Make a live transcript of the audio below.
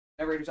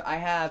Narrators, I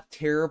have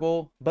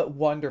terrible but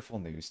wonderful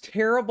news.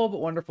 Terrible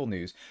but wonderful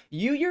news.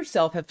 You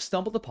yourself have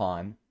stumbled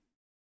upon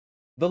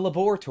the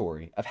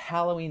laboratory of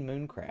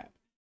HalloweenMoonCrab,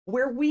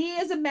 where we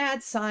as a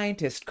mad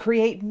scientist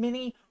create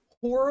many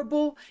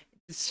horrible,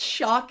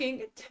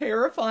 shocking,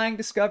 terrifying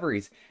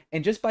discoveries.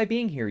 And just by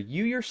being here,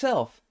 you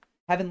yourself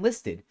have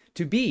enlisted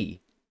to be,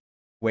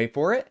 wait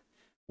for it,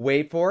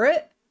 wait for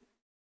it,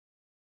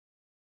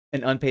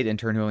 an unpaid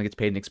intern who only gets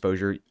paid in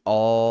exposure.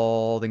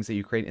 All things that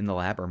you create in the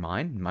lab are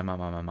mine.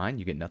 Mine.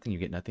 You get nothing, you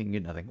get nothing, you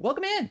get nothing.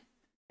 Welcome in.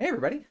 Hey,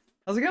 everybody.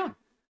 How's it going?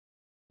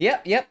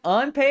 Yep.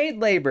 Unpaid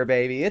labor,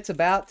 baby. It's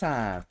about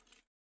time.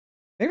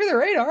 Maybe the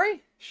raid,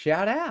 Ari.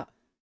 Shout out.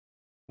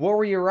 What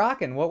were you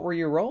rocking? What were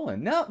you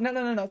rolling? No.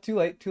 Too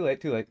late.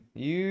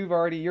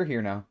 You're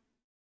here now.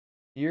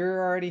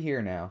 You're already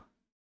here now.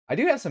 I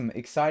do have some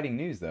exciting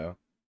news, though.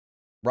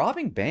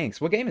 Robbing banks.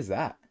 What game is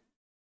that?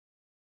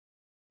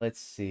 Let's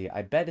see.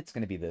 I bet it's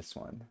going to be this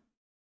one.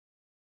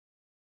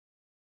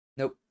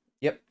 Nope.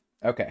 Yep.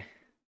 Okay.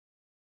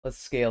 Let's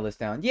scale this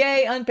down.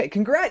 Yay, unpaid.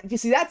 Congrats. You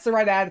see, that's the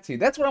right attitude.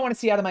 That's what I want to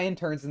see out of my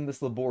interns in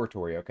this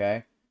laboratory,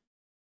 okay?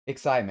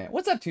 Excitement.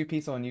 What's up,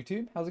 2-Piece on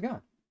YouTube? How's it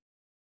going?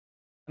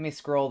 Let me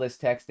scroll this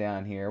text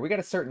down here. We got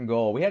a certain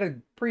goal. We had a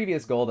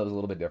previous goal that was a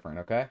little bit different,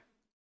 okay?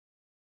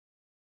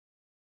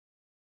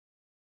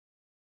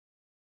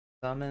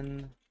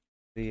 Summon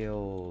the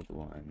old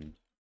one.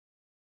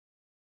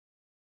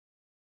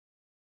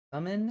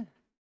 Summon.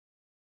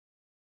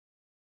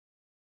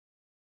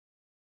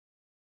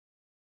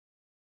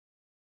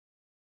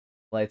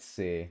 Let's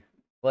see.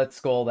 Let's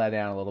scroll that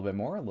down a little bit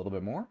more.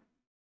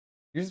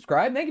 You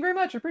subscribed? Thank you very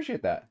much. I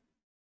appreciate that.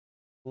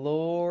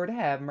 Lord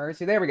have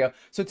mercy. There we go.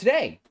 So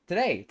today.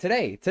 I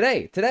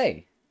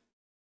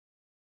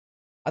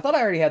thought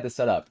I already had this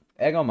set up.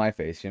 Egg on my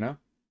face, you know?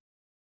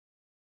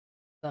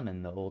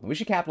 Summon the old. We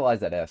should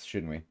capitalize that S,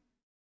 shouldn't we?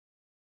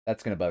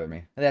 That's gonna bother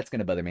me.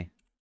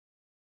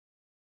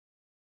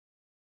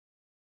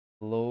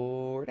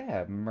 Lord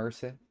have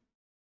mercy.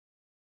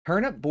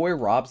 Turnip boy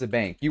robs a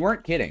bank. You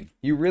weren't kidding.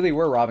 You really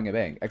were robbing a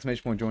bank.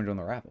 Exclamation point, join on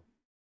the raffle.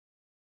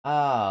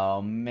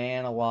 Oh,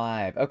 man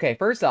alive. Okay,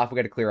 first off, we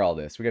got to clear all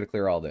this.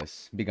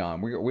 Be gone.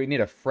 We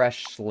need a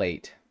fresh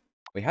slate.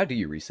 Wait, how do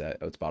you reset?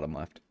 Oh, it's bottom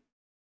left.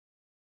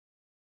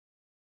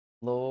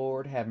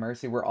 Lord have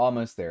mercy. We're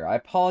almost there. I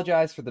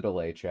apologize for the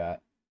delay,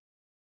 chat.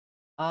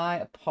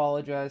 Let's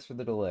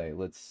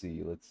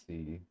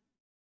see.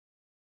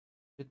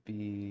 Should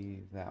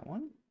be that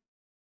one.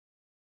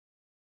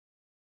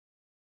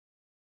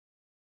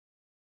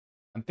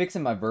 I'm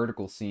fixing my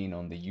vertical scene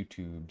on the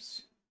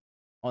YouTubes.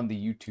 Oh,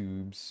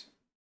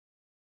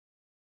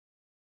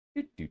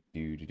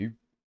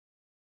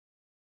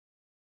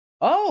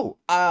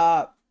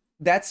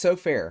 that's so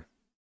fair.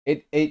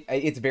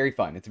 It's very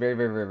fun. It's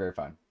very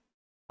fun.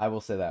 I will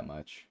say that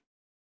much.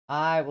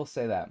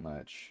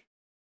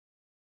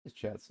 This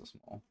chat's so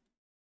small.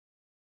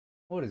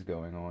 What is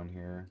going on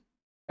here?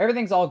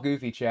 Everything's all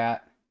goofy,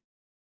 chat.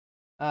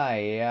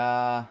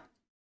 I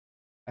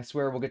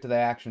swear we'll get to the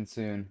action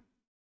soon.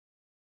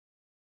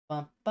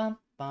 Bum.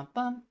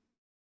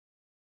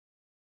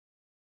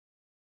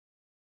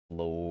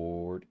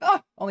 Lord.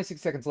 Only 6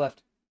 seconds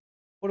left.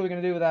 What are we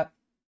going to do with that?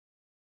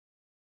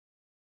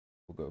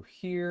 We'll go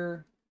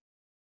here.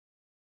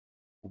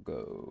 We'll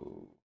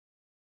go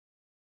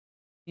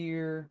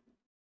here.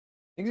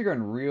 Things are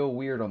going real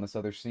weird on this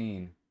other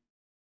scene.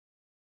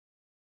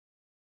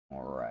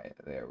 Alright,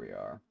 there we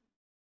are.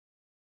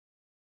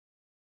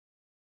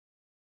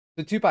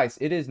 So 2-Piece,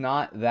 it is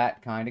not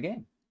that kind of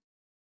game.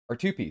 Or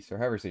 2-Piece, or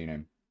however you say your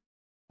name.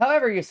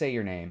 However you say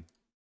your name.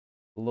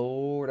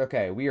 Lord,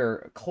 okay, we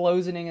are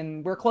closing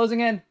in. We're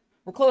closing in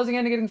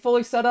to getting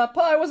fully set up.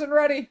 I wasn't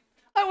ready.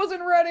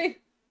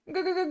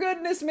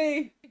 Goodness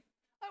me.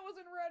 I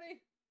wasn't ready.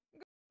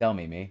 Tell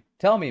me,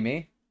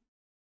 me.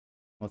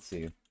 Let's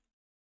see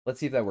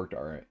if that worked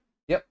all right.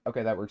 Yep,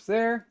 okay, that works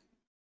there.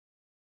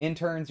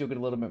 Interns, you'll get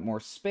a little bit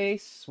more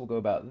space. We'll go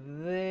about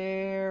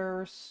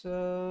there,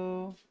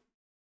 so...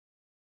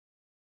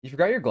 You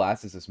forgot your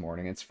glasses this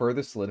morning. It's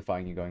further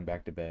solidifying you going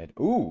back to bed.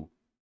 Ooh.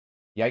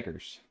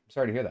 Yikers.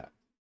 Sorry to hear that.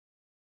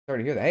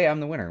 Hey, I'm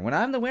the winner. When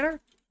I'm the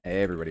winner,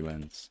 everybody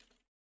wins.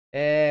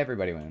 Oh,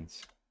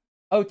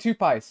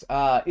 2-Piece.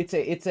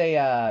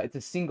 It's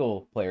a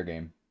single player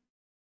game.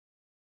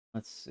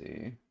 Let's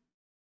see.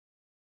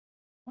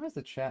 Why is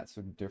the chat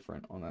so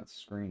different on that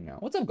screen now?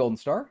 What's up, Golden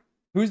Star?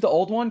 Who's the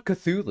old one?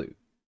 Cthulhu.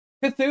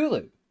 We're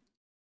getting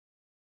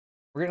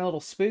a little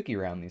spooky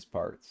around these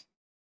parts.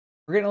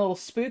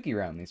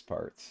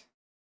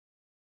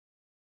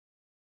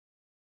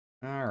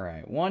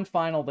 Alright, one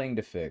final thing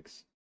to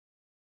fix.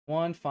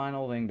 Let's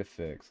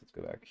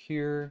go back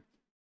here.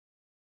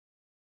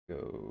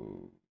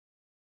 Go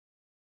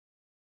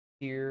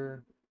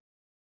here.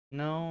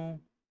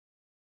 No.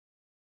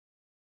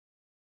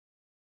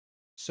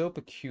 So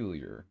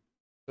peculiar.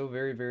 So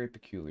very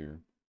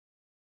peculiar.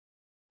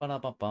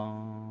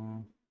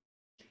 Ba-da-ba-ba.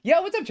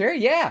 Yeah, what's up, Jerry?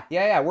 Yeah.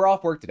 We're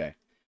off work today.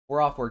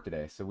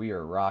 So we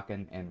are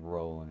rocking and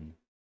rolling.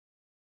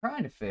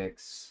 Trying to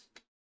fix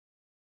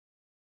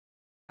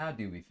How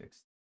do we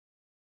fix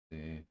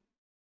this?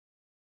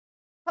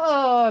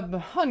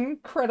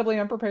 Incredibly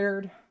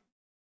unprepared.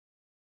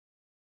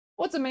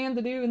 What's a man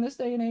to do in this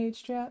day and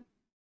age, chat?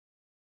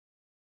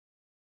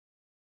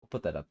 We'll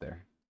put that up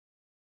there.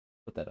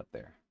 Put that up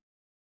there.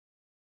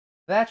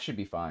 That should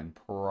be fine,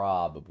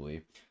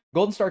 probably.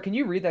 Golden Star, can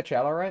you read that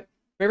chat all right?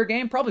 Favorite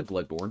game? Probably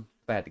Bloodborne,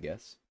 if I had to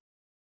guess.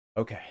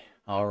 Okay,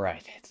 all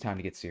right. It's time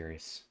to get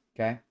serious,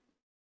 okay?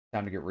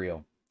 Time to get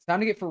real. It's time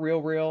to get for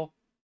real.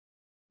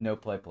 No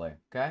play,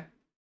 okay?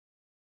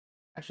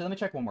 Actually, let me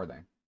check one more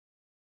thing.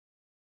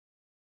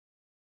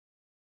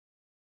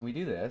 We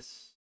do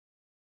this.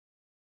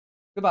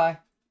 Goodbye.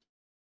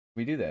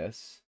 We do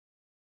this.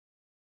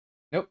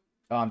 Nope.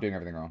 Oh, I'm doing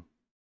everything wrong.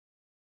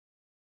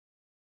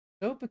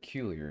 So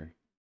peculiar.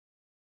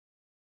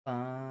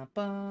 Bum,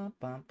 bum,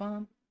 bum,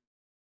 bum.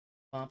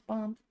 Bum,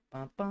 bum,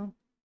 bum, bum.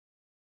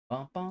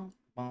 Bum, bum,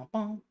 bum,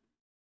 bum.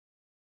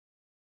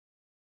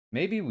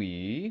 Maybe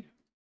we...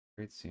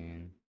 Great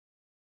scene.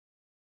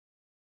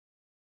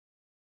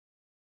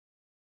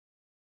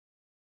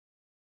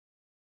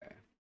 Okay.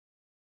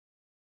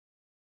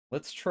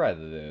 Let's try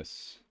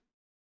this.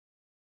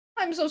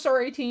 I'm so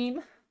sorry,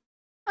 team.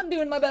 I'm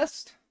doing my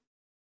best.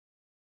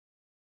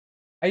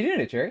 How you doing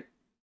it, Cherry?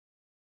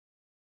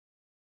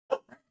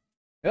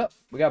 Yep,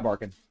 we got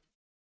barking.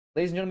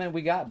 Ladies and gentlemen,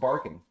 we got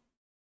barking.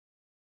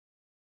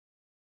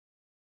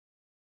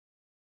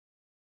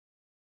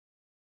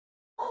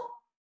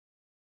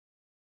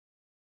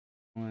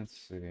 Let's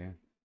see.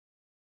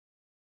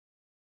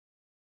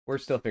 We're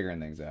still figuring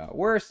things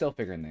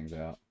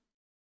out.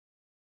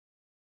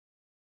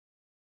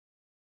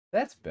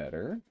 That's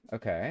better.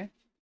 Okay.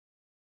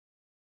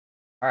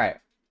 All right.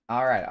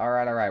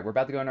 We're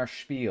about to go in our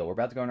spiel.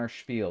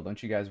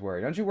 Don't you guys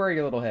worry. Don't you worry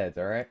your little heads,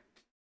 all right?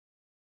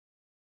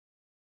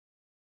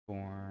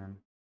 Form.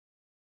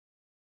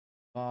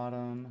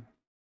 Bottom.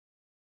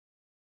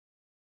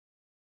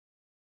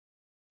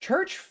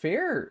 Church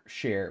fair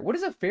share. What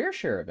is a fair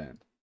share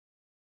event?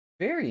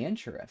 Very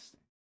interesting.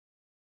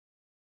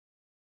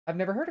 I've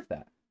never heard of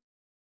that.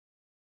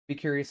 Be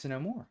curious to know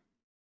more.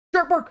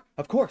 Sharkbark,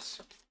 of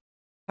course.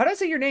 How do I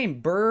say your name?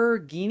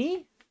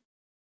 Burgini?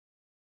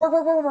 Yo,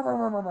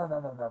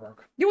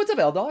 what's up,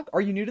 L-Dog?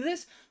 Are you new to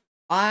this?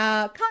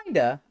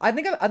 Kinda. I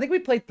think we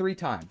played 3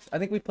 times.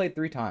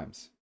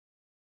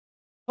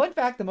 Fun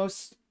fact, the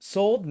most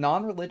sold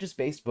non-religious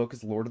based book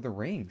is Lord of the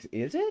Rings.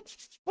 Is it?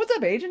 What's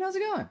up, Agent? How's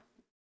it going?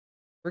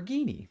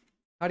 Burgini.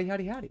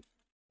 Howdy.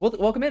 Well,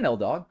 welcome in,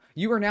 L-Dog.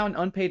 You are now an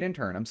unpaid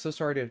intern. I'm so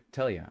sorry to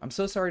tell you.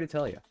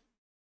 Do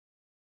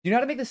you know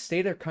how to make the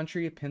state or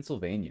country of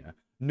Pennsylvania?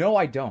 No,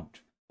 I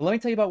don't. But let me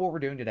tell you about what we're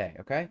doing today,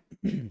 okay?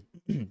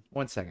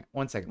 One second.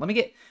 Let me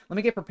get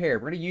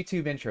prepared. We're gonna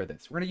YouTube intro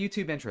this.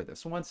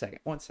 One second.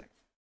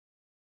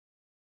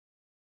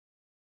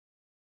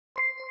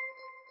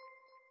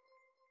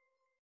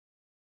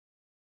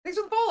 Thanks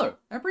for the follow.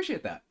 I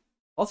appreciate that.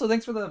 Also,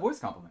 thanks for the voice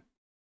compliment.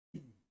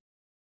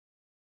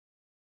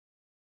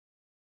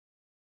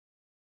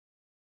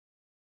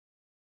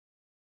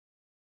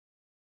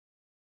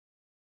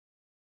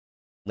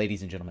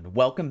 Ladies and gentlemen,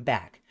 welcome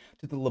back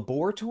to the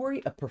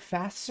laboratory of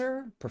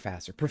Professor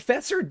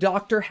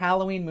Dr.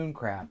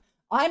 HalloweenMoonCrab.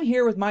 I'm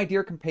here with my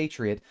dear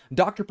compatriot,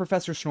 Dr.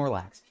 Professor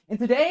Snorlax. And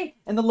today,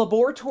 in the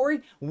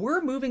laboratory,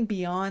 we're moving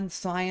beyond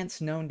science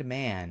known to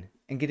man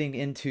and getting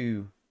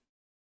into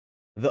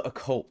the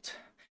occult.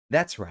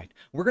 That's right.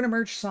 We're going to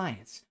merge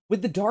science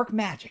with the dark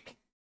magic.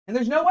 And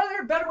there's no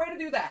other better way to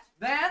do that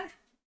than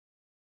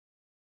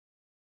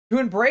to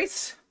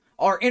embrace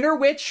our inner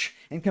witch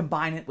and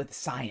combine it with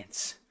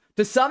science.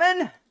 To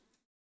summon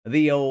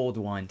the old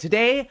one.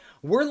 Today,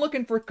 we're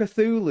looking for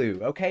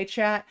Cthulhu, okay,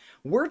 chat?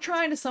 We're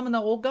trying to summon the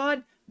old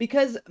god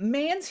because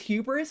man's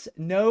hubris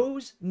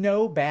knows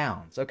no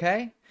bounds,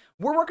 okay?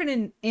 We're working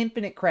in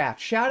infinite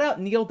craft. Shout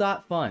out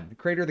Neil.fun, the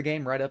creator of the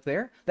game right up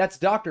there. That's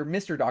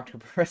Mr. Dr.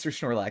 Professor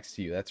Snorlax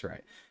to you, that's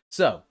right.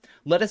 So,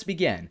 let us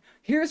begin.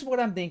 Here's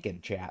what I'm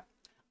thinking, chat.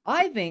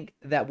 I think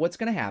that what's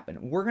going to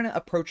happen, we're going to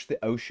approach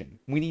the ocean.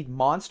 We need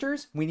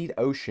monsters, we need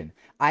ocean.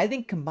 I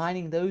think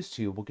combining those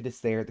two will get us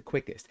there the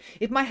quickest.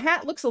 If my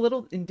hat looks a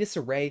little in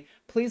disarray,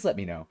 please let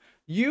me know.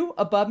 You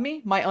above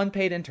me, my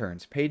unpaid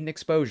interns, paid in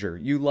exposure.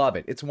 You love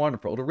it. It's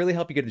wonderful. It'll really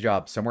help you get a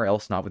job somewhere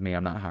else, not with me.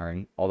 I'm not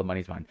hiring. All the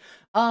money's fine.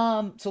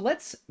 So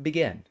let's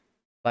begin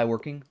by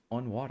working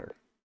on water.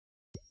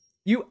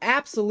 You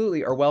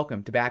absolutely are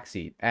welcome to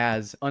backseat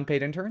as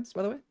unpaid interns,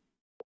 by the way.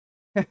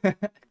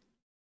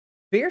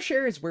 Fair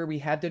share is where we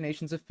have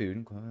donations of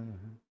food.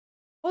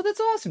 Oh, that's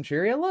awesome,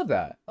 Cherry. I love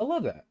that.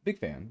 Big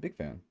fan.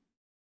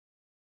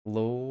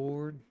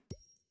 Lord.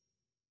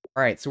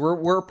 All right, so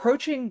we're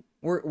approaching.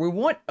 We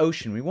want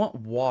ocean. We want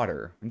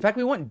water. In fact,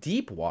 we want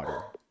deep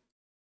water.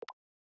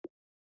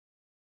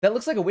 That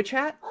looks like a witch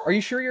hat. Are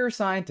you sure you're a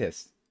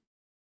scientist?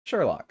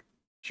 Sherlock.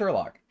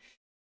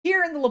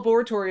 Here in the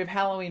laboratory of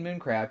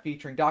HalloweenMoonCrab,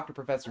 featuring Dr.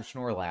 Professor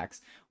Snorlax,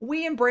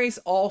 we embrace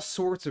all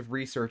sorts of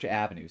research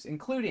avenues,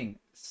 including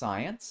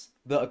science,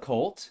 the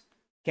occult,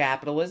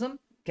 capitalism,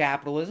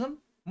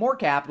 more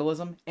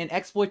capitalism, and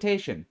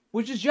exploitation,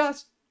 which is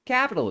just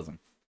capitalism.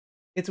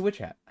 It's a witch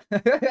hat.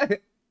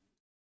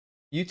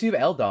 YouTube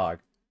L Dog.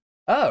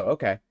 Oh,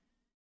 okay.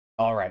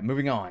 All right,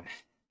 moving on.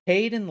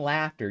 Paid in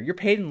laughter. You're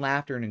paid in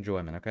laughter and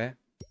enjoyment, okay?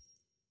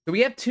 So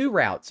we have 2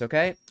 routes,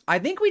 okay? I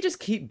think we just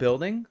keep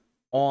building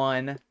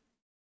on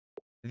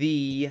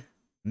the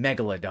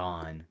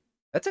Megalodon.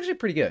 That's actually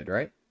pretty good,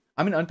 right?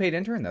 I'm an unpaid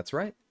intern, that's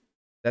right.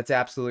 That's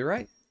absolutely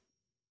right.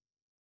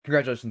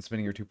 Congratulations on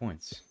spending your 2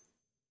 points.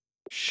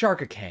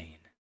 Sharkicane.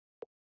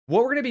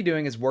 What we're going to be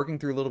doing is working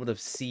through a little bit of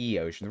sea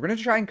oceans. We're going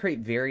to try and create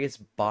various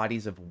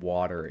bodies of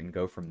water and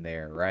go from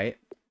there, right?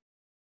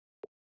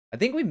 I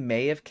think we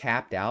may have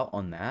capped out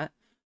on that.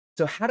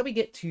 So how do we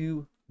get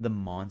to the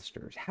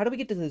monsters? How do we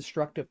get to the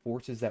destructive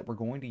forces that we're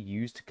going to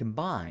use to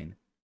combine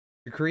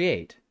to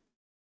create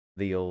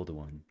the old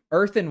one?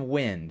 Earth and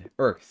wind.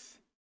 Earth.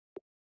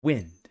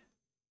 Wind.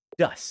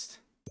 Dust.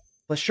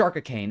 Plus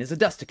Sharkicane is a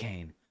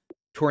Dusticane.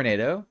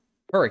 Tornado.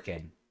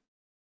 Hurricane.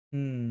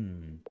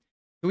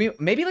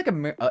 Maybe like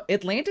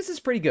Atlantis is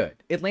pretty good.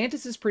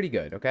 Atlantis is pretty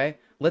good, okay?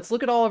 Let's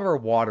look at all of our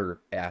water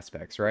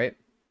aspects, right?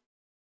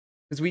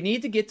 Because we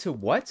need to get to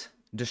what?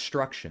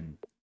 Destruction.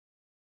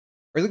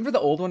 We're looking for the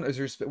old one.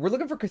 We're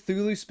looking for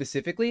Cthulhu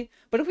specifically,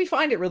 but if we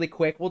find it really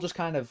quick, we'll just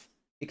kind of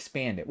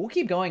expand it. We'll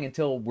keep going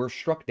until we're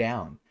struck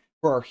down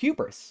for our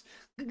hubris.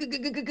 You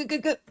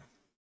know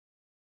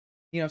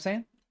what I'm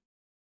saying?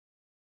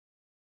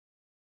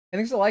 And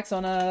thanks for the likes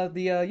on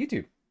the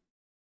YouTube.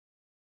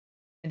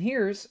 And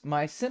here's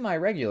my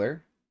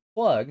semi-regular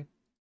plug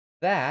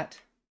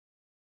that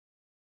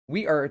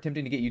we are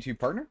attempting to get YouTube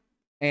partner.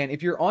 And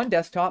if you're on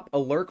desktop, a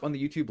lurk on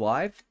the YouTube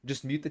live,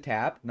 just mute the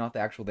tab, not the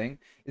actual thing,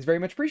 is very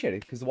much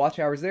appreciated because the watch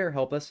hours there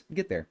help us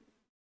get there.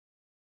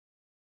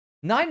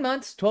 9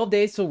 months, 12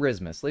 days till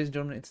Rismas. Ladies and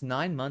gentlemen, it's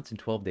 9 months and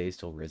 12 days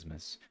till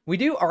Rismas. We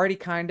do already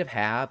kind of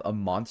have a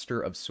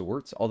monster of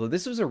sorts, although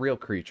this was a real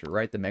creature,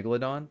 right? The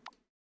Megalodon.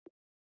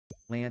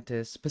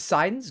 Atlantis.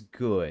 Poseidon's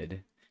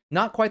good.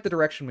 Not quite the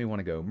direction we want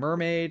to go.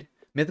 Mermaid,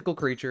 mythical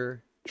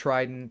creature,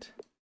 trident.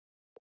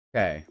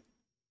 Okay.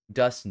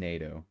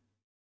 Dustnado.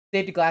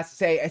 Safety glasses.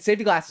 Hey,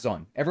 safety glasses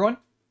on. Everyone?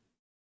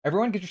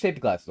 Everyone get your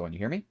safety glasses on. You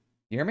hear me?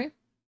 You hear me?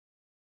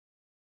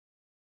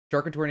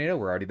 Shark and tornado,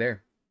 we're already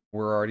there.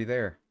 We're already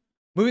there.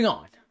 Moving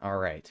on. All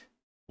right.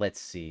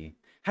 Let's see.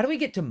 How do we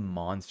get to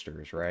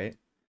monsters, right?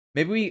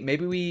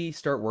 Maybe we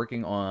start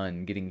working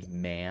on getting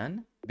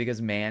man,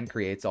 because man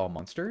creates all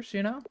monsters,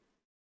 you know?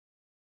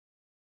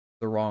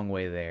 The wrong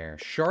way there.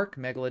 Shark,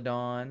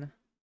 Megalodon,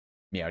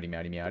 Meowdy,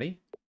 Meowdy, Meowdy.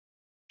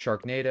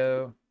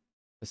 Sharknado,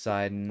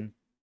 Poseidon,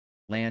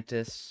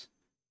 Atlantis,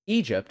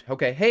 Egypt.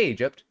 Okay, hey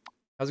Egypt.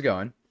 How's it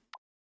going?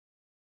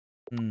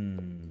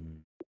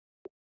 Kind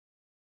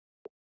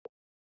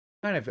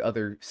of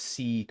other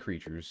sea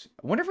creatures.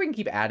 I wonder if we can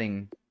keep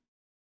adding.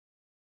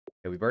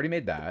 Okay, we've already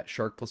made that.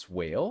 Shark plus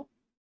whale.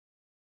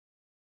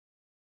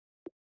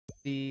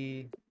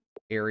 Sea,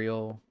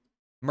 Ariel,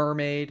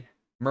 mermaid,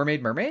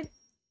 mermaid, mermaid,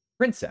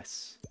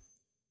 princess,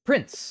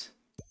 prince,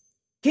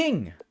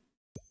 king,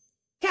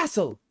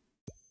 castle,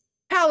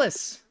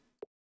 palace,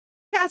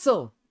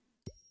 castle,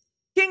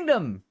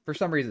 kingdom. For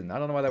some reason, I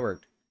don't know why that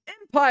worked.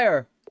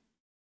 Empire,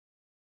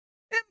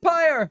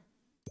 empire,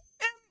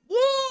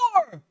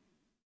 war.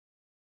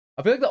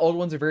 I feel like the old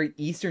ones are very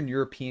Eastern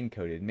European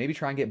coded. Maybe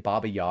try and get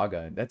Baba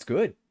Yaga. That's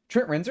good.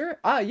 Trent Renzer?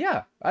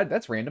 Yeah.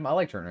 That's random. I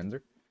like Trent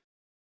Renzer.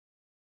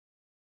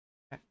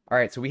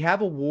 Alright, so we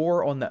have a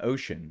war on the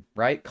ocean,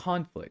 right?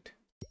 Conflict.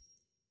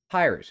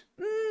 Pirate.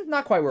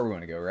 Not quite where we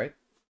want to go, right?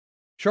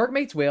 Shark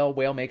mates whale,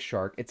 whale makes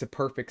shark. It's a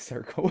perfect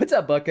circle. What's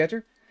up,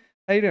 Bugcatcher?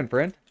 How you doing,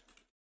 friend?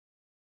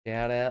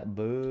 Shout out,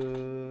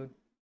 Bug.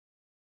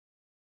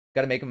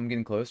 Gotta make them. I'm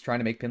getting close. Trying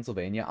to make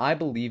Pennsylvania. I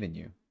believe in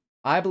you.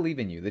 I believe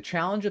in you. The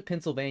challenge of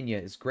Pennsylvania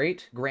is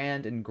great,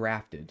 grand, and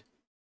grafted.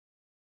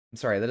 I'm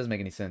sorry, that doesn't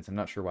make any sense. I'm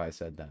not sure why I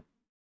said that.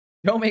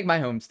 Don't make my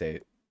home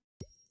state.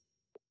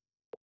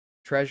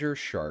 Treasure,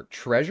 shark.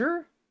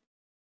 Treasure?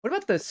 What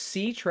about the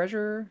sea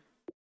treasure?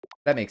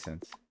 That makes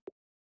sense.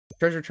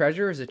 Treasure,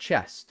 treasure is a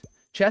chest.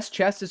 Chest,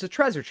 chest is a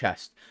treasure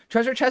chest.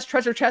 Treasure chest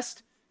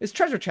is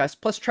treasure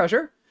chest plus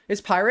treasure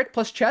is pirate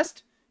plus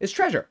chest is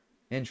treasure.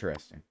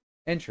 Interesting.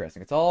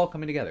 Interesting. It's all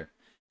coming together.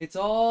 It's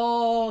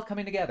all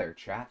coming together,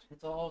 chat.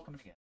 It's all coming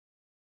together.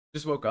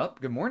 Just woke up.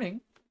 Good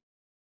morning.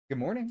 Good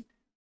morning.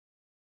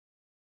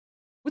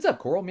 What's up,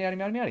 Coral? Meowdy,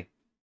 meowdy, meowdy.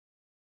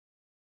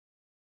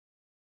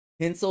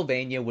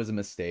 Pennsylvania was a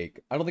mistake.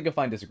 I don't think you'll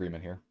find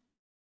disagreement here.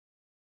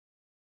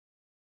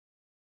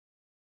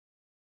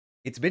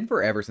 It's been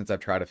forever since I've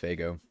tried a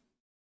Faygo.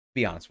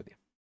 Be honest with you.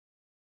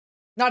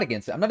 Not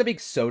against it. I'm not a big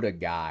soda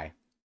guy.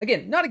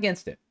 Again, not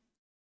against it.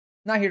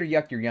 Not here to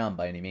yuck your yum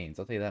by any means.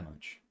 I'll tell you that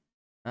much.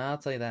 I'll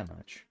tell you that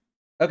much.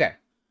 Okay.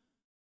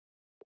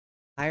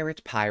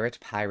 Pirate, pirate,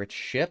 pirate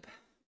ship.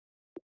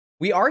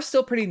 We are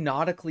still pretty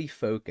nautically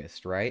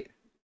focused, right?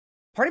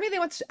 Part of me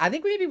wants. I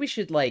think maybe we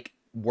should like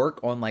work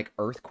on like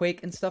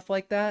earthquake and stuff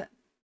like that.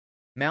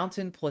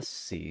 Mountain plus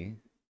sea.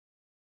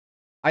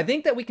 I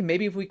think that we can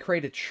maybe if we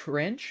create a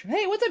trench.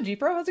 Hey, what's up,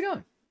 G-Pro? How's it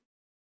going?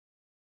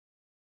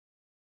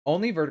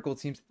 Only vertical it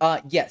seems.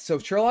 Yeah, so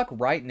Sherlock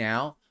right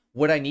now,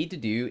 What I need to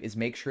do is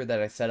make sure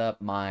that I set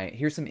up my...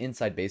 Here's some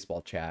inside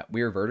baseball chat.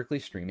 We are vertically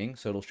streaming,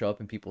 so it'll show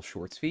up in people's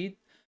shorts feed.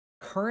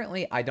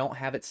 Currently, I don't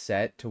have it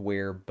set to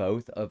where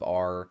both of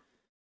our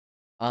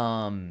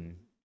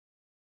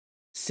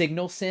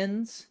signal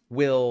sends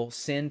will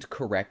send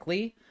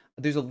correctly.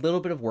 There's a little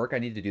bit of work I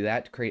need to do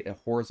that to create a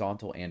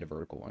horizontal and a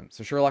vertical one.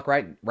 So Sherlock,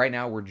 right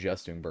now we're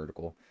just doing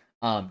vertical.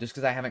 Just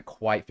because I haven't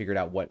quite figured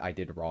out what I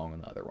did wrong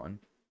on the other one.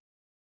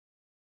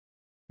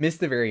 Missed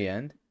the very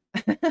end.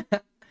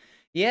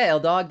 Yeah,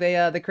 L-Dog,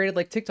 they created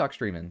like TikTok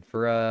streaming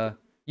for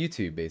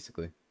YouTube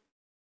basically.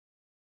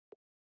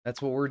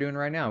 That's what we're doing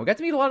right now. We got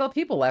to meet a lot of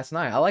people last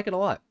night. I like it a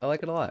lot. I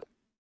like it a lot.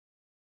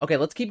 Okay,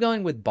 let's keep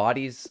going with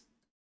bodies.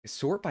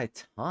 Sort by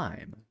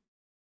time.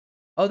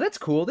 Oh, that's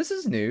cool. This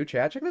is new,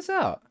 chat. Check this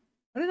out.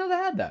 I didn't know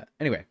they had that.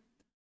 Anyway,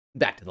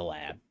 back to the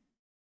lab.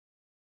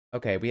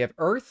 Okay, we have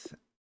Earth,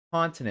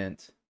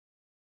 continent.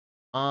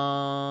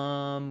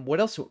 What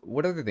else?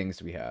 What other things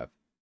do we have?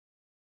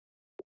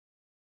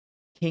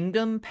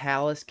 Kingdom,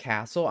 palace,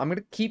 castle. I'm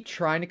gonna keep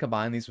trying to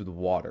combine these with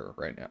water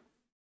right now.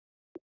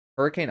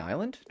 Hurricane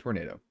Island,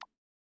 tornado.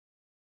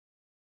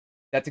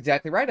 That's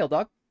exactly right,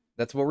 L-Dog.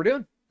 That's what we're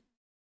doing.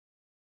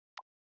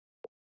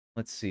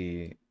 Let's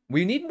see.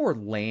 We need more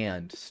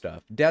land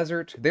stuff.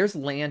 Desert. There's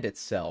land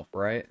itself,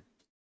 right?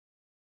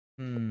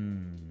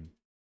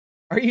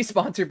 Are you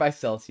sponsored by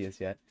Celsius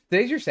yet?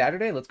 Today's your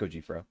Saturday? Let's go,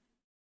 G-Fro.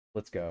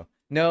 Let's go.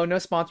 No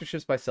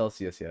sponsorships by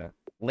Celsius yet.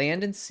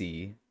 Land and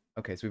sea.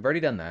 Okay, so we've already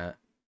done that.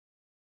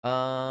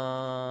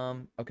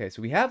 Okay,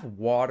 so we have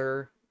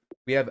water.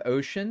 We have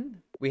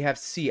ocean. We have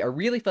sea. I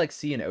really feel like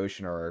sea and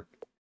ocean are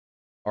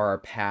our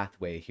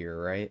pathway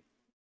here, right?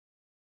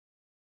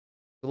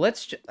 So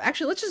let's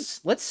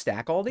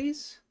stack all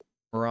these.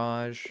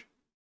 Mirage.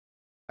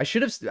 I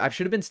should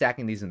have been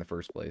stacking these in the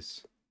first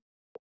place.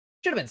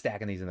 Should have been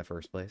stacking these in the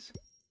first place.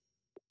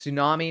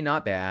 Tsunami,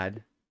 not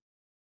bad.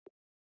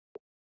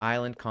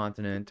 Island,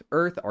 continent,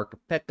 Earth,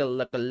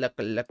 archipelago.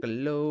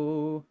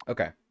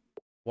 Okay.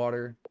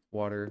 Water,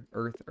 water,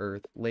 earth,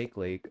 earth, lake,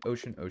 lake,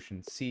 ocean,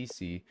 ocean, sea,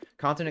 sea,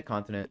 continent,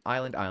 continent,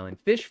 island, island,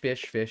 fish,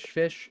 fish, fish,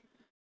 fish.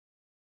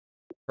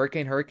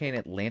 Hurricane, hurricane,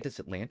 Atlantis,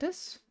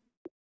 Atlantis?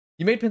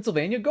 You made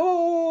Pennsylvania?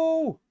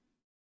 Go!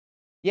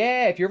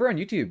 Yeah, if you're ever on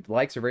YouTube,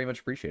 likes are very much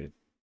appreciated.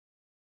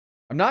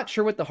 I'm not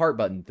sure what the heart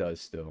button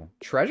does still.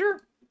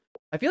 Treasure?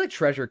 I feel like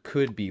treasure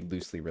could be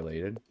loosely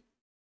related.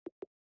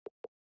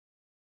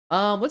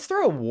 Let's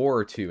throw a war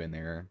or two in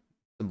there.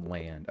 Some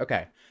land.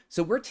 Okay,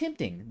 so we're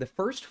attempting the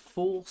first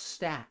full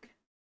stack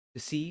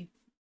to see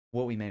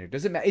what we made.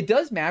 Does it matter? It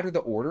does matter the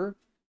order,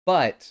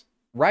 but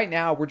right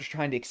now we're just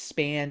trying to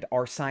expand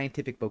our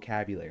scientific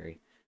vocabulary.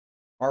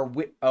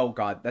 Oh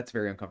god, that's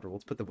very uncomfortable.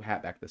 Let's put the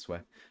hat back this way.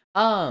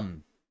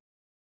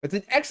 It's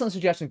an excellent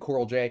suggestion,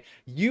 Coral J.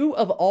 You,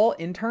 of all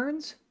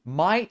interns,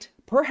 might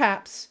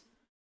perhaps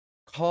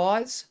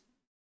cause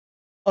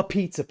a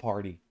pizza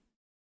party.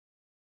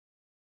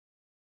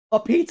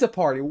 A pizza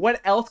party. What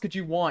else could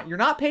you want? You're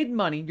not paid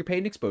money. You're paid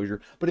in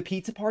exposure. But a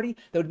pizza party,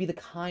 that would be the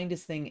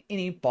kindest thing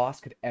any boss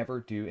could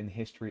ever do in the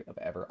history of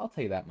ever. I'll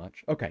tell you that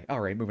much. Okay, all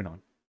right, moving on.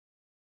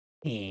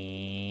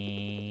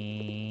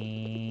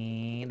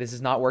 This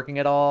is not working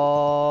at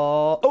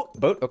all. Oh,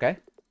 boat, okay.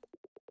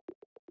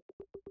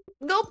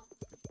 Nope.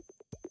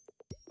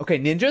 Okay,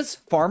 ninjas,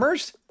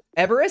 farmers,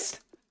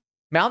 Everest,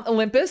 Mount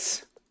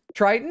Olympus,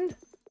 Triton,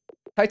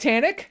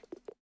 Titanic.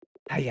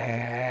 Wow,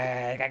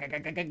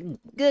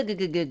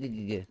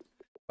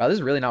 this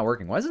is really not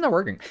working. Why is it not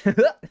working?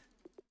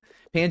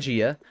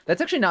 Pangea. That's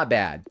actually not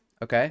bad.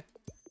 Okay.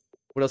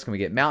 What else can we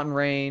get? Mountain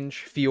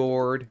range,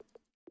 fjord.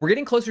 We're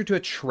getting closer to a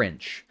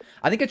trench.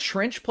 I think a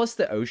trench plus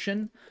the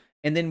ocean.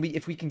 And then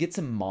if we can get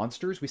some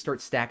monsters, we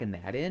start stacking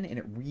that in, and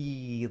it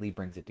really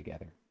brings it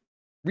together.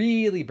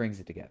 Really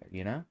brings it together,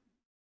 you know?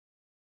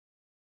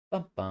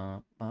 Bum,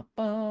 bum, bum,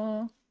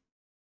 bum.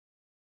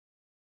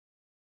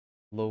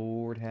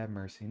 Lord have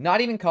mercy.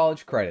 Not even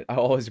college credit. I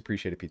always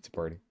appreciate a pizza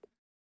party.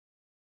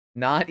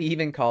 Not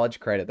even college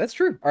credit. That's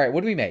true. All right,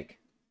 what do we make?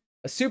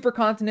 A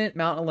supercontinent,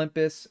 Mount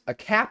Olympus, a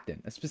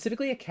captain.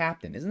 Specifically a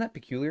captain. Isn't that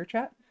peculiar,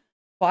 chat?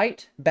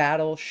 Fight,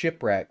 battle,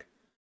 shipwreck.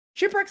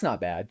 Shipwreck's not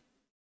bad.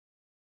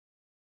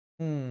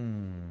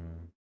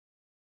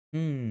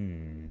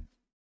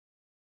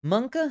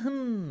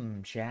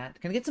 Monka, chat.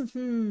 Can I get some,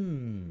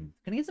 Can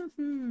I get some,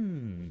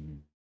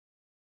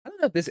 I don't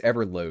know if this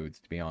ever loads,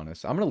 to be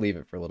honest. I'm going to leave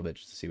it for a little bit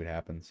just to see what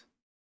happens.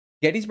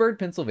 Gettysburg,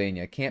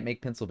 Pennsylvania. Can't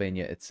make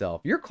Pennsylvania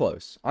itself. You're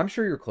close. I'm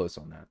sure you're close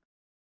on that.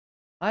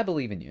 I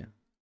believe in you.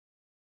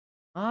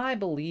 I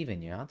believe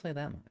in you. I'll tell you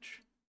that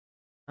much.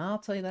 I'll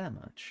tell you that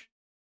much.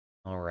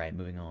 All right,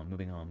 moving on,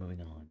 moving on,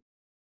 moving on.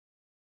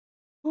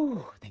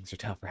 Whew, things are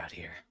tougher out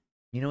here.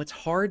 You know, it's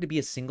hard to be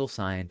a single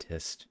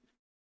scientist.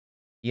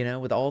 You know,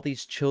 with all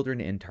these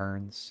children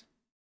interns.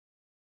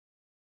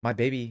 My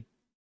baby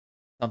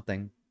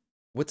something.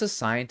 What's a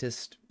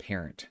scientist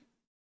parent?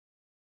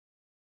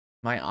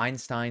 My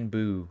Einstein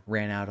boo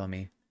ran out on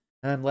me,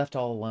 and I'm left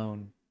all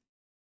alone,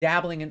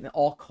 dabbling in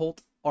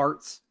occult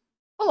arts,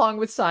 along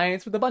with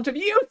science with a bunch of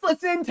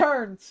useless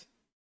interns.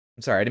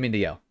 I'm sorry, I didn't mean to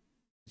yell.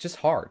 It's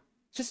just hard.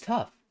 It's just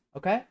tough,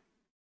 okay?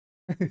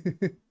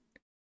 You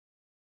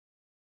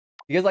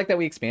guys like that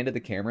we expanded the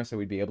camera so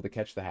we'd be able to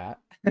catch the hat?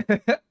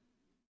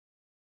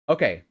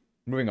 Okay,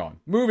 moving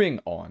on. Moving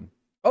on.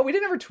 Oh, we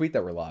didn't ever tweet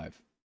that we're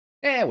live.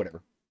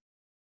 Whatever.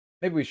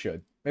 Maybe we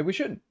should. Maybe we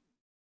shouldn't.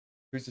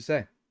 Who's to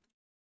say?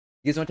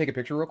 You guys want to take a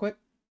picture real quick?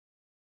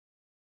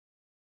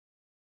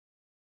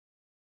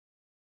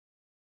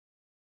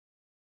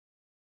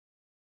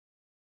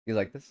 You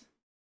like this?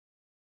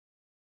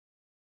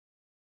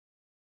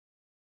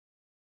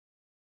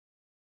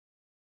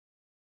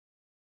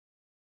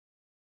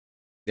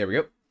 There we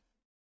go.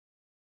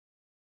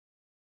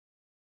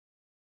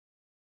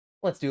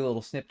 Let's do a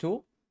little snip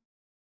tool.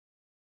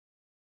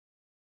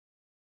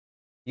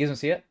 You guys want to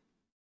see it?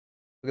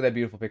 Look at that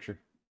beautiful picture.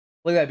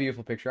 Look at that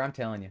beautiful picture. I'm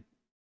telling you.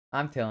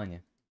 I'm telling you.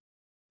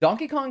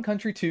 Donkey Kong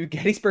Country 2,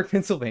 Gettysburg,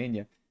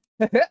 Pennsylvania.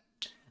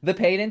 The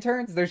paid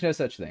interns? There's no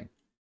such thing.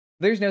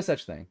 There's no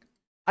such thing.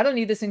 I don't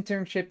need this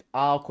internship.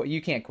 I'll quit.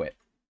 You can't quit.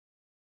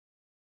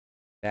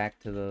 Back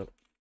to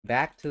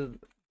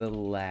the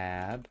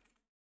lab.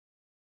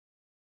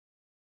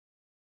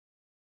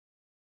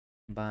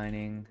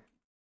 Combining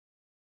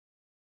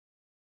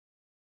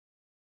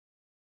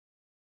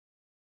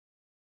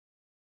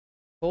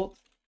cult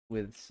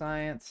with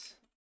science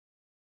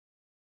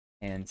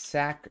and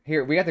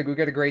here we got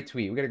a great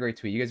tweet. We got a great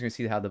tweet. You guys are gonna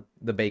see how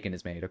the bacon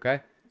is made, okay?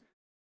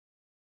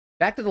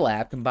 Back to the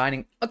lab,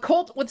 combining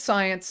occult with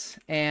science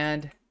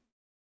and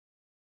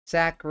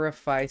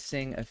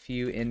sacrificing a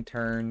few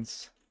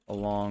interns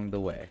along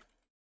the way.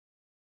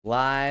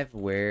 Live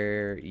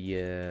where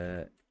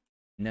you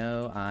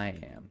know I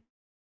am.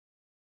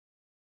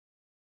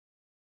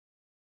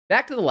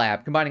 Back to the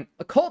lab, combining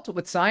occult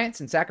with science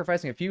and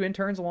sacrificing a few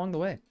interns along the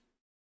way.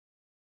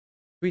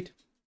 Sweet.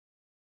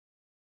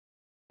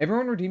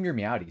 Everyone redeem your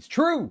meowdies.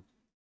 True!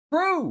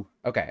 True!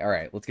 Okay,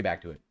 alright, let's get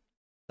back to it.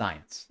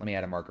 Science. Let me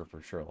add a marker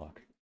for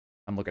Sherlock.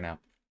 I'm looking out.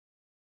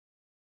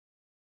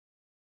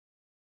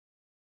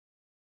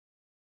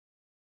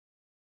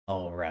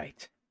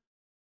 Alright.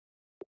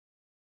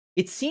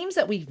 It seems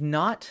that we've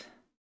not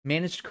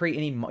managed to create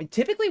any...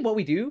 Typically what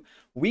we do,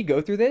 we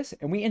go through this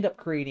and we end up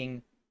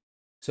creating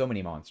so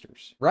many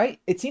monsters, right?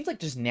 It seems like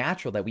just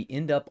natural that we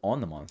end up on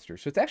the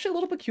monsters. So it's actually a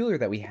little peculiar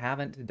that we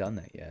haven't done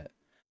that yet.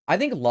 I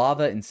think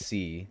lava and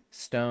sea,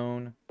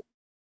 stone,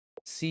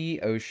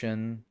 sea,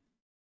 ocean.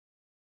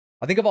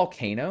 I think a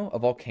volcano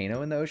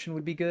in the ocean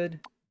would be good.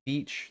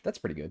 Beach, that's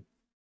pretty good.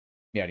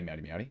 Meowdy,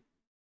 meowdy, meowdy.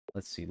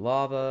 Let's see,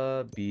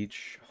 lava,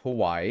 beach,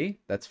 Hawaii.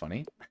 That's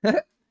funny.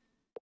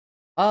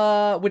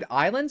 Would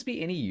islands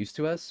be any use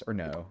to us or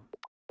no?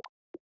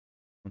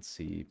 Let's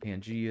see,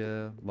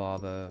 Pangea,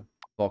 lava,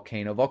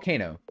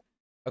 volcano.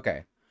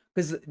 Okay.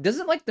 Because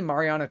doesn't, like, the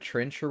Mariana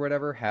Trench or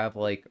whatever have,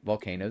 like,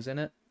 volcanoes in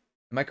it?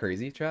 Am I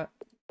crazy, chat?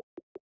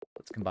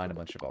 Let's combine a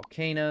bunch of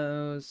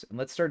volcanoes. And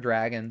let's start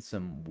dragging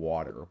some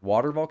water.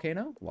 Water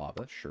volcano?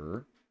 Lava,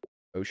 sure.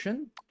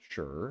 Ocean?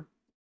 Sure.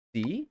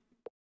 Sea?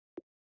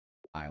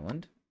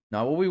 Island?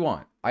 Not what we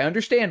want. I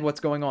understand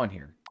what's going on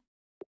here.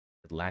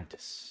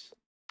 Atlantis.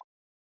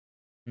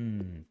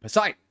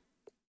 Poseidon.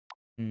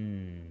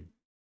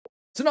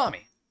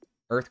 Tsunami.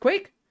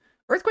 Earthquake?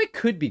 Earthquake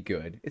could be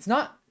good. It's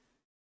not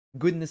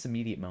good in this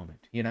immediate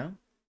moment, you know?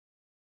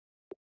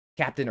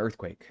 Captain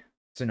Earthquake.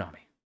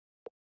 Tsunami.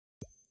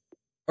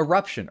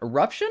 Eruption.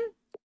 Eruption?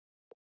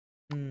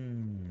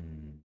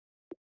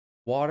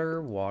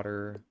 Water.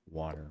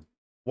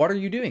 What are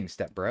you doing,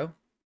 Step Bro?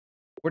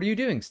 What are you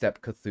doing,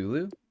 Step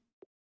Cthulhu?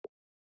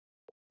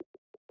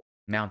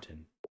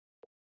 Mountain.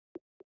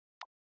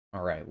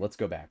 Alright, let's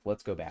go back.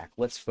 Let's go back.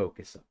 Let's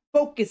focus up.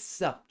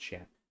 Focus up,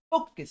 chat.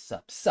 Focus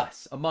up.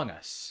 Sus. Among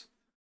Us.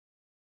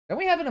 Don't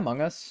we have an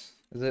Among Us?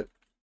 Is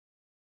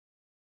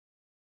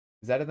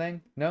that a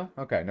thing? No?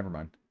 Okay, never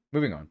mind.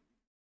 Moving on.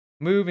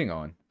 Moving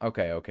on.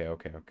 Okay.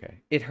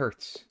 It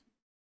hurts.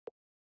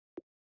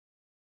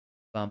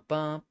 Bum,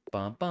 bum,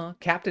 bum, bum.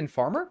 Captain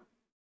Farmer?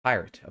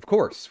 Pirate. Of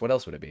course. What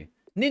else would it be?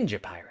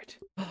 Ninja Pirate.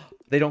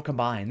 They don't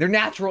combine. They're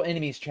natural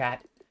enemies,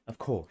 chat. Of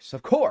course.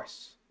 Of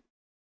course.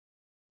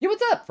 Yo,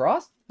 what's up,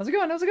 Frost? How's it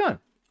going? How's it going?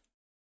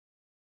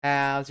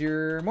 How's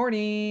your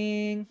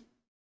morning?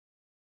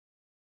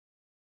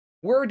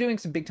 We're doing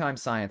some big-time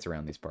science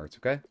around these parts,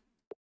 okay?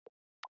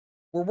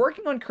 We're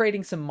working on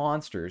creating some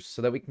monsters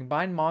so that we can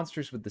combine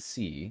monsters with the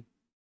sea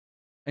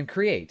and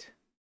create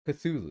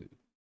Cthulhu.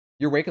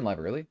 You're waking live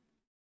early?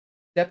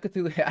 Step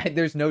Cthulhu,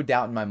 there's no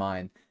doubt in my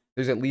mind.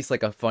 There's at least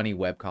like a funny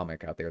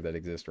webcomic out there that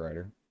exists,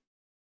 Ryder.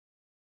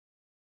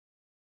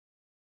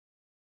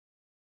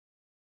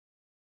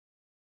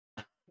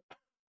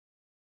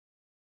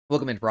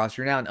 Welcome in, Frost.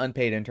 You're now an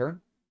unpaid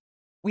intern.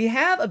 We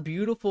have a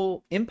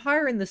beautiful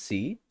Empire in the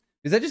Sea.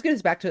 Does that just get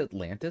us back to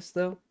Atlantis,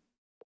 though?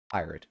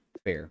 Pirate.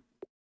 Fair.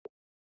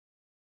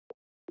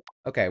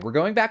 Okay, we're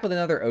going back with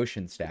another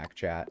ocean stack,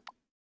 chat.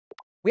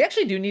 We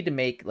actually do need to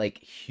make, like,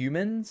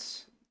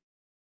 humans.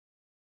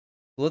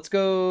 Let's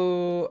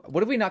go...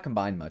 What have we not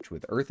combined much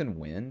with? Earth and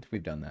wind?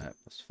 We've done that.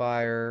 Plus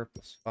fire,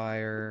 plus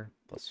fire,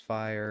 plus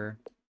fire.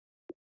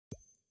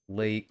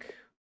 Lake,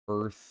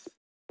 earth.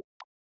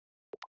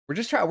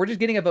 We're just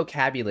getting a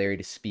vocabulary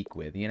to speak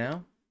with, you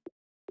know?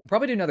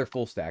 Probably do another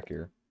full stack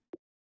here.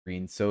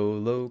 Green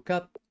solo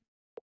cup.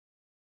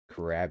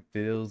 Crab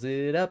fills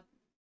it up.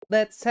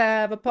 Let's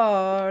have a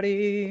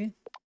party.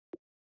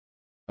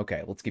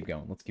 Okay, let's keep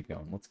going. Let's keep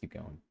going. Let's keep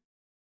going.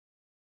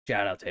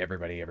 Shout out to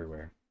everybody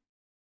everywhere.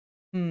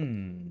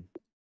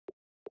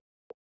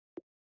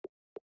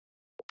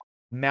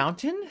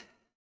 Mountain?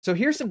 So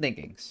here's some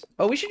thinkings.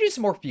 Oh, we should do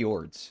some more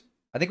fjords.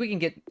 I think we can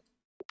get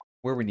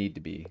where we need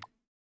to be.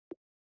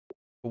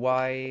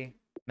 Hawaii,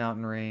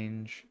 mountain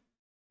range.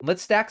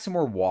 Let's stack some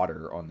more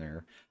water on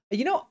there.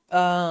 You know,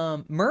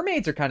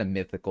 mermaids are kind of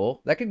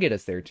mythical. That could get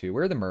us there too.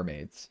 Where are the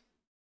mermaids?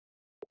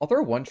 I'll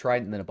throw one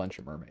trident and then a bunch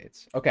of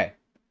mermaids. Okay.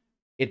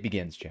 It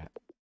begins, chat.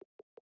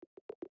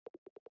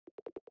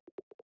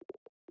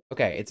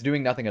 Okay, it's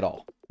doing nothing at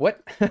all.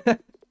 What?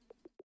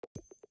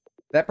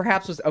 That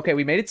perhaps was... Okay,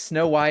 we made it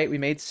Snow White. We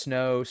made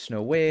Snow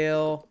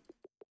Whale.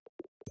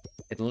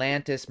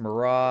 Atlantis,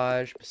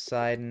 Mirage,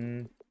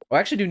 Poseidon. Oh, I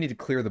actually do need to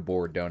clear the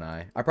board, don't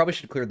I? I probably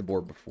should clear the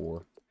board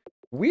before.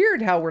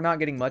 Weird how we're not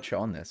getting much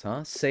on this,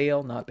 huh?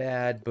 Sail, not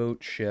bad.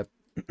 Boat, ship.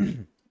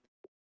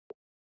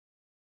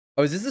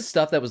 Oh, is this the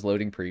stuff that was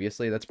loading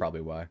previously? That's probably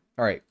why.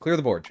 All right, clear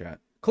the board, chat.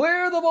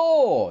 Clear the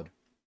board!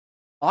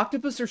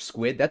 Octopus or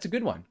squid? That's a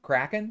good one.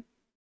 Kraken?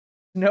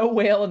 Snow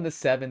whale and the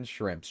 7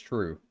 shrimps.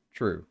 True.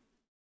 True.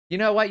 You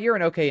know what? You're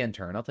an okay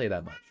intern. I'll tell you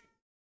that much.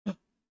 You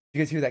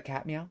guys hear that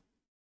cat meow?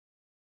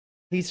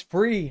 He's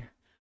free.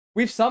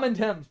 We've summoned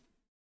him.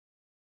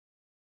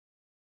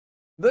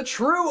 The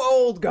true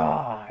old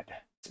god.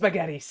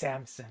 Spaghetti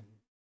Samson.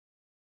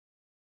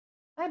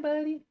 Hi,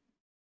 buddy.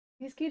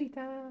 It's kitty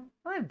time.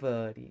 Hi,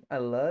 buddy. I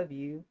love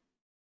you.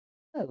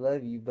 I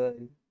love you,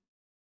 buddy.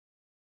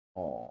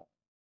 Oh.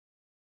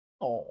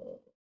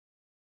 Oh.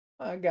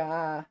 My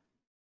guy.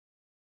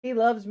 He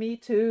loves me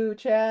too,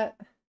 chat.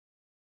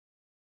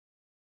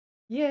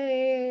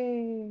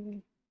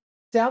 Yay.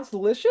 Sounds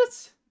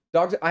delicious?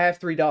 Dogs. I have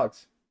 3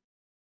 dogs.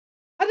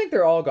 I think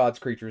they're all God's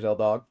creatures,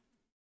 L-Dog.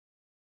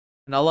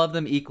 And I'll love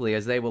them equally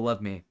as they will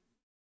love me.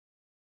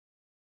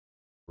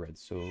 Red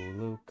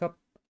solo cup.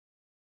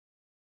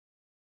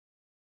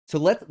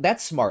 So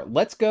that's smart.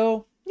 Let's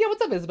go. Yeah,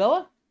 what's up,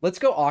 Isabella? Let's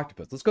go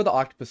octopus. Let's go the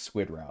octopus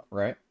squid route,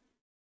 right?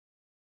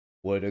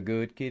 What a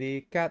good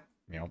kitty cat.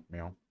 Meow,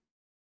 meow.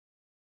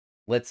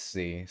 Let's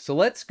see. So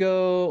let's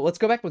go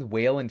back with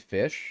whale and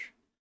fish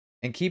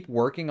and keep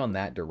working on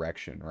that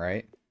direction,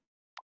 right?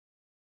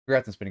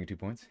 Congrats on spending 2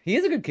 points. He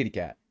is a good kitty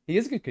cat. He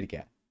is a good kitty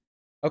cat.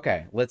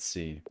 Okay, let's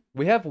see.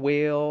 We have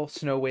whale,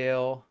 snow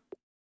whale.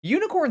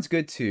 Unicorn's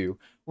good too.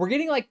 We're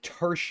getting like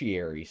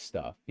tertiary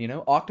stuff, you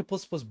know?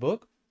 Octopus plus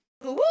book.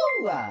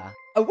 Ooh-ah.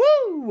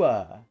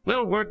 Awoo!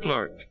 Little work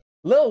lurk.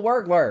 Lil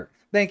work lurk.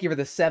 Thank you for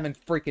the 7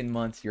 freaking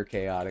months, you're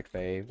chaotic,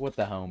 fave. What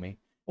the homie?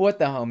 What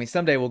the homie?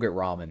 Someday we'll get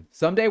ramen.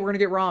 Someday we're gonna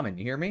get ramen.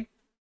 You hear me?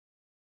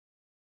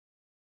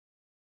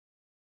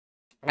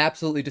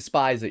 Absolutely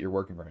despise that you're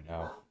working right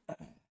now.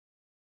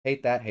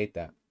 Hate that, hate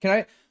that.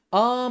 Can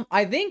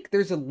I think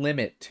there's a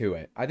limit to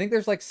it. I think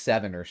there's like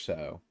 7 or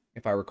so,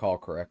 if I recall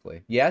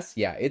correctly. Yes?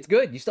 Yeah, it's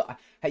good. You still...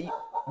 Hey,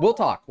 we'll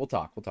talk. We'll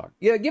talk. We'll talk.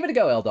 Yeah, give it a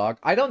go, L-Dog.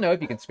 I don't know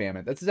if you can spam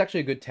it. This is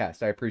actually a good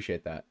test. I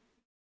appreciate that.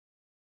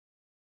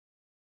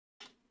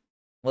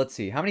 Let's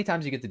see. How many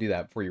times you get to do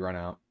that before you run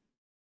out?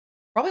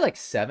 Probably like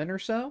 7 or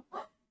so,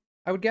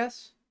 I would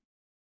guess.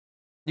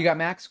 You got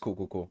Max? Cool,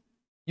 cool, cool.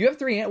 You have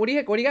 3... What do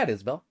you got,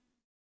 Isabel?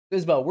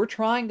 Isabel, we're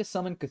trying to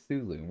summon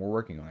Cthulhu, and we're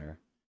working on her.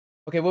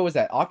 Okay, what was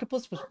that?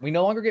 Octopus was... We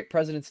no longer get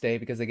President's Day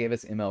because they gave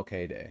us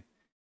MLK Day.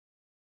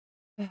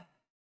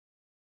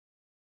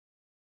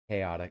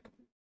 Chaotic.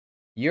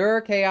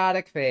 You're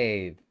chaotic,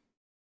 fave.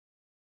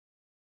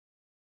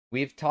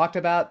 We've talked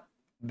about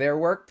their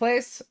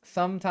workplace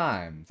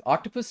sometimes.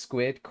 Octopus,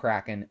 squid,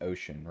 kraken,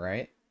 ocean,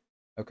 right?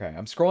 Okay,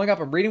 I'm scrolling up.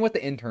 I'm reading what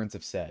the interns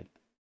have said.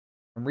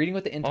 I'm reading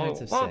what the interns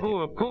have said.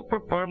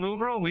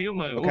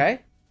 Okay.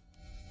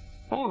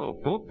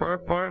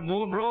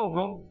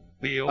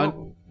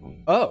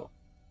 Oh.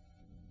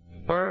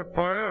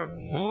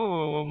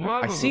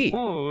 I see.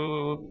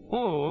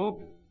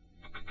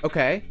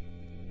 Okay.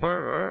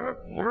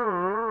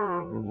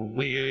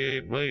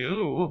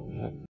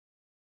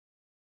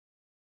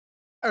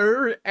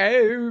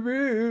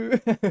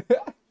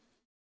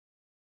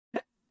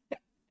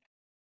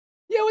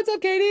 Yo, what's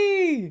up,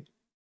 Katie?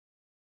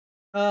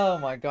 Oh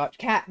my gosh.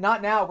 Cat,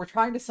 not now. We're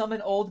trying to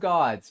summon old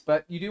gods,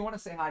 but you do want to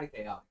say hi to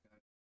Chaos.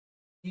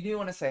 You do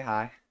want to say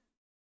hi.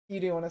 You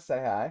do want to say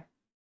hi.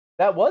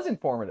 That was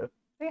informative.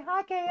 Say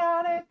hi,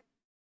 Chaotic.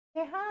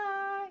 Say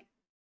hi.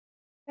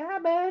 Say hi,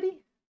 buddy.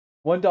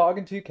 1 dog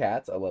and 2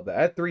 cats. I love that.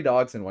 I had 3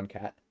 dogs and 1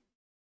 cat.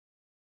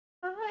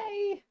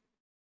 Hi.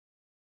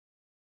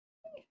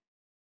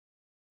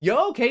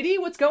 Yo, Katie,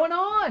 what's going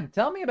on?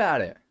 Tell me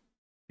about it.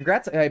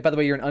 Congrats. By the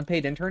way, you're an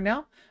unpaid intern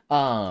now.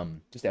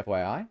 Just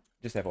FYI.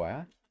 Just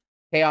FYI.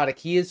 Chaotic.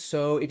 He is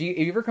so... If you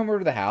ever come over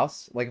to the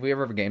house, like if we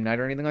ever have a game night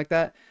or anything like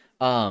that,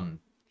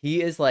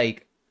 he is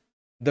like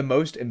the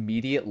most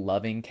immediate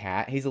loving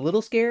cat. He's a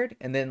little scared,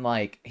 and then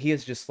like he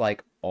is just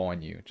like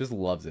on you. Just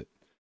loves it.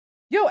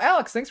 Yo,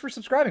 Alex, thanks for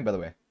subscribing, by the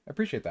way. I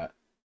appreciate that.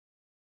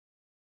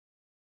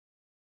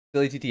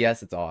 Billy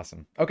TTS, it's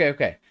awesome. Okay,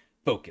 okay.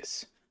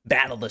 Focus.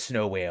 Battle the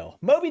snow whale.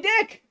 Moby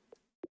Dick!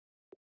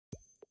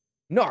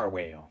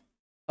 Narwhale.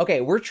 Okay,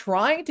 we're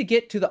trying to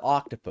get to the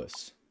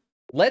octopus.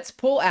 Let's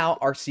pull out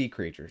our sea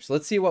creatures.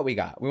 Let's see what we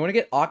got. We want to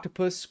get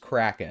octopus,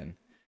 kraken.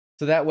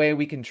 So that way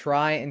we can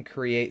try and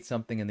create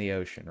something in the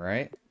ocean,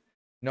 right?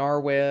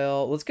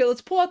 Narwhale. Let's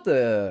pull out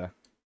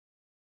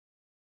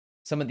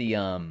some of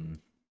the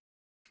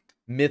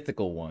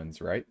mythical ones,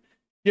 right?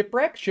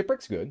 Shipwreck.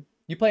 Shipwreck's good.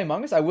 You play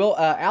Among Us? I will.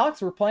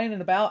 Alex, we're playing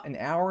in about an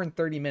hour and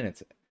 30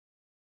 minutes.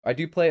 I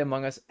do play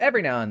Among Us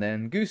every now and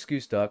then. Goose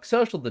Goose Duck.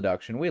 Social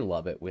Deduction. We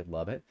love it. We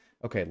love it.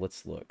 Okay,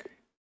 let's look.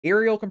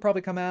 Aerial can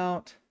probably come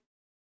out.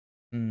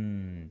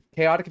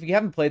 Chaotic. If you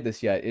haven't played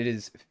this yet, it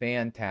is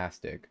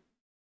fantastic.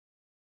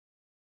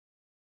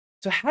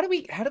 So how do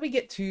we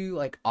get to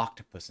like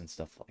octopus and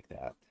stuff like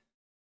that?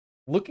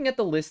 Looking at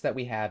the list that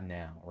we have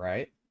now,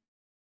 right?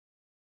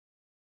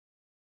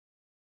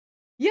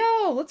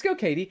 Yo, let's go,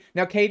 Katie.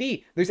 Now,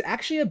 Katie, there's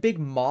actually a big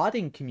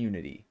modding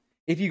community.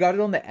 If you got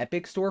it on the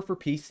Epic Store for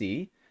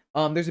PC,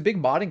 there's a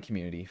big modding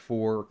community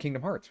for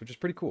Kingdom Hearts, which is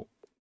pretty cool.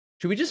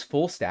 Should we just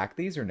full stack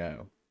these or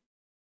no?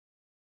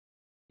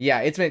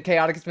 Yeah, it's been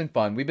chaotic. It's been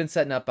fun. We've been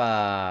setting up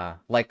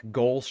like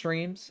goal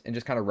streams and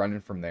just kind of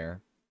running from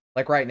there.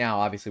 Like right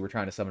now, obviously, we're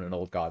trying to summon an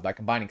old god by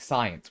combining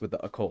science with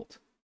the occult.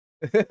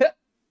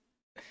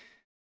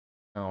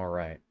 All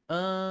right.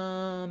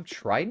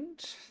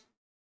 Trident.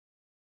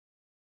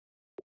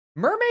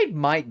 Mermaid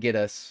might get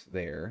us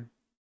there.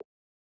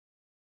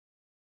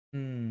 Do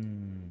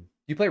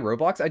you play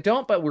Roblox? I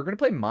don't, but we're gonna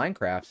play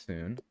Minecraft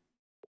soon.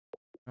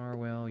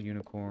 Narwhale,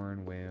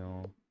 unicorn,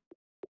 whale.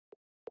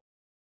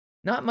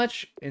 Not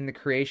much in the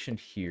creation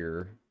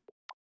here.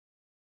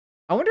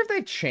 I wonder if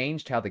they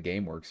changed how the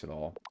game works at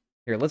all.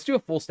 Here, let's do a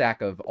full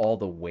stack of all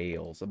the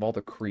whales, of all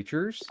the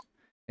creatures,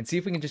 and see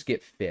if we can just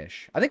get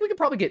fish. I think we could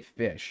probably get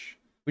fish.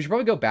 We should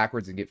probably go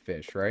backwards and get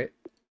fish, right?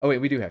 Oh, wait,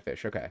 we do have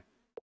fish. Okay.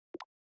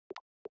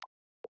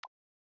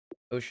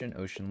 Ocean,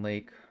 ocean,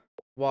 lake,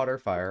 water,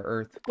 fire,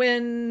 earth,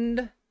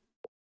 wind.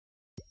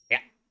 Yeah.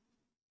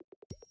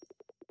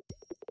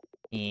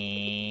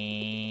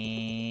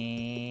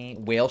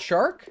 Whale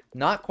shark.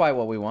 Not quite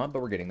what we want,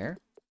 but we're getting there.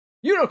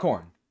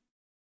 Unicorn.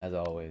 As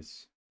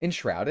always.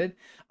 Enshrouded.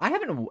 I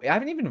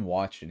haven't even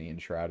watched any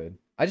Enshrouded.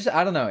 I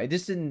don't know. It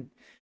didn't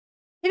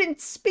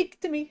speak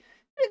to me.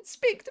 It didn't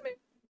speak to me.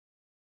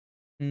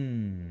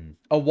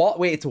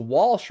 Wait, it's a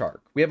wall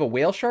shark. We have a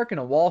whale shark and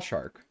a wall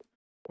shark.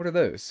 What are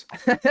those?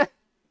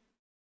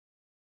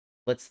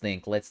 Let's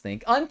think.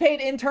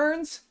 Unpaid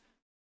interns?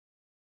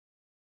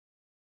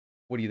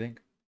 What do you think?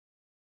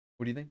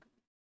 What do you think?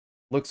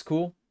 Looks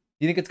cool.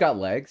 You think it's got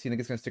legs? You think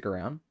it's going to stick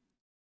around?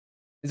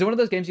 Is it one of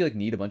those games you like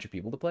need a bunch of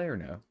people to play or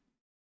no?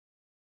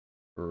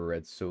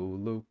 Red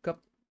Solo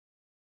Cup.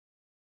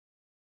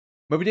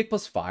 Moby Dick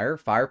plus fire.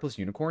 Fire plus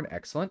unicorn.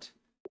 Excellent.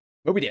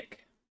 Moby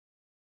Dick.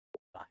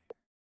 Fire.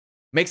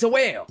 Makes a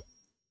whale.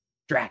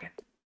 Dragon.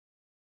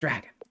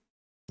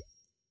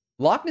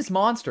 Loch Ness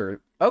Monster.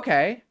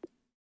 Okay.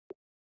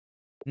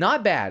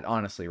 Not bad,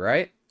 honestly,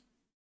 right?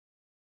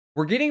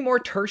 We're getting more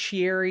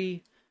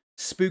tertiary,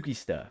 spooky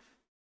stuff.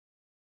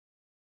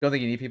 Don't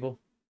think you need people?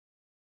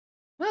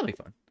 That'll be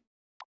fun.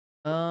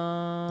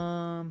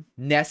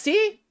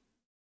 Nessie?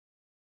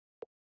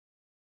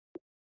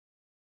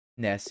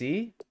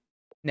 Nessie.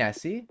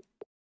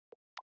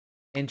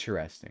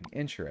 Interesting.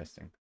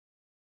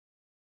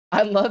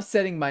 I love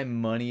setting my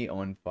money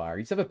on fire.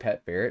 You used to have a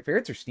pet ferret?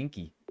 Ferrets are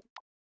stinky.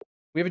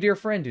 We have a dear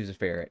friend who's a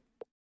ferret.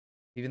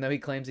 Even though he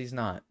claims he's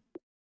not.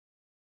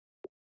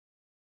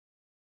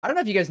 I don't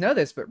know if you guys know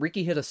this, but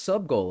Ricky hit a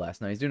sub goal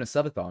last night. He's doing a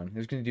subathon. He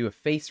was going to do a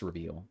face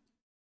reveal.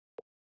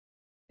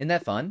 Isn't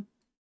that fun?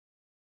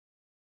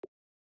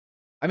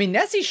 I mean,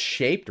 Nessie's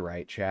shaped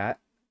right, chat.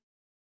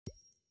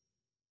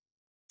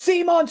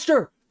 Sea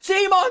monster!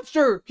 Sea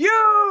monster!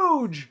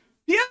 Huge!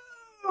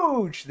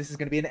 Huge! This is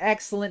going to be an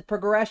excellent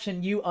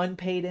progression. You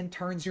unpaid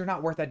interns, you're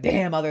not worth a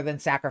damn other than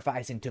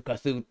sacrificing to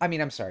Cthulhu. I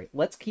mean, I'm sorry.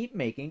 Let's keep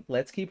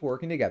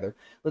working together.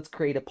 Let's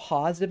create a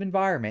positive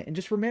environment. And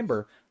just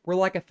remember, we're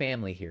like a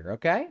family here,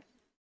 okay?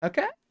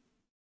 Okay?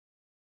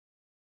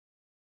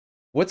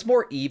 What's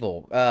more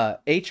evil?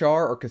 HR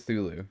or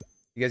Cthulhu?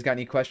 You guys got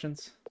any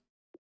questions?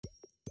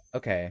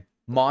 Okay.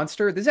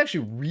 Monster. This is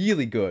actually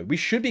really good. We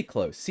should be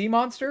close. Sea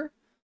monster?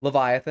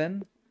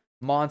 Leviathan.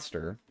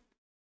 Monster.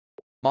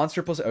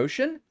 Monster plus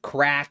ocean?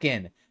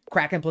 Kraken.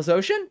 Kraken plus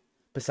ocean?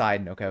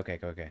 Poseidon.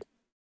 Okay.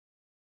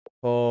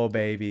 Oh,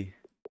 baby.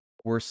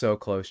 We're so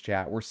close,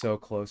 chat. We're so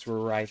close. We're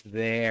right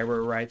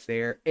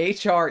there.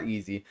 HR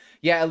easy.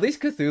 Yeah, at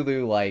least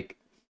Cthulhu, like,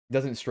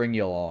 doesn't string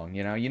you along,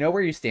 you know? You know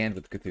where you stand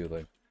with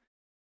Cthulhu.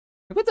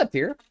 What's up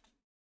here?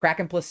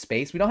 Kraken plus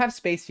space. We don't have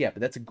space yet,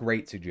 but that's a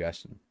great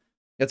suggestion.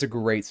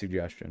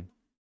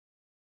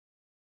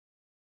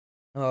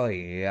 Oh,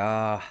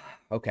 yeah.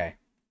 Okay.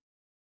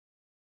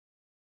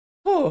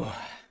 Oh.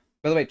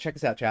 By the way, check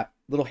this out, chat.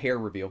 Little hair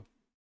reveal.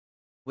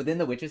 Within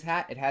the witch's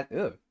hat, it has...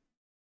 Ugh.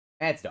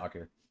 It's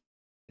darker.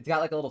 It's got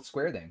like a little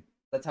square thing.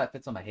 That's how it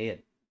fits on my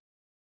head.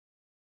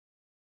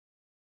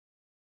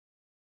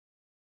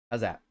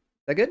 How's that?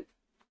 Is that good?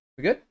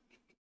 We good?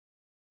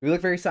 We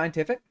look very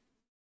scientific?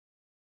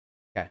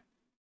 Okay.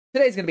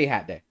 Today's gonna be a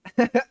hat day.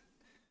 I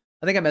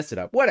think I messed it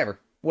up. Whatever.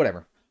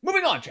 Whatever.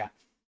 Moving on, chat.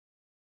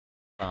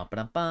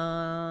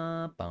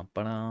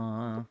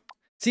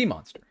 Sea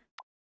monster.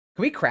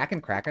 Can we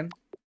Kraken? What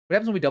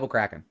happens when we double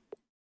Kraken?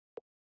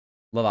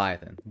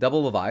 Leviathan.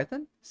 Double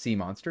Leviathan? Sea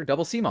monster.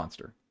 Double sea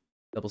monster.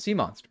 Double sea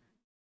monster.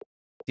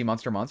 Sea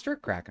monster?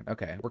 Kraken.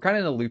 Okay. We're kind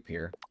of in a loop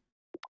here.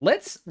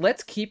 Let's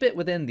keep it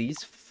within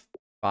these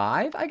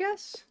 5, I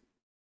guess?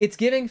 It's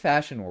giving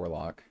Fashion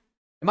Warlock.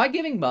 Am I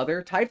giving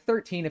Mother? Type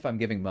 13 if I'm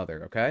giving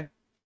Mother, okay?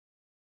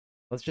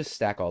 Let's just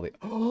stack all the...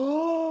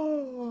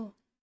 Oh!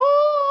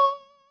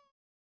 Oh!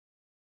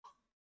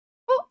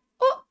 Oh!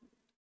 Oh!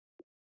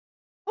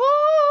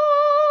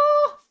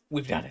 Oh!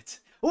 We've done it!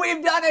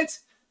 We've done it!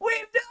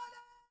 We've done it!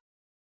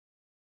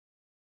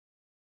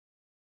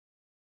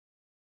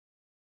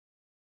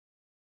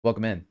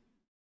 Welcome in.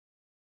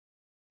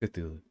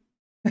 Cthulhu.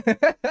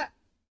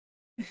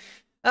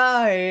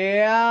 Oh,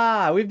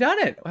 yeah. We've done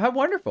it. How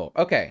wonderful.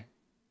 Okay.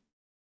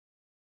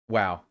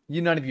 Wow.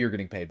 None of you are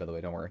getting paid, by the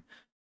way. Don't worry.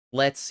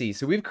 Let's see.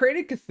 So we've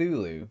created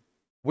Cthulhu.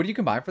 What do you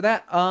combine for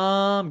that?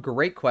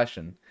 Great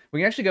question. We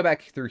can actually go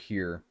back through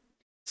here.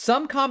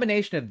 Some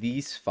combination of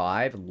these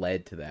 5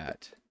 led to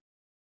that.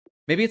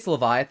 Maybe it's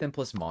Leviathan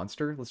plus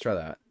monster. Let's try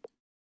that.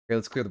 Okay,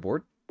 let's clear the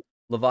board.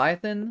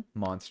 Leviathan,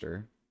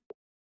 monster.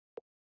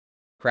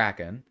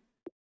 Kraken.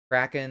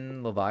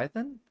 Kraken,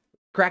 Leviathan?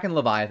 Kraken,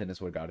 Leviathan is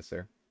what got us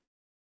there.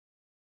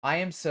 I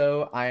am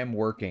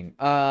working.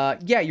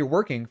 Yeah, you're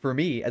working for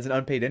me as an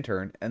unpaid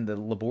intern in the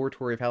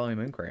laboratory of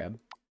HalloweenMoonCrab.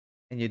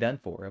 And you're done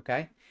for,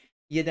 okay?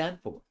 You're done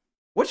for.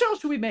 What else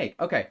should we make?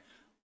 Okay.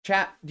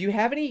 Chat, do you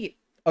have any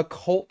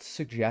occult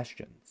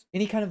suggestions?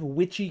 Any kind of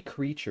witchy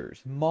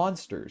creatures,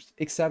 monsters,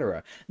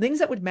 etc. Things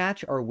that would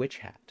match our witch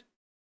hat?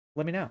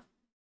 Let me know.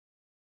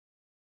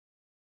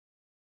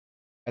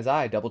 As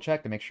I double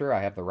check to make sure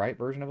I have the right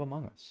version of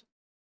Among Us.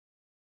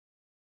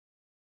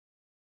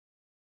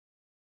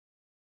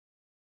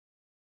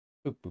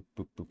 Boop, boop,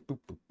 boop, boop, boop,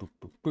 boop, boop,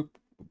 boop, boop,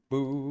 boop,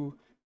 boop.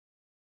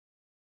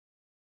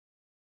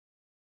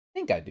 I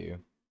think I do.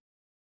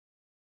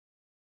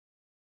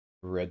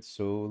 Red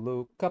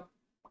Solo Cup.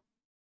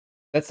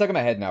 That's stuck in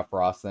my head now,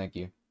 Frost. Thank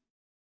you.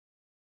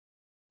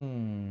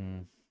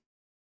 Am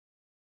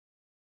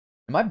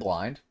I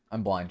blind?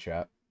 I'm blind,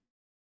 chat.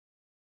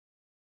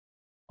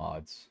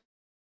 Mods.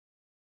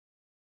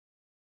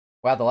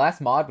 Wow, the last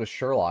mod was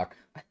Sherlock.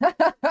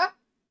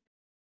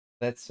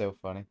 That's so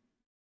funny.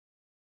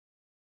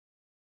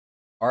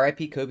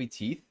 R.I.P. Kobe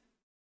Teeth?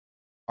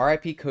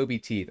 R.I.P. Kobe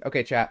Teeth.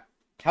 Okay, chat.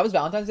 How was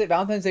Valentine's Day?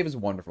 Valentine's Day was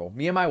wonderful.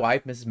 Me and my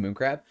wife, Mrs.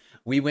 Mooncrab,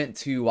 we went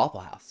to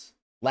Waffle House.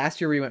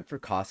 Last year, we went for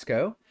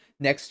Costco.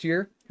 Next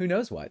year, who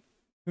knows what?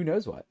 Who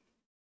knows what?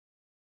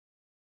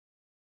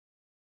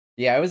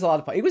 Yeah, it was a lot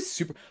of fun. It was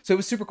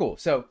super cool.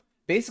 So,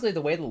 basically,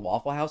 the way the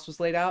Waffle House was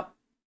laid out,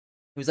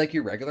 it was like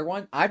your regular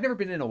one. I've never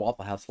been in a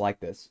Waffle House like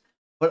this.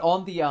 But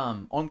on the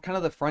on kind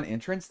of the front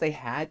entrance, they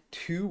had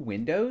 2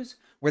 windows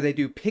where they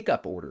do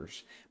pickup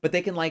orders. But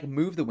they can like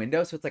move the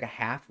window so it's like a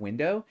half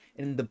window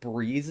and the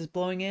breeze is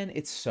blowing in.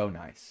 It's so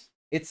nice.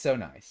 It's so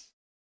nice.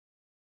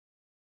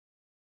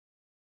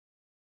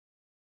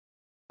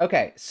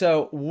 Okay,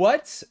 so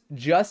what's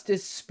just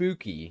as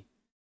spooky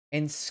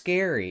and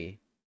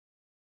scary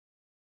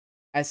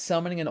as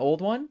summoning an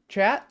old one?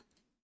 Chat?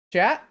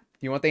 Chat? Do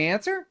you want the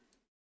answer?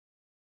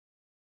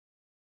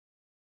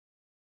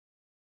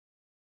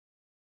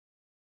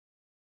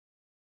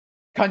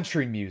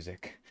 Country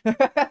music.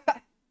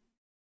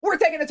 We're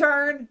taking a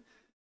turn.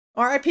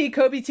 R.I.P.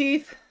 Kobe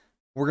Teeth.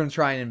 We're going to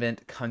try and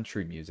invent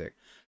country music.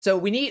 So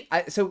we need,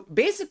 so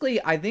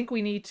basically, I think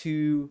we need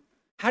to,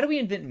 how do we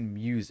invent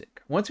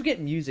music? Once we get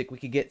music, we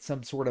could get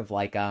some sort of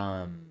like,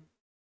 land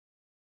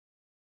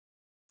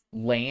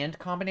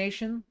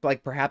combination,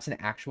 like perhaps an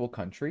actual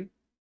country.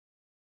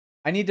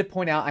 I need to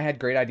point out I had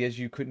great ideas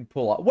you couldn't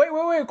pull off. Wait,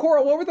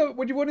 Coral, what do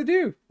you want to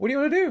do? What do you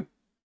want to do?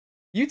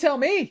 You tell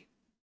me.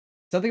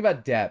 Something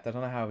about depth. I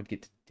don't know how I would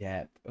get to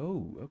depth.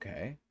 Oh,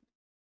 okay.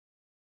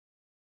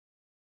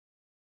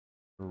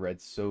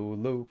 Red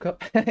Solo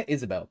Cup.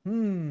 Isabel.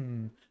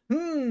 Where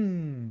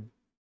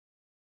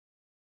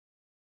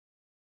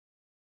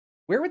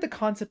would the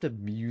concept of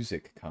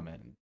music come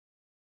in?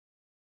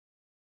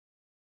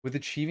 With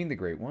achieving the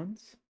great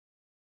ones?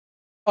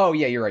 Oh,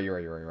 yeah, you're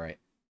right.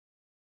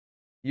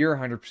 You're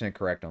 100%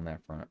 correct on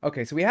that front.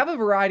 Okay, so we have a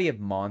variety of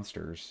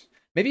monsters.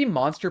 Maybe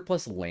monster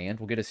plus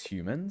land will get us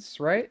humans,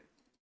 right?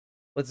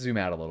 Let's zoom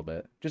out a little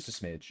bit. Just a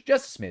smidge.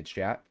 Just a smidge,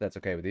 chat. If that's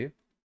okay with you.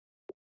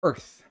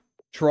 Earth.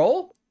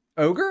 Troll?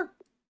 Ogre?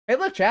 Hey,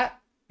 look, chat.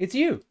 It's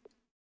you.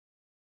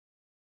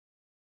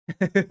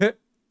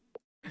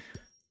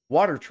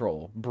 Water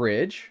troll.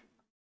 Bridge.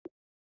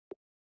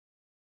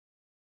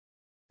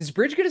 Does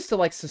bridge get us to,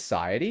 like,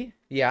 society?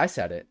 Yeah, I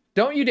said it.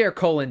 Don't you dare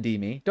colon D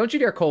me. Don't you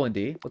dare colon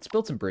D. Let's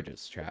build some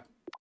bridges, chat.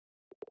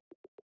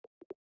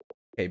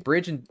 Okay,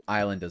 bridge and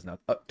island does not.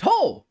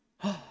 Toll!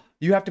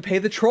 You have to pay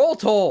the troll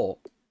toll!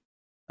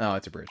 Oh,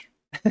 it's a bridge.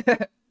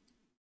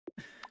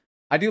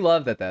 I do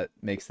love that that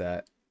makes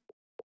that.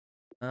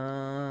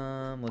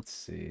 Let's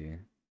see.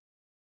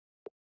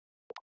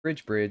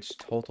 Bridge, bridge,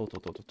 toll, toll, toll,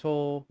 toll, toll,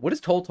 toll. What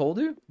does toll, toll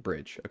do?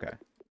 Bridge. Okay.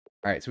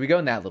 All right, so we go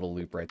in that little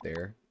loop right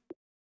there.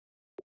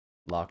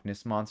 Loch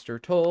Ness Monster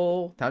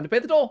toll. Time to pay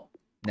the toll.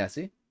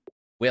 Nessie.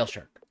 Whale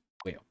shark.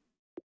 Whale.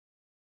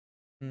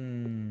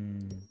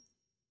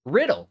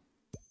 Riddle.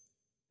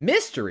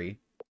 Mystery.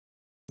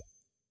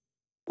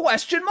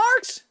 Question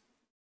marks?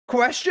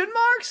 Question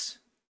marks?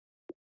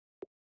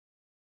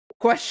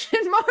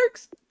 Question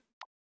marks?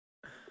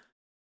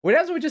 What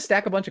happens when we just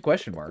stack a bunch of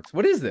question marks?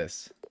 What is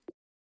this?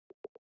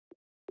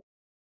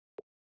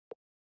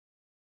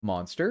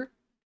 Monster.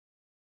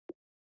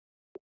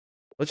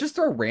 Let's just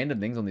throw random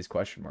things on these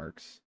question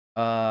marks.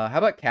 How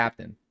about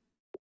captain?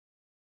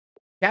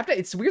 Captain,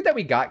 it's weird that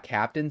we got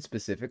captain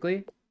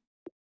specifically.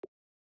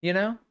 You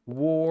know?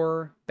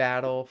 War,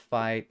 battle,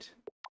 fight.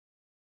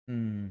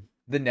 The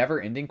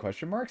never-ending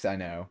question marks? I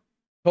know.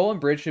 Toll and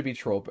bridge should be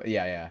troll.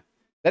 Yeah, yeah.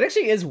 That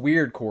actually is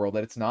weird, Coral,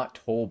 that it's not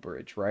toll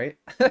bridge, right?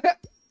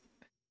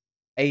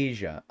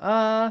 Asia.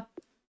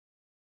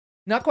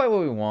 Not quite what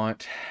we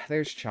want.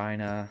 There's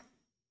China.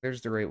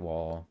 There's the Great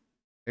Wall.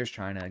 There's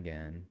China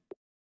again.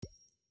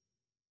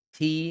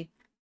 Tea.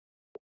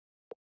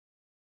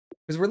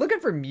 Because we're looking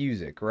for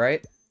music,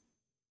 right?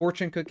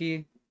 Fortune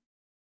cookie.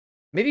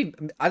 Maybe,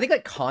 I think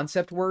like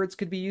concept words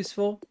could be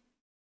useful.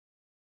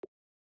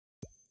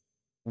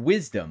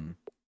 Wisdom.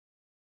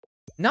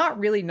 Not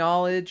really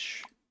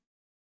knowledge.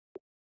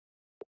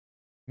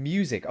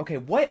 Music. Okay,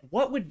 what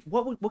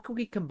could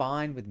we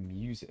combine with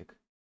music?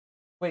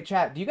 Wait,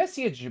 chat, do you guys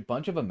see a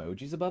bunch of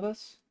emojis above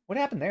us? What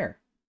happened there?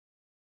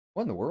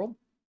 What in the world?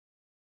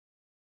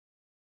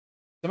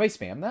 Somebody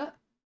spam that?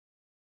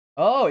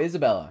 Oh,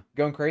 Isabella.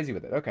 Going crazy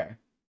with it. Okay.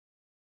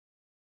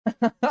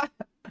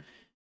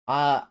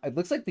 It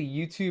looks like the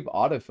YouTube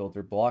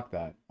autofilter blocked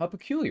that. How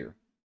peculiar.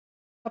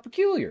 How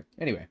peculiar.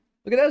 Anyway,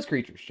 look at those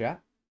creatures,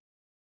 chat.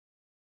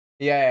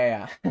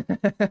 Yeah.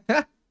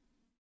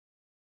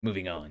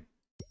 Moving on.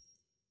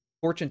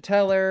 Fortune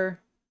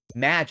teller.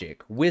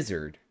 Magic.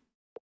 Wizard.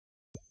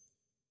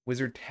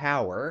 Wizard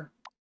tower.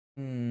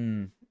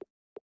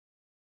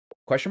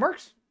 Question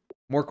marks?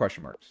 More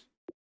question marks.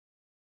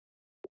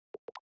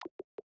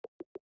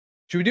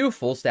 Should we do a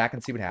full stack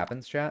and see what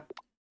happens, chat?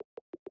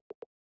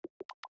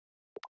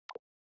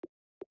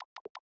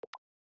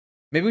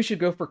 Maybe we should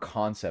go for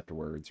concept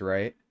words,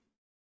 right?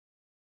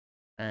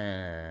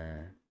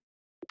 There's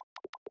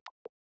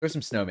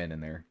some snowmen in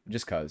there,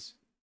 just cuz.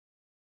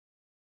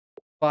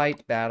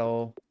 Fight,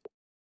 battle,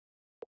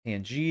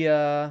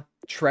 Pangea,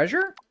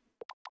 treasure,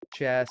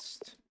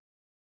 chest,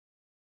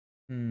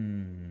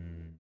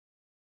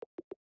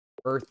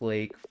 earth,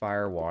 lake,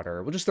 fire,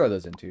 water. We'll just throw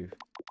those into.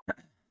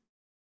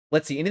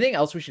 Let's see, anything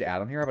else we should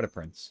add on here? How about a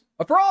prince?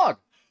 A frog!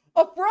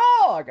 A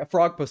frog! A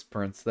frog plus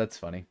prince, that's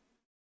funny.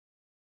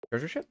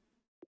 Treasure ship?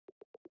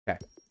 Okay.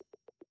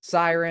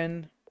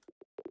 Siren.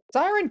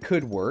 Siren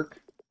could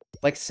work.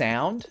 Like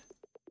sound.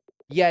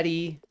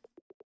 Yeti.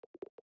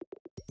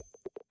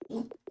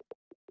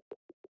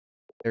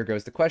 There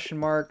goes the question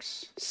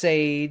marks.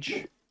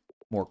 Sage.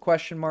 More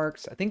question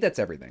marks. I think that's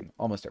everything.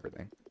 Almost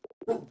everything.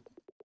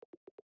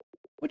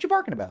 What you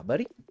barking about,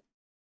 buddy?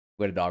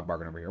 We got a dog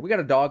barking over here. We got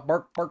a dog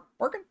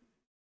barking.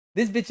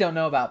 This bitch don't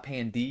know about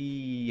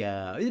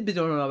Pandia. This bitch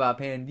don't know about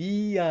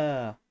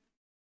Pandia.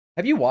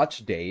 Have you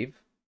watched Dave?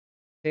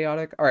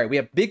 Chaotic. All right, we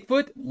have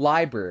Bigfoot,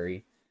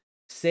 library,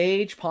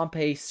 sage,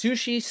 Pompeii,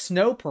 sushi,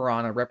 snow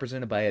piranha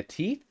represented by a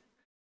teeth,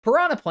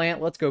 piranha plant,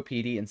 let's go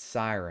PD, and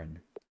siren.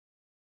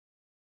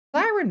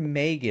 Siren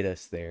may get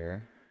us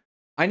there.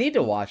 I need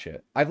to watch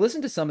it. I've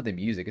listened to some of the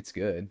music. It's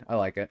good. I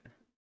like it.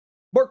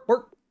 Bark,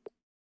 bark.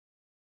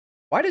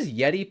 Why does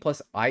Yeti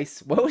plus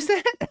ice... What was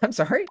that? I'm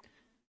sorry.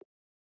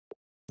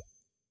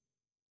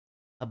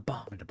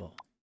 Abominable.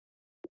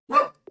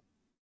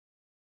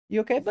 You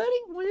okay, buddy?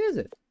 What is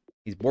it?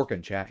 He's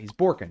borking, chat. He's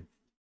borking.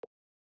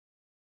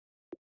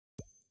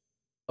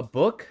 A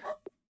book.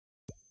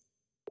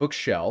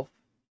 Bookshelf.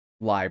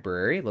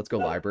 Library. Let's go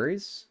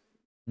libraries.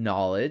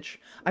 Knowledge.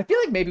 I feel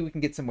like maybe we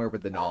can get somewhere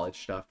with the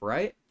knowledge stuff,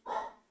 right?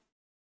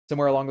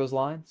 Somewhere along those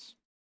lines.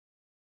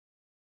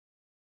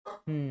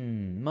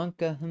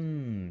 Monka,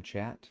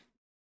 chat.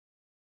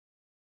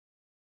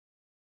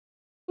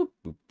 Boop,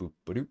 boop, boop,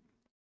 ba-doop.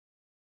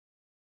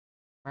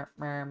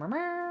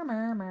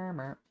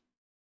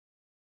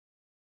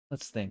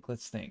 Let's think,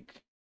 let's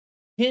think.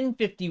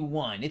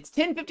 10:51. It's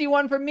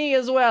 10:51 for me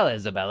as well,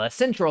 Isabella.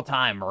 Central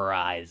Time,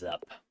 rise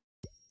up.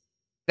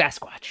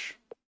 Sasquatch.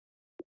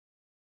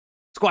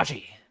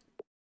 Squatchy.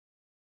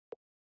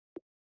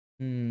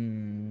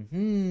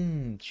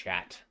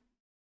 Chat.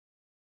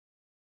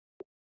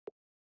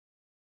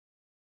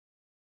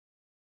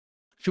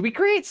 Should we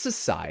create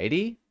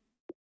society?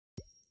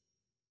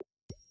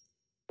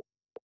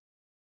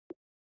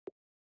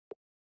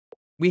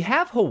 We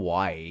have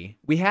Hawaii.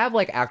 We have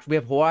like we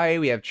have Hawaii,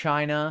 we have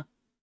China.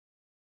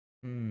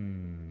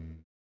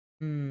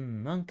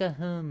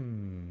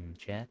 Monka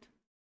chat.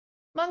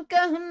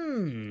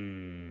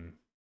 Monka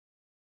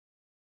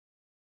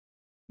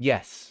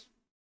Yes.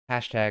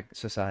 Hashtag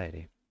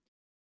society.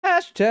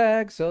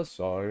 Hashtag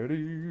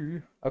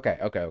society. Okay,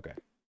 okay, okay.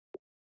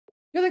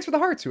 Yeah, thanks for the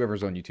hearts,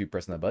 whoever's on YouTube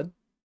pressing that bud.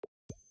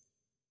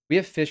 We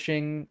have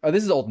fishing. Oh,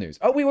 this is old news.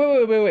 Oh,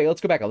 wait.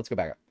 Let's go back up. Let's go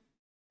back up.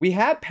 We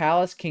have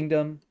Palace,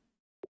 Kingdom,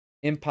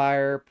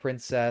 Empire,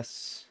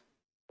 Princess,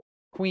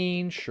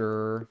 Queen,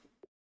 sure.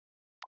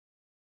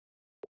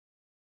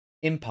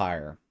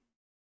 Empire.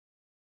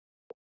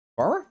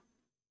 Bar?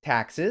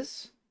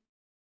 Taxes.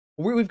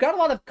 We've got a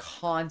lot of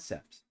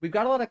concepts. We've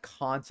got a lot of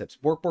concepts.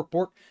 Bork, bork,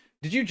 bork.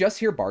 Did you just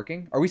hear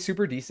barking? Are we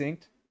super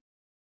desynced?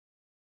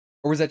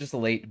 Or was that just a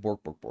late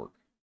bork, bork, bork?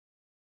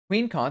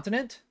 Queen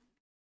continent?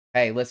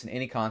 Hey, listen,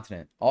 any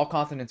continent. All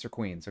continents are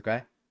queens,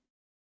 okay?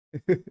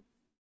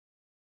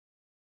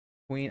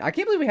 Queen. I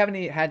can't believe we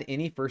haven't had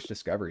any first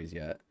discoveries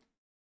yet.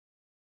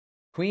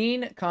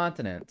 Queen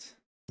continent.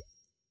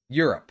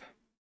 Europe.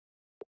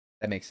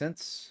 That makes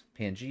sense.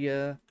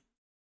 Pangea.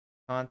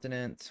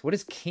 Continent. What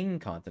does king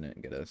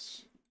continent get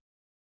us?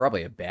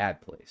 Probably a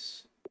bad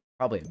place.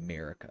 Probably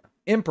America.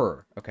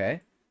 Emperor.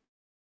 Okay.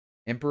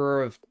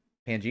 Emperor of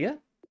Pangea?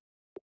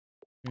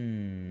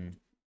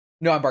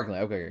 No, I'm barking.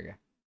 Okay.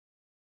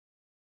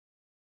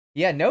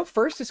 Yeah, no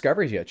first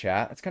discoveries yet,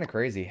 chat. That's kind of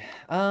crazy.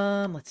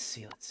 Let's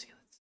see.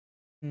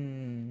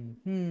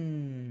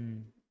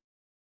 Queen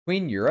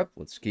Europe.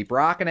 Let's keep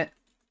rocking it.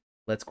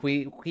 Let's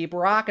keep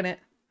rocking it.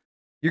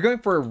 You're going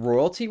for a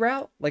royalty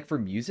route? Like for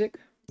music?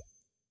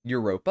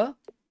 Europa?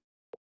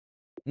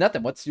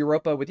 Nothing. What's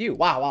Europa with you?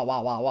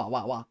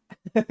 Wow.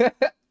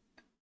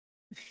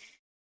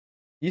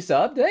 You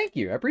subbed? Thank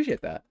you. I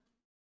appreciate that.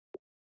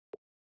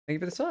 Thank you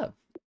for the sub.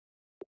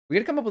 We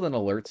gotta come up with an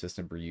alert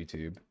system for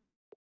YouTube.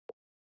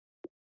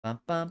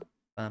 Bum.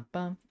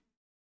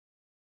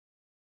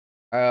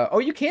 Oh,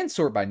 you can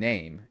sort by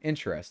name.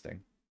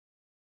 Interesting.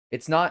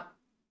 It's not...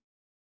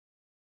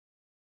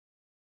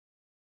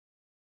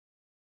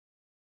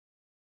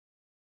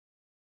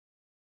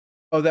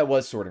 Oh, that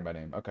was sorting by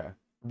name. Okay.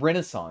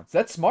 Renaissance.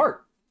 That's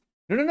smart.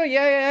 No.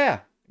 Yeah.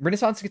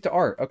 Renaissance get to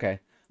art. Okay.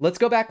 Let's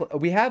go back.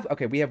 We have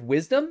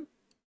wisdom.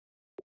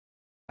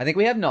 I think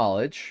we have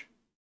knowledge.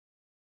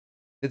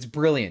 That's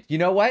brilliant. You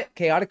know what?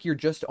 Chaotic, you're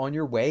just on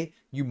your way.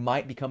 You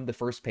might become the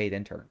first paid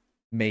intern.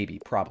 Maybe.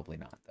 Probably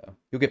not, though.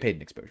 You'll get paid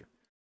in exposure.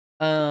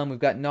 We've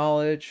got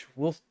knowledge.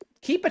 We'll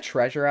keep a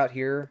treasure out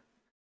here.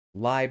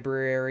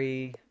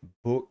 Library.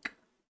 Book.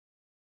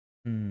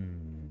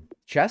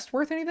 Chest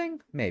worth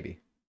anything? Maybe.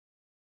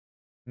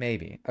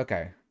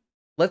 Okay.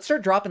 Let's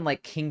start dropping,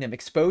 like, kingdom.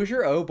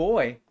 Exposure? Oh,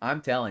 boy.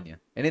 I'm telling you.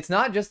 And it's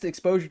not just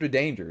exposure to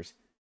dangers.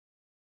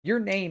 Your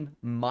name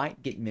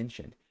might get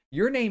mentioned.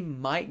 Your name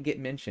might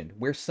get mentioned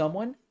where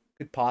someone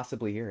could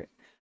possibly hear it.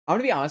 I'm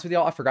going to be honest with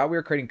y'all. I forgot we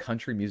were creating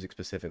country music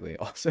specifically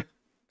also.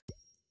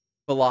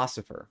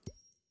 Philosopher.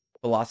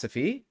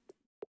 Philosophy.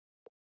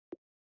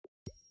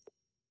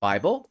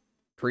 Bible.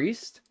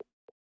 Priest.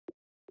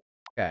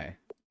 Okay.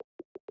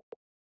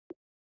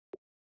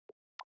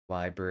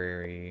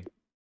 Library.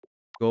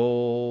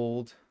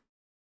 Gold.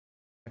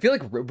 I feel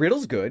like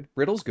riddle's good.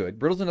 Riddle's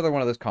another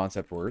one of those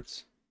concept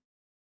words.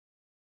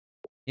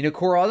 You know,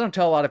 Coral, I don't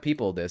tell a lot of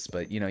people this,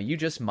 but, you know, you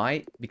just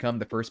might become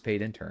the first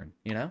paid intern,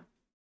 you know?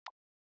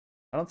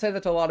 I don't say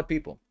that to a lot of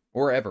people.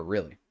 Or ever,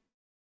 really.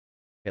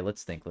 Okay,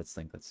 let's think.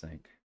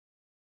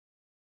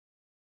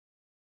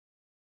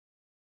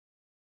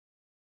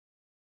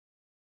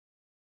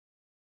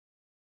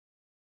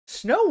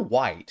 Snow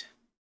White.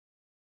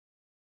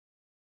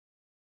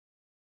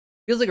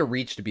 Feels like a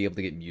reach to be able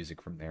to get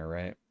music from there,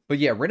 right? But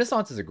yeah,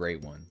 Renaissance is a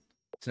great one.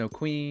 Snow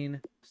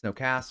Queen, Snow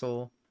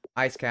Castle,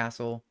 Ice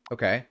Castle.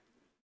 Okay.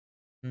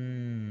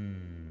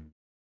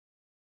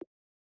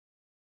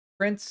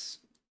 Prince,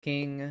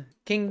 King,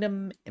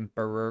 Kingdom,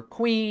 Emperor,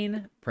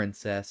 Queen,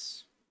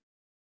 Princess.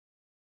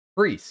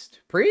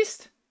 Priest.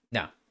 Priest?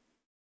 No.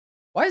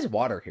 Why is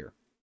water here?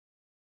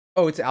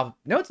 Oh, it's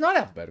no, it's not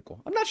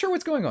alphabetical. I'm not sure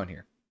what's going on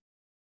here.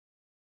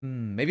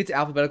 Maybe it's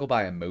alphabetical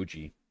by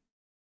emoji.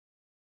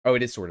 Oh,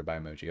 it is sorted by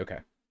emoji. Okay.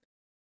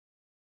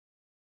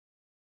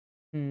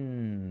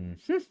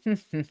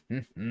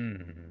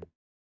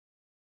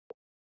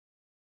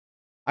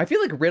 I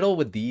feel like riddle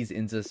with these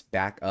ends us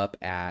back up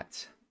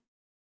at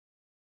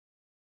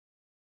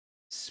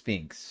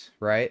Sphinx,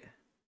 right?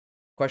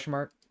 Question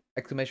mark?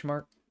 Exclamation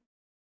mark?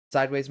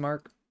 Sideways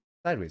mark?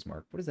 Sideways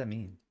mark. What does that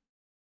mean?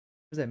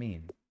 What does that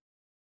mean?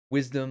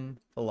 Wisdom,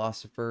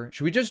 philosopher.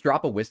 Should we just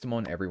drop a wisdom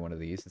on every one of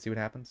these and see what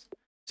happens?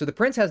 So the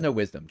prince has no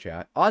wisdom,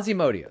 chat.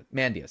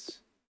 Ozymandias.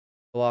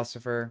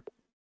 Philosopher.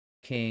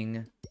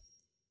 King.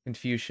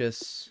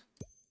 Confucius.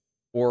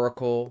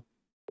 Oracle.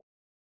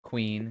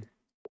 Queen.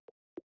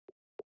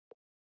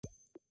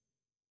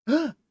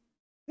 Yeah.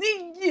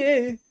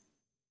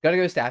 Gotta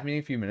go to staff meeting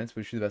in a few minutes.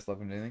 Wish you the best luck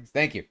with anything.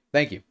 Thank you.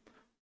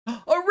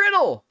 A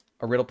riddle!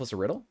 A riddle plus a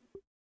riddle?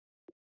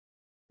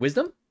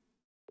 Wisdom?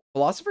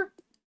 Philosopher?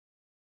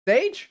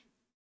 Sage?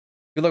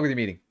 Good luck with your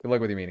meeting.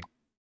 Thank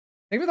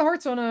you for the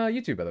hearts on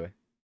YouTube, by the way.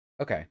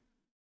 Okay.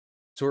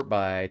 Sort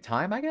by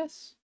time, I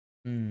guess?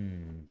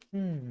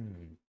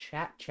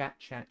 Chat, chat,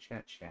 chat,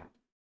 chat, chat.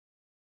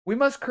 We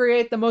must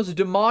create the most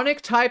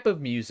demonic type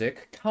of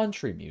music,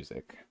 country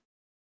music,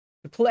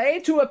 to play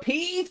to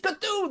appease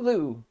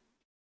Cthulhu.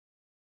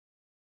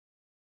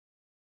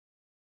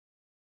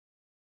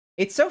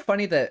 It's so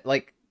funny that,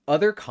 like,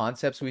 other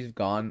concepts we've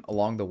gone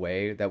along the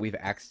way that we've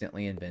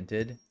accidentally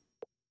invented,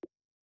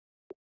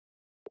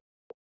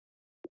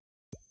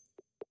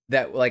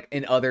 that, like,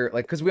 in other,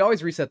 like, because we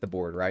always reset the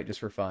board, right, just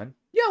for fun.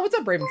 Yo, what's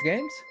up, Ravens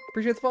Games?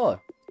 Appreciate the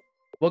follow.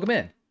 Welcome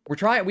in.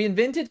 We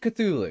invented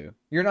Cthulhu.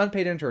 You're an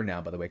unpaid intern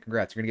now, by the way.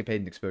 Congrats, you're gonna get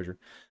paid in exposure.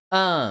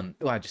 Well,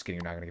 I'm just kidding,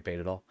 you're not gonna get paid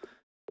at all.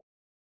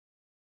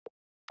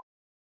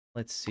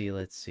 Let's see.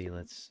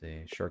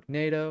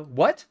 Sharknado.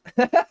 What?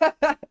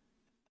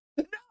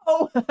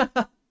 No!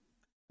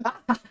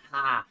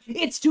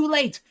 It's too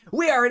late!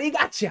 We already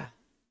gotcha!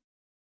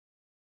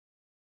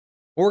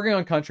 We're working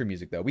on country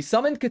music, though. We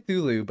summoned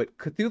Cthulhu, but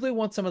Cthulhu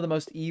wants some of the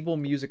most evil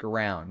music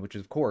around, which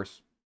is, of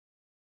course,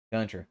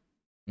 country.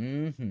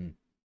 Welcome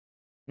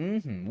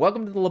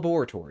to the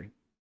laboratory.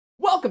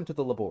 Welcome to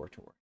the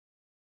laboratory.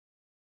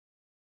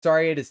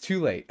 Sorry, it is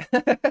too late.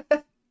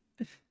 How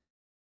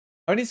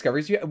many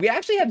discoveries do you have? We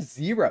actually have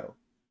 0.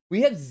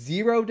 We have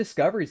 0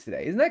 discoveries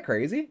today. Isn't that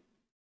crazy?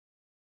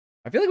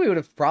 I feel like we would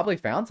have probably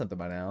found something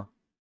by now.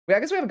 I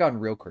guess we haven't gotten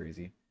real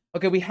crazy.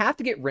 Okay, we have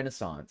to get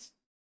Renaissance.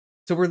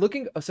 So we're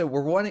looking,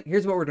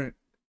 here's what we're doing.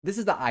 This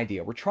is the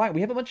idea. We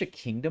have a bunch of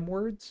kingdom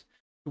words.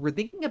 We're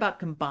thinking about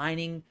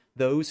combining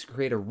those to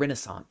create a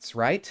Renaissance,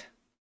 right?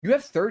 You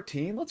have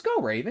 13. Let's go,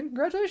 Raven.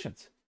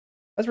 Congratulations.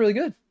 That's really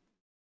good.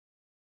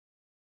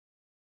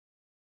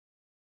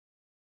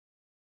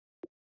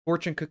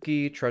 Fortune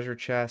cookie, treasure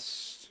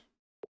chest.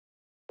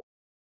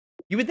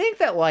 You would think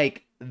that,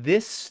 like,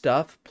 this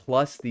stuff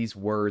plus these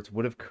words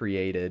would have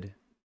created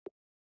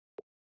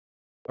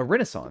a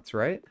Renaissance,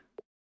 right?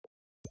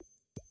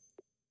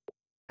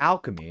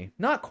 Alchemy.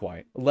 Not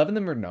quite. 11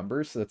 of them are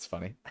numbers, so that's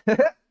funny.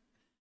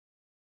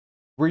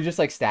 We're just,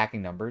 like,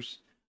 stacking numbers.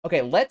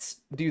 Okay,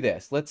 let's do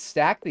this. Let's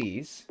stack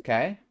these,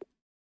 okay?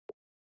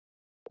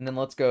 And then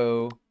let's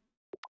go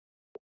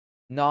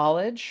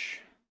knowledge.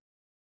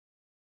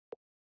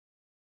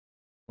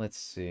 Let's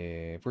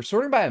see. If we're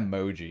sorting by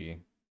emoji.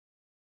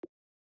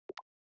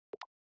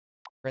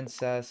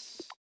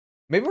 Princess.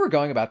 Maybe we're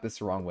going about this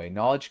the wrong way.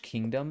 Knowledge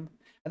kingdom.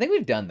 I think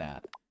we've done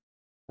that.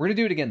 We're going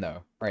to do it again,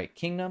 though. All right,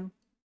 kingdom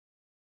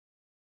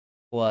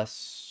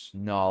plus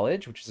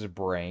knowledge, which is a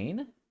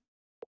brain.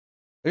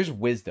 There's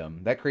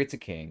wisdom. That creates a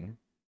king.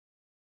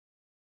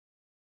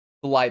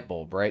 The light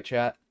bulb, right,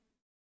 chat?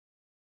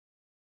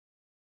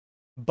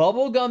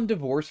 Bubblegum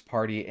divorce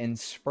party and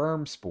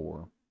sperm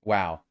spore.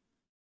 Wow.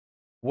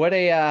 What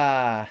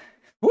a,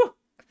 woo!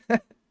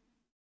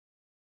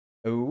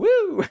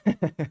 Woo!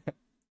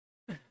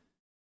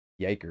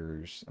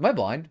 Yikers. Am I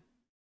blind?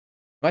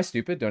 Am I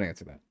stupid? Don't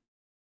answer that.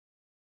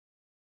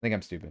 I think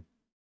I'm stupid.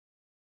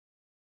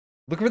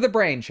 Look for the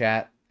brain,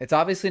 chat. It's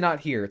obviously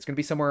not here. It's going to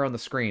be somewhere on the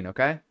screen,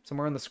 okay?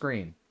 Somewhere on the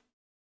screen.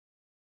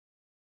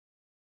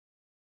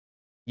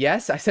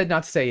 Yes? I said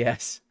not to say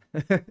yes.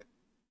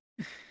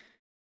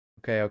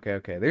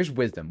 Okay. There's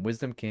wisdom.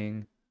 Wisdom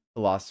king.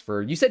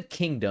 Philosopher. You said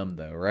kingdom,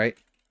 though, right?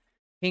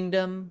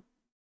 Kingdom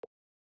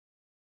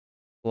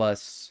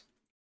plus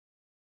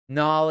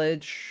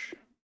knowledge.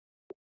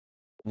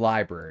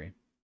 Library.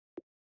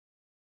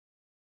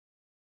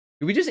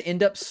 Do we just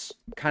end up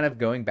kind of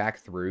going back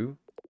through?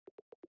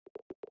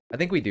 I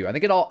think we do. I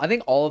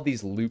think all of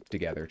these loop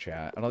together,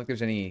 chat. I don't think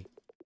there's any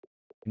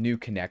new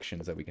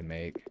connections that we can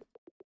make.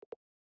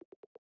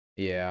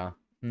 Yeah.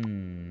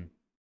 Clear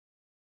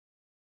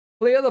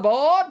the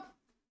board!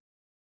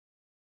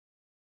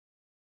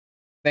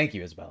 Thank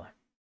you, Isabella.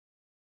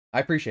 I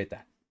appreciate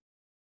that.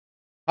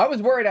 I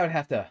was worried I would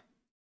have to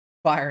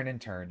fire an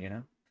intern, you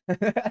know?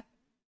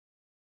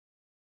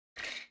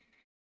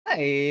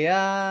 Hey,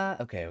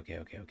 okay.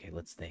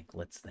 Let's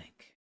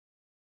think.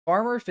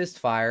 Farmer, fist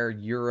fire,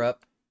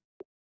 Europe.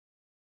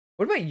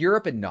 What about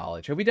Europe and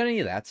knowledge? Have we done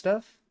any of that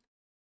stuff?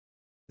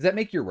 Does that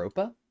make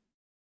Europa?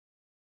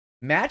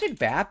 Magic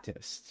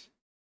Baptist.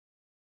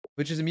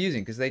 Which is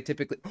amusing, because they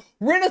typically...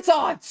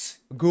 Renaissance!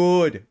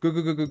 Good.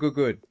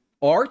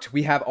 Art?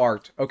 We have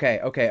art.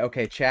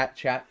 Okay.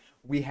 Chat.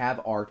 We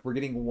have art. We're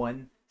getting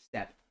one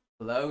step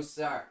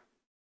closer.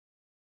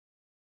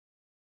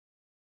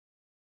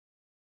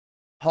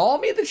 Call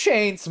me the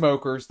chain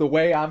smokers the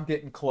way I'm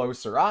getting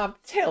closer. I'm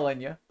telling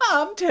you.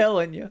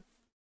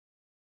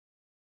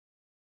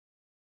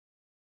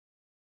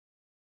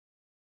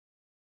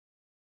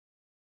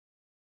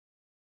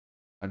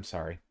 I'm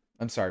sorry.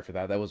 I'm sorry for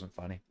that. That wasn't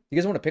funny. You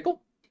guys want a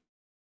pickle?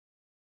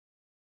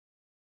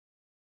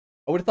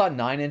 I would have thought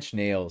 9-inch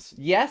nails.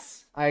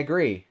 Yes, I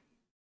agree.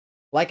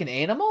 Like an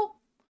animal?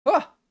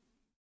 Ah,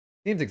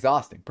 seems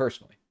exhausting,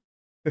 personally.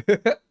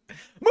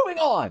 Moving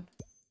on.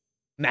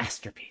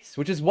 Masterpiece,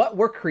 which is what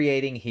we're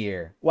creating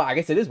here. Well, I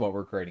guess it is what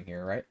we're creating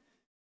here, right?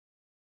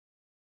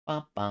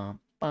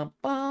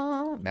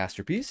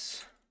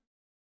 Masterpiece.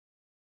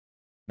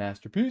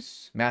 Master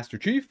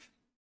Chief.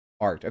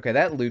 Art. Okay,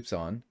 that loops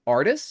on.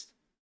 Artist?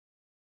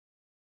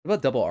 What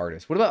about double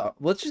artist? What about...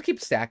 Let's just keep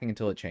stacking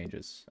until it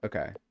changes.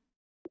 Okay.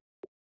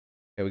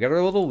 Okay, we got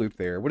our little loop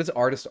there. What does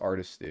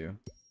artist do?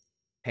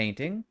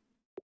 Painting?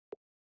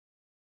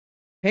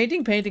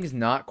 Painting is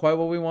not quite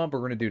what we want, but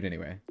we're going to do it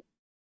anyway.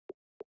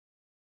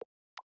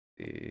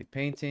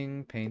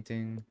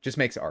 Painting. Just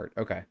makes art.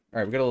 Okay. All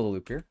right, we got a little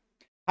loop here.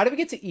 How do we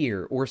get to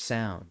ear or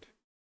sound?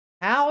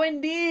 How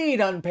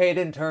indeed, unpaid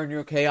intern,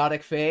 your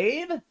chaotic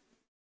fave?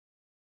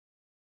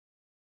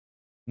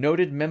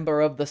 Noted member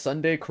of the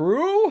Sunday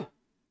crew?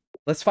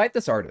 Let's fight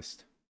this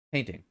artist.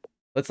 Painting.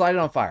 Let's light it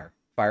on fire.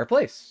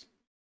 Fireplace.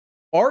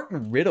 Art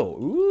and riddle.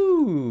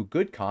 Ooh,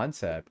 good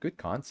concept. Good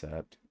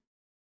concept.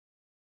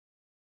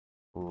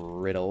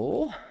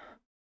 Riddle.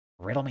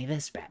 Riddle me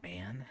this,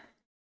 Batman.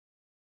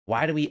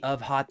 Why do we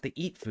of hot the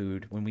eat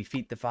food when we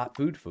feed the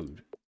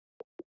food?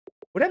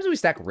 What happens when we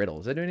stack riddle?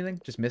 Does that do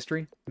anything? Just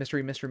mystery?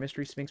 Mystery.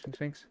 Sphinx.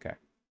 Okay.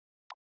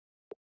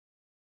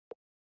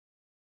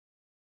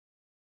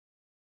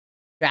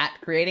 That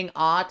creating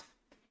art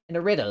and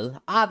a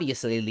riddle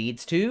obviously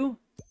leads to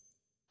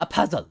a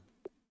puzzle.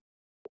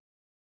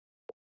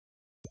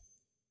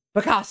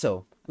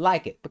 Picasso.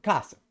 Like it.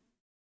 Picasso.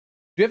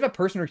 Do you have a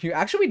person or human?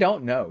 Actually, we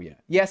don't know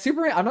yet. Yeah,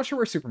 Superman. I'm not sure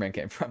where Superman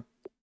came from.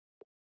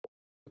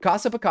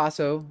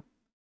 Picasso.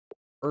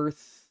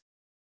 Earth.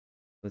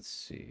 Let's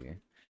see.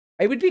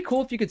 It would be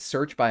cool if you could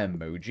search by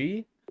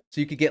emoji. So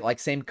you could get, like,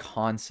 same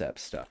concept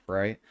stuff,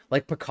 right?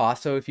 Like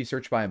Picasso, if you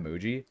search by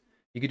emoji.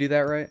 You could do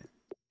that, right?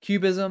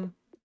 Cubism.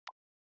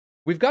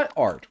 We've got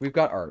art.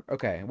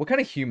 Okay. What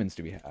kind of humans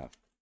do we have?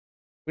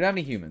 We don't have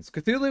any humans.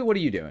 Cthulhu, what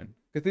are you doing?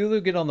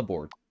 Cthulhu, get on the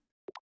board.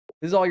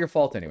 This is all your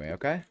fault anyway,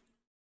 okay?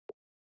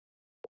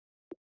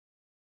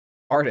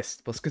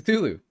 Artist plus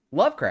Cthulhu.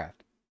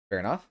 Lovecraft. Fair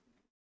enough.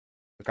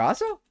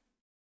 Picasso?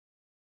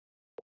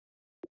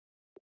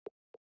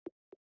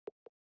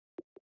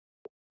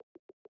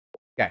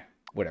 Okay,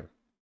 whatever.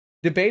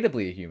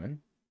 Debatably a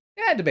human.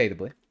 Yeah,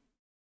 debatably.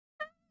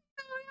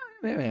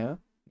 Yeah.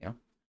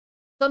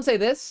 Some say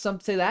this, some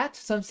say that,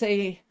 some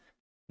say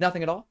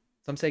nothing at all.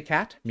 Some say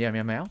cat. Meow.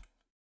 Can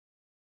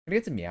I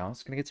get some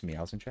meows?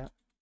 In chat?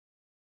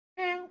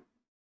 Meow.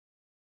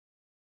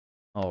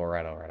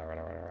 Alright.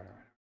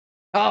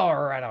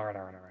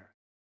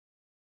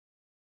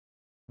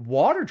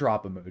 Water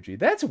drop emoji.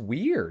 That's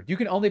weird. You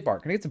can only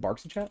bark. Can I get some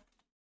barks in chat?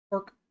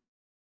 Bark.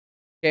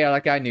 Yeah,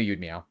 like I knew you'd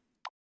meow.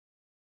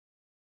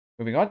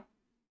 Moving on.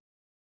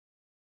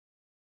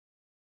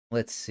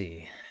 Let's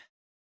see.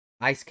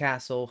 Ice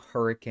Castle,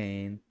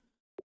 Hurricane.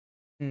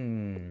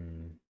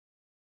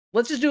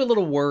 Let's just do a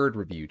little word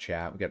review,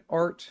 chat. We got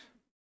art,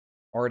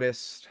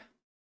 artist,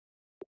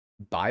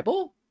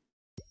 Bible,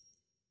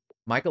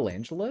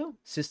 Michelangelo,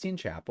 Sistine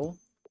Chapel,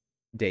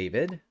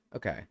 David.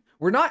 Okay.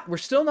 We're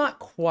still not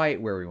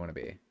quite where we want to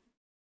be.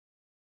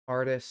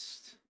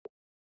 Artist.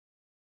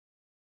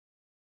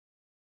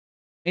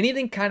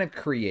 Anything kind of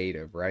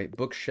creative, right?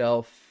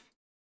 Bookshelf.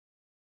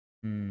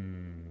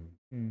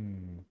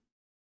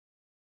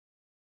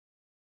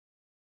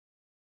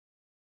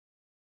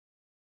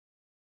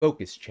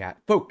 Focus, chat.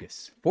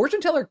 Focus. Fortune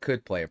teller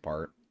could play a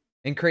part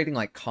in creating,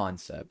 like,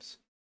 concepts.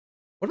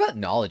 What about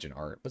knowledge and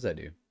art? What does that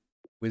do?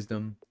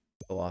 Wisdom,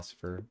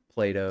 philosopher,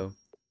 Plato.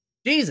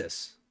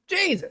 Jesus.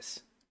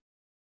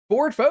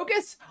 Forward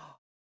focus?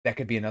 That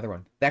could be another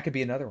one.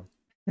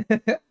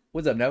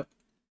 What's up, Nope?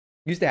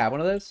 Used to have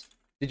one of those.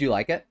 Did you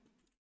like it?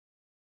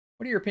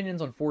 What are your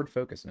opinions on forward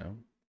focus, No?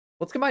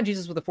 Let's combine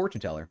Jesus with a fortune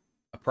teller.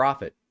 A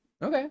prophet.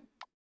 Okay.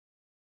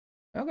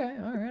 All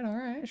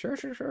right. Sure.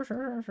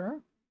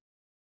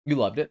 You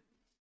loved it.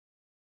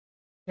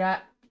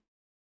 Chat.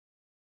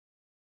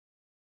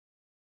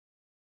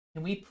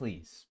 Can we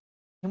please?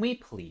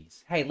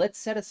 Hey, let's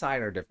set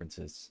aside our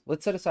differences.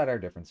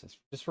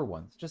 Just for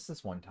once. Just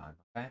this one time,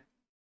 okay?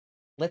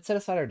 Let's set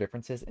aside our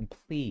differences and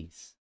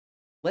please,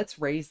 let's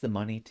raise the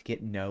money to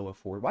get No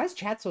afford. Why is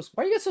chat so...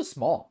 Why are you guys so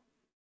small?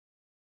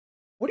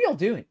 What are y'all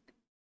doing?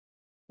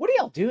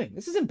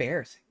 This is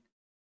embarrassing.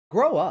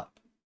 Grow up.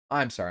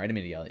 I'm sorry. I didn't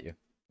mean to yell at you.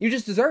 You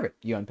just deserve it,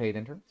 you unpaid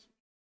interns.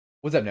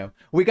 What's up, No?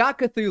 We got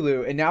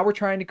Cthulhu, and now we're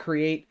trying to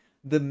create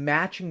the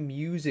matching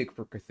music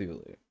for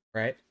Cthulhu,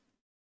 right?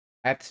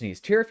 I have to sneeze.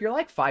 Tira, if you're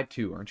like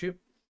 5'2", aren't you?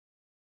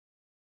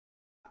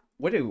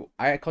 What do...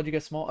 I called you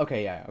guys small?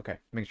 Okay, yeah, okay.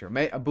 Make sure.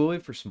 A bully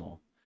for small.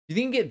 You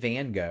think you can get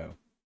Van Gogh?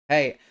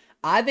 Hey,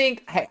 I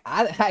think...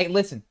 Hey,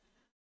 listen.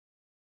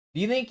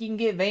 Do you think you can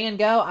get Van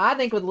Gogh? I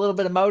think with a little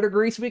bit of motor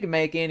grease, we can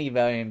make any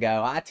Van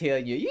Gogh. I tell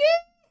you. Yeah!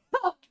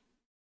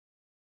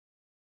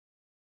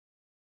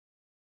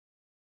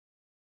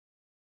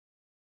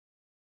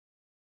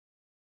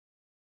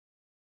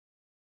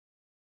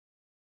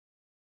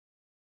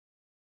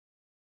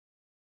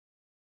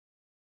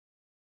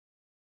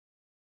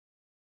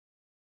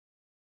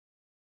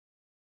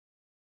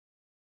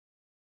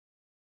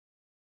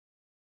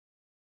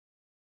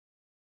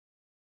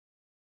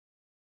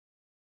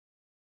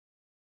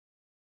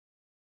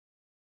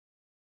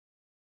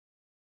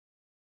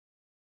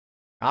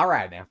 All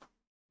right, now.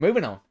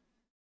 Moving on.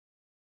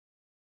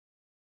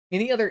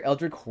 Any other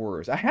Eldritch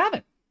horrors? I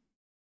haven't.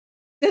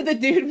 The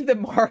dude with the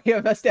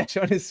Mario mustache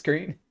on his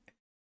screen.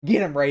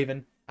 Get him,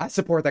 Raven. I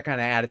support that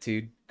kind of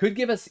attitude. Could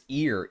give us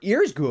ear.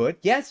 Ear's good.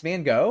 Yes,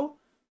 Van Gogh.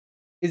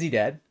 Is he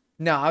dead?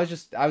 No, I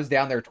was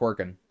down there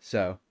twerking.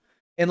 So,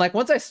 and like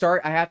once I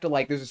start, I have to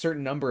like, there's a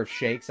certain number of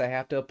shakes I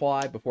have to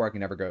apply before I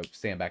can ever go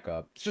stand back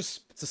up.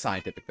 It's a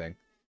scientific thing.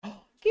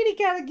 Kitty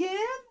cat again?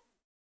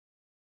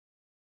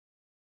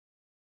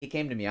 He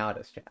came to meow at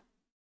us, chat.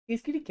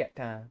 It's kitty cat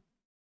time.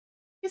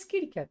 It's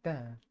kitty cat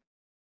time.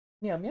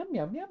 Meow, meow,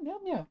 meow, meow, meow,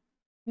 meow.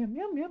 Meow,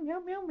 meow, meow, meow,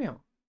 meow,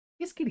 meow.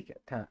 It's kitty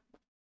cat time.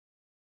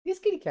 It's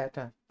kitty cat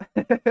time.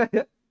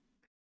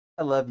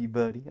 I love you,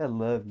 buddy. I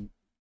love you.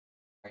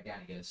 All right, down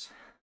he goes.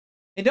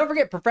 And don't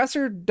forget,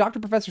 Dr.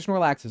 Professor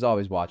Snorlax is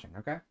always watching,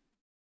 okay?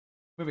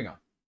 Moving on.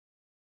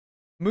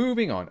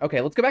 Moving on.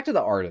 Okay, let's go back to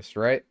the artist,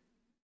 right?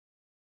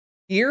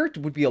 Ear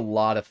would be a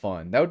lot of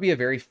fun. That would be a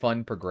very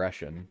fun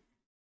progression.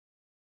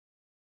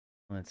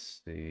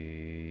 Let's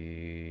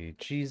see.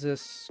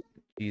 Jesus.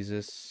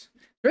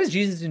 There's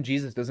Jesus and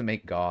Jesus doesn't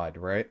make God,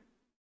 right?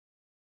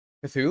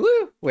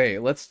 Cthulhu? Wait,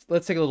 let's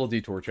take a little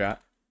detour,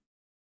 chat.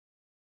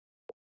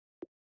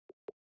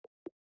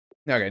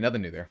 Okay,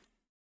 nothing new there.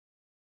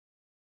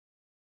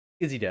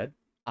 Is he dead?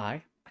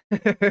 I.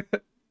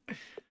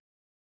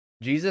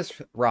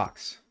 Jesus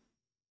rocks.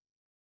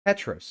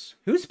 Petros.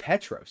 Who's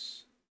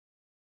Petros?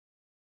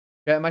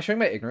 Yeah, am I showing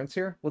my ignorance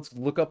here? Let's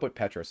look up what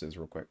Petros is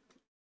real quick.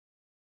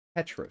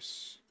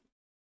 Petros.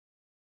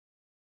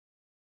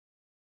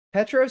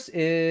 Petros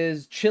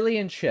is chili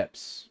and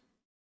chips.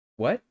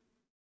 What?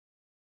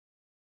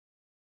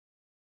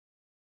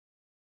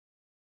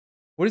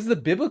 What is the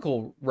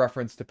biblical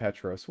reference to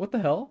Petros? What the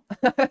hell?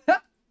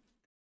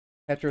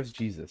 Petros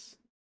Jesus.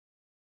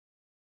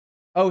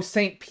 Oh,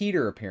 Saint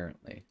Peter,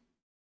 apparently.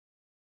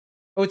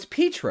 Oh, it's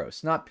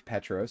Petros, not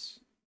Petros.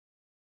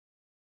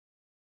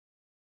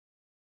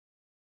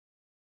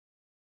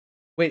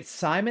 Wait,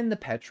 Simon the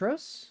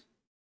Petros?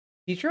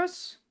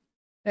 Petros?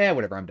 Eh,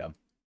 whatever, I'm dumb.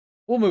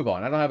 We'll move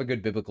on. I don't have a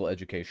good biblical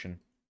education.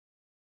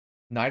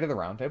 Knight of the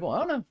Round Table? I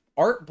don't know.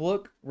 Art,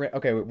 book.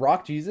 Okay,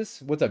 Rock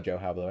Jesus. What's up, Joe?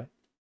 How, by the way?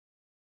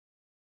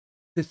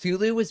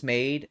 Cthulhu was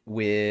made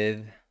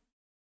with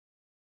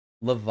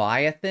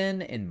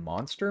Leviathan and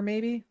Monster,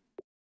 maybe?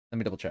 Let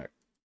me double check.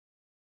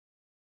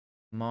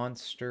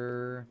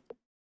 Monster.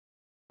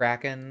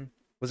 Kraken.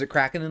 Was it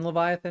Kraken and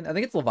Leviathan? I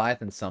think it's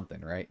Leviathan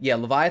something, right? Yeah,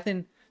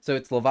 Leviathan. So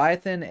it's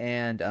Leviathan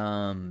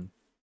and,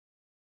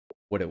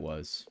 what it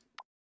was.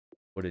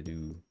 What it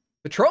do?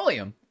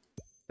 Petroleum.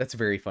 That's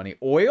very funny.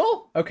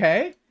 Oil?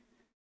 Okay.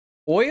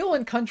 Oil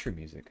and country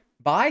music.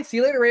 Bye. See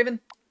you later, Raven.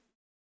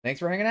 Thanks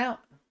for hanging out.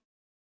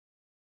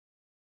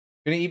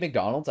 Gonna eat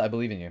McDonald's? I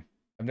believe in you.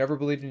 I've never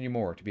believed in you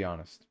more, to be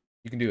honest.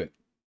 You can do it.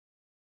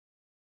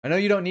 I know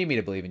you don't need me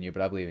to believe in you,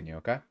 but I believe in you,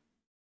 okay?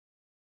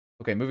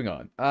 Okay, moving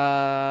on.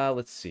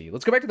 Let's see.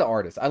 Let's go back to the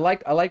artist. I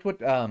liked what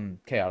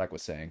Chaotic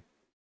was saying.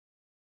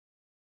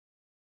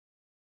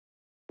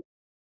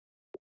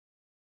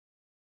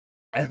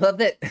 I love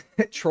that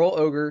troll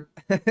ogre.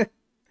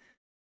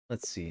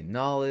 Let's see.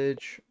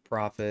 Knowledge,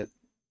 profit.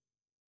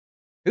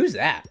 Who's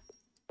that?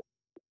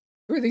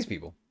 Who are these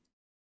people?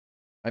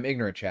 I'm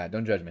ignorant, Chad.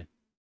 Don't judge me.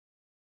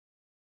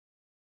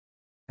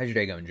 How's your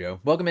day going, Joe?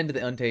 Welcome into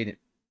the Untainted...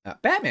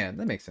 Batman.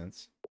 That makes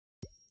sense.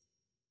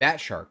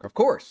 Bat Shark, of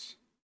course.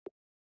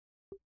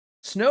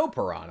 Snow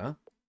Piranha.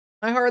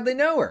 I hardly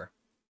know her.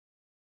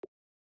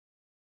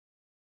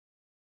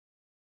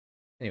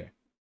 Anyway.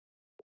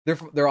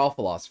 They're all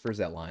philosophers.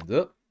 That lines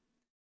up.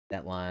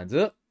 That lines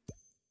up.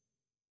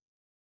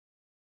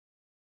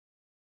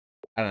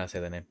 I don't know how to say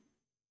that name.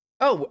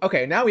 Oh,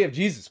 okay. Now we have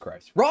Jesus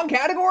Christ. Wrong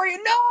category?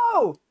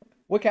 No!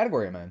 What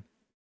category am I in?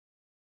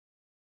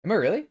 Am I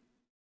really?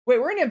 Wait,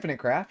 we're in Infinite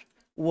Craft.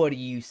 What are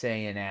you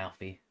saying,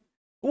 Alfie?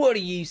 What are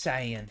you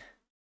saying?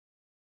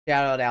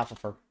 Shout out Alpha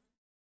for.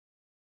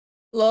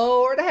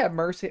 Lord have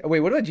mercy. Oh, wait,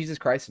 what about Jesus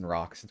Christ and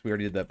Rock? Since we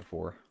already did that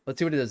before. Let's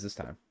see what it does this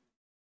time.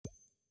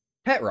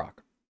 Pet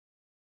Rock.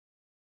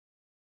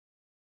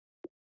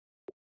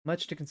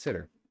 Much to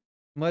consider.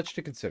 Much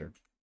to consider.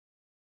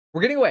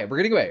 We're getting away. We're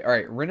getting away. All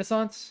right.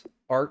 Renaissance.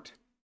 Art.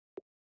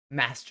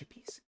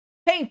 Masterpiece.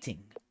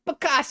 Painting.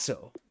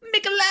 Picasso.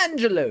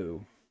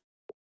 Michelangelo.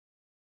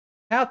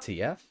 How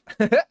TF?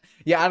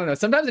 Yeah, I don't know.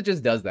 Sometimes it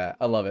just does that.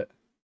 I love it.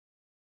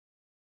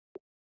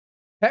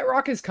 Pet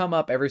Rock has come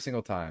up every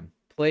single time.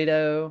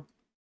 Play-Doh.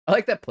 I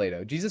like that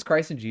Play-Doh. Jesus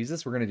Christ and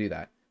Jesus. We're going to do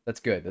that. That's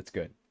good. That's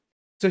good.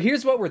 So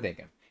here's what we're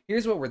thinking.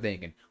 Here's what we're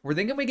thinking. We're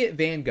thinking we get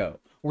Van Gogh.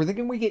 We're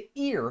thinking we get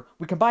ear.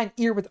 We combine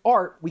ear with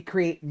art. We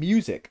create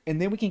music.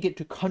 And then we can get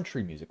to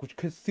country music, which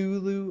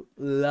Cthulhu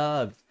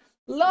loves.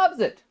 Loves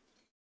it.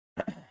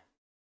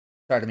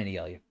 Sorry to mean to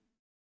yell at you.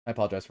 I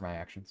apologize for my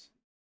actions.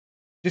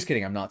 Just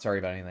kidding. I'm not sorry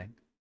about anything.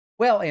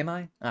 Well, am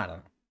I? I don't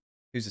know.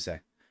 Who's to say?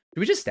 Do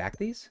we just stack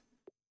these?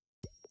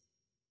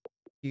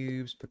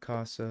 Cubes,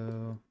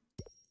 Picasso.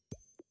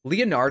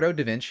 Leonardo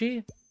da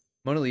Vinci?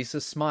 Mona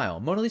Lisa Smile.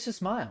 Mona Lisa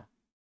Smile.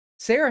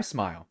 Sarah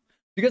Smile.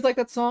 Do you guys like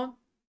that song?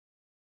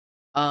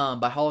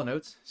 By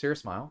HalloweenMoonCrab. Sarah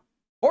Smile.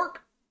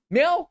 Pork.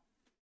 Meow.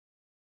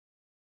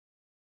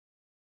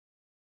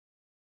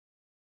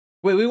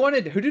 Wait, we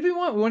wanted... Who did we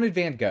want? We wanted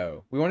Van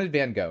Gogh. We wanted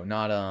Van Gogh,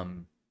 not,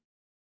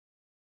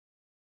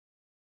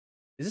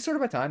 Is this sort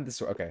of by time?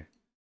 This... Okay.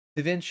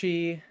 Da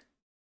Vinci.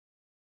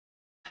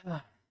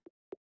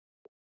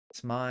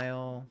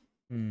 Smile.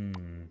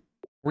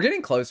 We're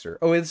getting closer.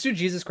 Oh, wait, let's do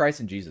Jesus Christ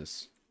and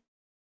Jesus.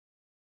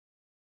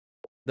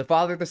 The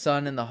Father, the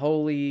Son, and the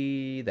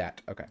Holy...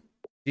 That. Okay.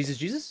 Jesus,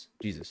 Jesus?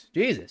 Jesus.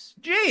 Jesus.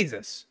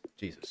 Jesus!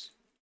 Jesus.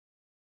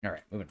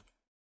 Alright, moving on.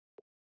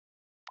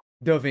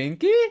 Da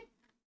Vinci?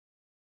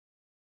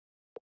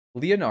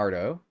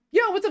 Leonardo.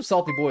 Yo, what's up,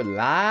 Salty Boy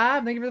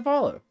Live? Thank you for the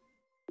follow.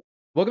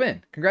 Welcome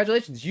in.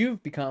 Congratulations,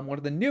 you've become one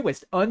of the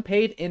newest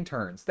unpaid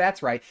interns.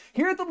 That's right.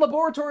 Here at the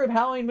laboratory of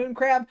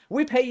HalloweenMoonCrab,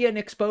 we pay you an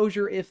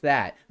exposure if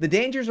that. The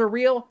dangers are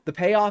real, the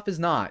payoff is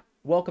not.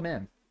 Welcome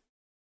in.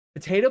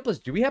 Potato plus...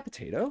 Do we have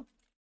potato?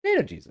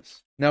 Potato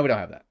Jesus. No, we don't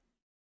have that.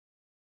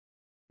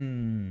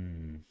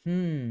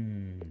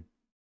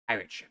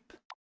 Pirate ship.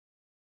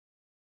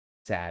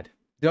 Sad.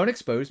 Don't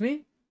expose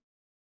me?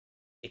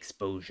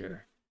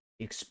 Exposure.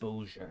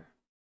 Exposure.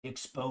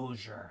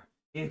 Exposure.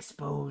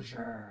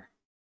 Exposure.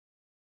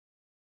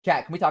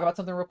 Chat, can we talk about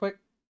something real quick?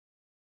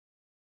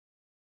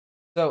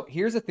 So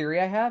here's a theory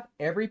I have.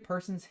 Every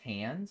person's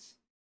hands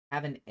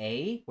have an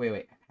A.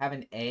 Wait. Have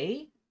an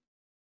A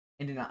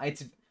and an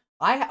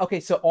I. Okay,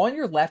 so on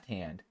your left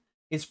hand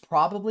is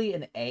probably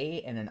an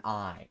A and an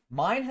I.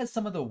 Mine has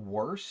some of the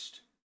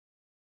worst.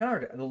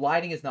 The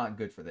lighting is not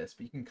good for this,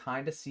 but you can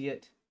kind of see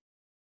it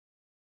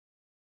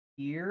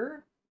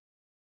here,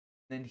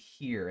 then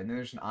here, and then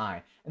there's an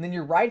I. And then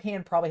your right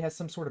hand probably has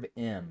some sort of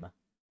M.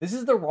 This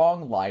is the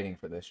wrong lighting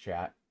for this,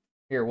 chat.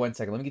 Here, 1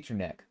 second. Let me get your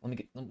neck. Let me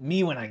get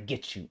me when I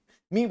get you.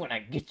 Me when I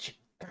get you.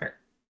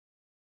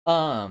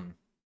 But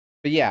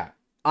yeah,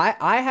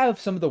 I have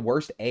some of the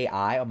worst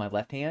AI on my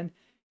left hand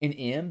in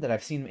M that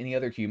I've seen any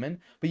other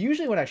human. But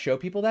usually when I show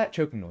people that,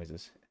 choking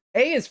noises.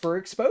 A is for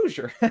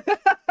exposure.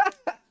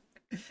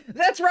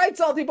 That's right,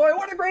 Salty Boy.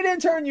 What a great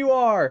intern you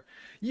are.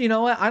 You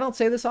know what? I don't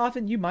say this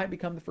often. You might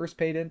become the first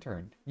paid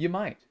intern. You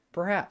might.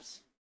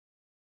 Perhaps.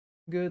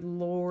 Good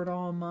Lord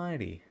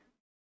Almighty.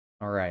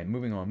 All right,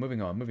 moving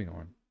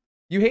on.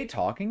 You hate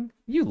talking?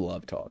 You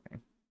love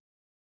talking.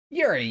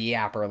 You're a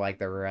yapper like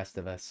the rest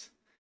of us.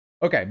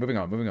 Okay, moving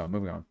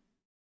on.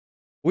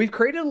 We've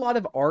created a lot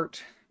of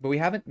art, but we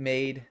haven't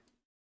made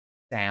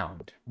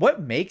sound.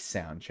 What makes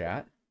sound,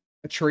 chat?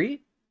 A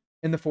tree?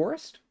 In the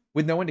forest?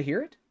 With no one to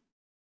hear it?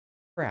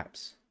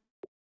 Perhaps.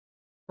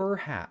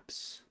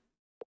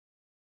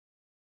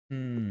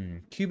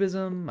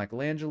 Cubism,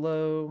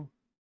 Michelangelo,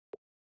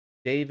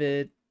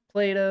 David,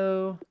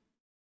 Plato.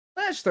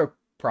 Let's throw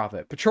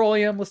Prophet.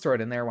 Petroleum, let's throw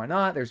it in there. Why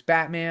not? There's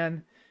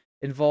Batman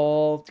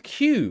involved.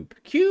 Cube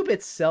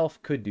itself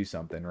could do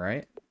something,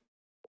 right?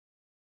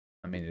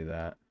 Let me do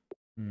that.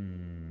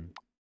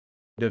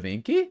 Da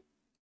Vinci?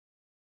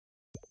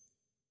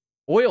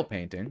 Oil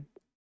painting.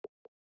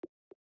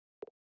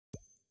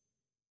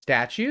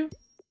 Statue.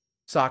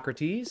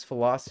 Socrates.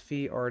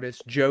 Philosophy,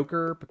 artist.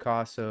 Joker.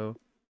 Picasso.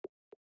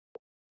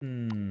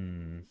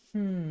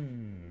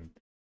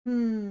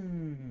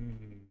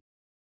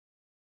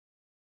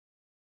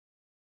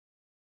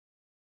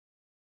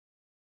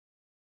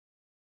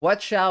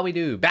 What shall we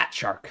do? Bat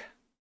shark.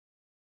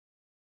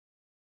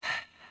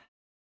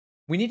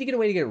 We need to get a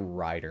way to get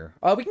Rider.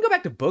 We can go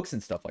back to books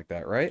and stuff like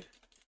that, right?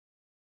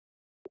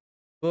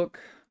 Book.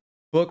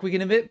 We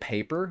can invent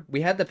paper.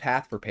 We had the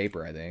path for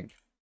paper, I think.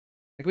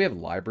 I think we have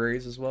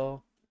libraries as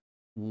well.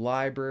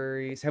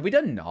 Libraries. Have we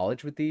done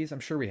knowledge with these?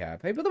 I'm sure we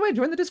have. Hey, by the way,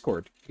 join the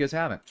Discord if you guys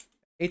haven't.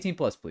 18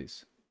 plus,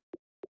 please.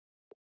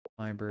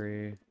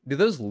 Library. Do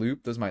those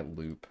loop? Those might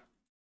loop.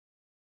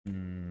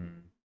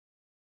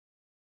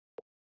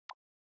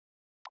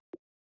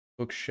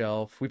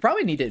 Bookshelf. We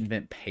probably need to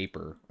invent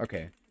paper.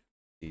 Okay.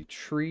 The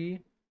tree.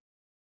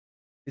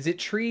 Is it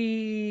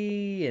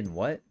tree and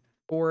what?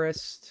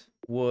 Forest,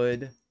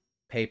 wood,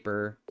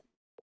 paper.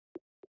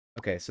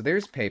 Okay, so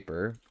there's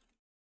paper.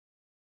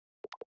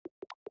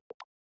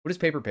 What is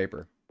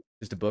paper?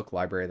 Just a book,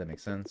 library, that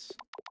makes sense.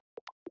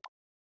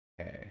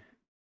 Okay.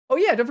 Oh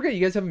yeah, don't forget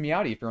you guys have a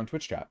Meowdy if you're on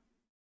Twitch chat.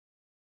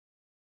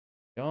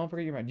 Don't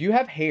forget your mind. Do you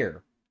have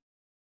hair,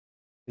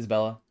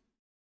 Isabella?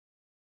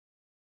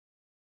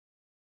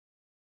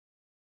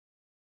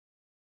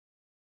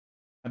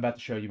 I'm about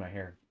to show you my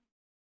hair.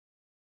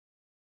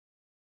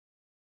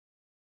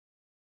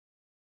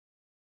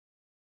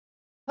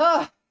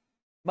 Ah,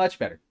 much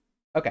better.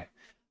 Okay,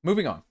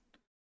 moving on.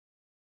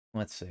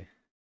 Let's see.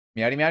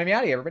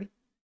 Meowdy, everybody.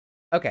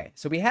 Okay,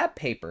 so we have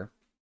paper.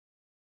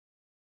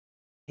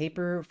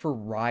 Paper for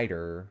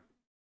Rider.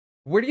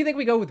 Where do you think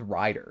we go with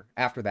Rider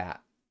after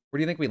that? Where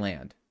do you think we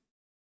land?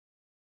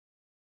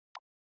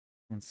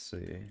 Let's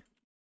see.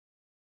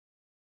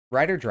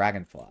 Rider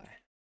Dragonfly.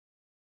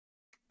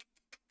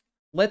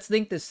 Let's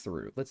think this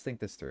through.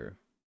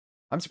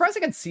 I'm surprised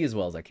I can see as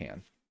well as I can.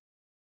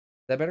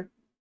 Is that better?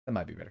 That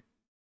might be better.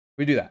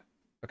 We do that.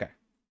 Okay.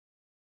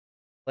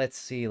 Let's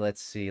see.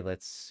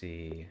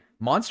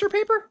 Monster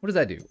paper? What does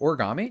that do?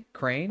 Origami?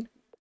 Crane?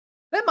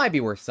 That might be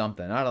worth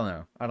something. I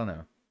don't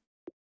know.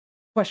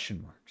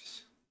 Question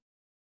marks.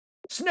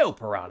 Snow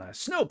piranha.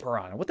 Snow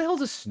piranha. What the hell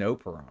is a snow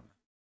piranha?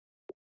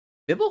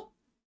 Bible?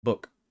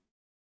 Book.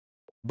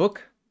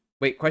 Book.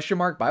 Wait, question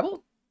mark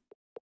Bible?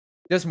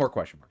 There's more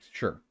question marks.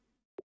 Sure.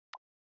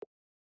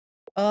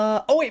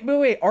 Oh,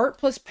 wait. Art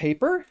plus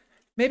paper?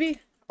 Maybe?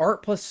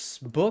 Art plus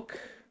book?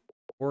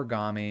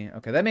 Origami.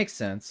 Okay, that makes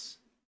sense.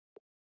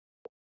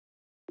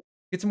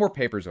 Get some more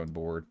papers on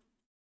board.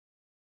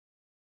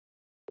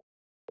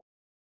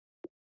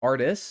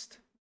 Artist?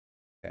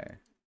 Okay.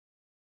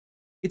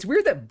 It's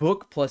weird that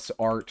book plus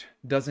art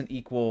doesn't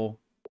equal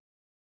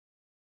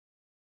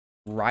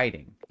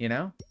writing, you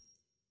know?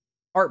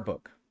 Art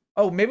book.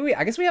 Oh, maybe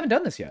I guess we haven't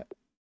done this yet.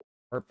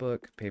 Art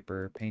book,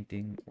 paper,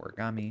 painting,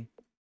 origami.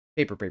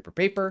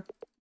 Paper.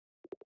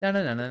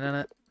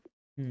 No.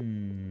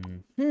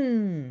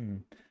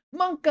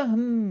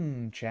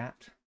 Monka,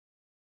 chat.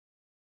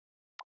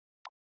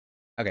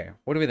 Okay,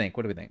 what do we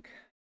think?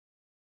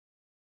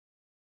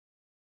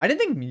 I didn't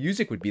think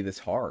music would be this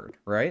hard,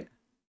 right?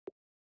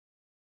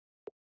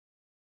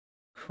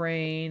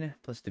 Crane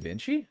plus Da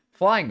Vinci?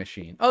 Flying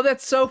machine. Oh,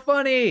 that's so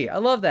funny. I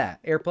love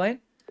that. Airplane.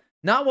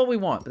 Not what we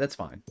want, but that's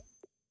fine.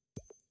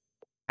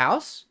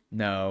 House?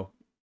 No.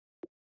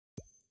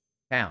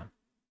 Town.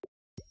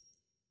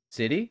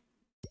 City?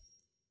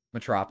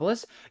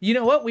 Metropolis? You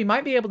know what? We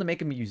might be able to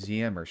make a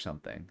museum or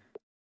something.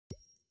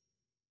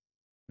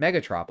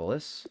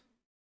 Megatropolis.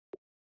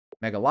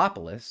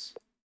 Megalopolis.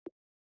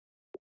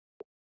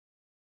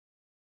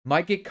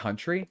 Might get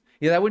country.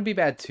 Yeah, that wouldn't be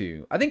bad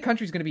too. I think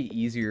country's going to be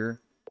easier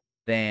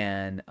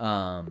than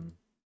a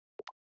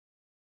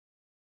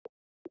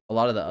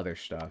lot of the other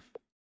stuff.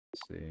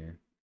 Let's see.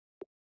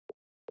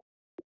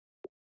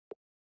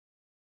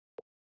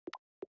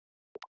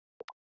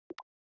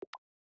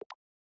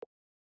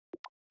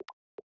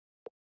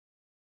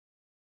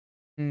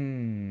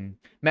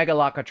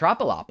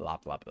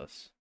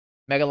 Megalocotropolopolopolopus.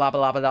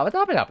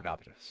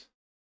 Megalopolopolopolopolopus.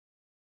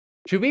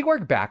 Should we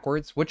work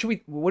backwards? What are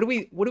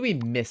we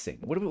missing?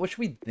 What should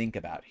we think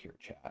about here,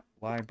 chat?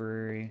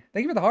 Library.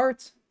 Thank you for the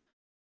hearts.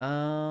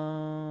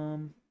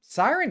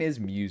 Siren is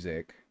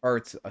music. Or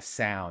it's a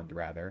sound,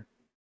 rather.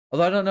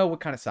 Although I don't know what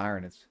kind of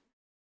siren it's.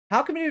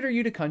 How committed are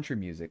you to country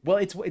music? Well,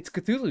 it's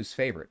Cthulhu's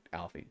favorite,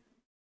 Alfie.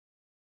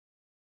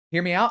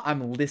 Hear me out?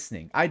 I'm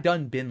listening. I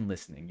done been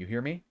listening. You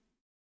hear me?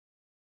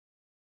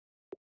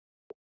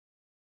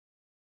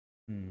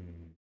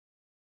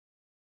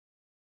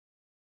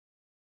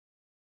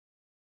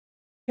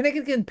 Can I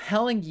get a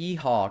compelling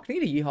yeehaw? Can I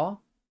get a yeehaw?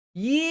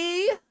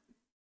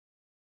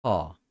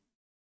 Yeehaw.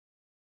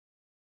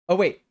 Oh,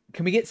 wait.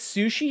 Can we get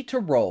sushi to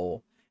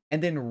roll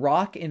and then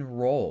rock and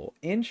roll?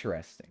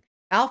 Interesting.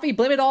 Alfie,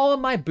 blame it all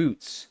on my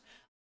boots.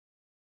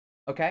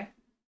 Okay?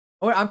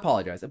 Oh, I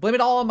apologize. Blame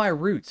it all on my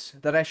roots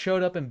that I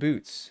showed up in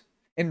boots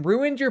and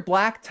ruined your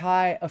black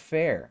tie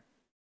affair.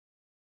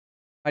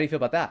 How do you feel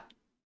about that?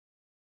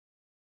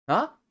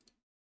 Huh?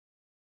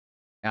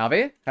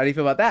 Alfie, how do you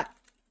feel about that?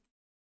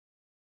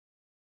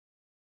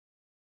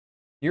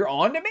 You're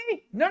on to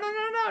me?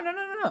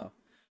 No.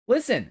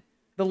 Listen,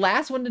 the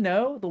last one to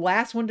know, the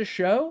last one to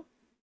show,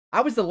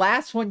 I was the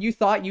last one you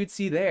thought you'd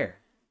see there.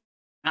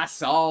 I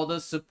saw the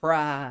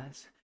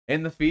surprise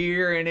and the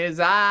fear in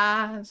his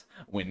eyes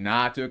when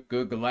I took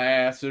a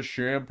glass of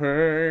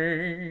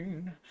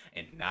champagne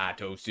and I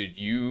toasted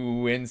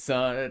you and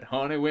said,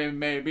 honey, we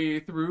may be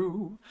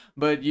through,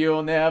 but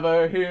you'll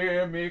never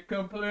hear me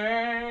complain.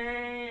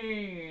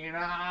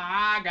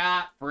 I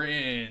got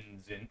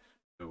friends in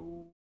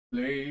those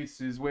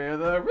places where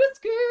the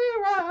risky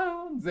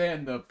rounds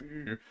and the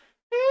beer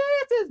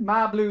kisses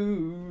my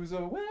blues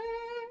away.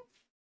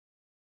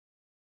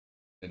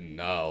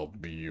 And I'll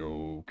be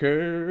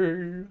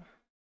okay.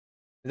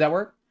 Does that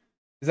work?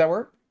 Does that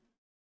work?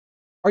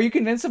 Are you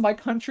convinced of my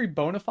country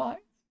bona fide?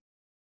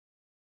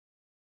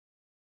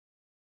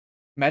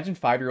 Imagine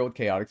 5-year-old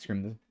chaotic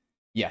scream.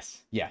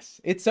 Yes.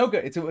 It's so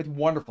good. It's a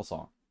wonderful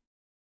song.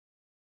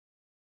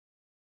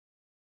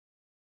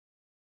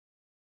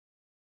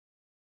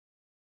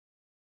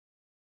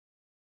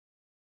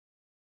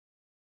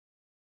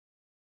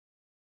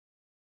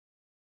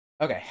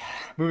 Okay,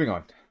 moving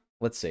on.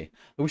 Let's see.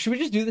 Should we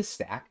just do this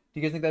stack? Do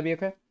you guys think that'd be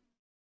okay?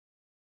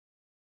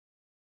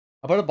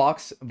 How about a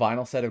box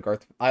vinyl set of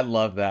Garth? I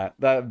love that.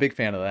 Big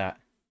fan of that.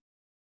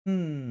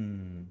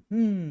 Yo,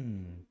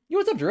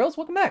 what's up, Drills?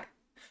 Welcome back.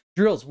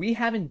 Drills, we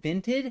have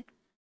invented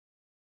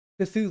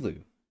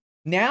Cthulhu.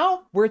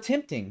 Now we're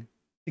attempting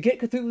to get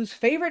Cthulhu's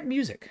favorite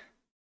music,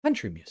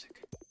 country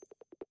music.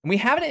 And we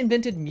haven't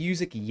invented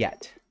music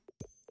yet.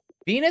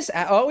 Venus,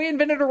 oh, we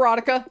invented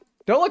erotica.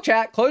 Don't look,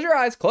 chat. Close your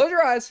eyes. Close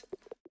your eyes.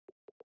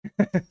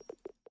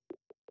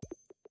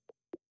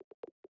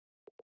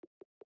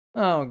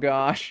 Oh,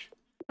 gosh.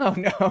 Oh,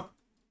 no.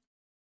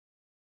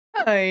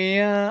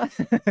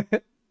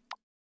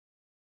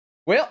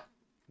 Well,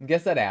 I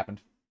guess that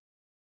happened.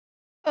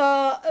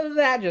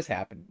 That just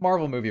happened.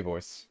 Marvel movie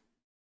voice.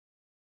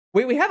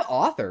 Wait, we have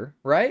author,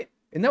 right?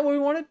 Isn't that what we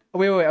wanted? Oh,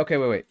 wait. Okay,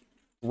 wait.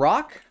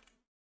 Rock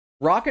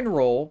and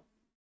roll,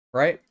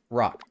 right?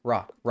 Rock.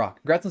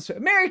 Congrats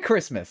on Merry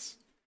Christmas.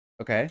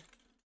 Okay.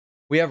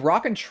 We have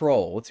rock and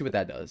troll. Let's see what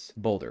that does.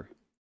 Boulder.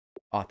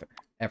 Author.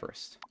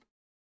 Everest.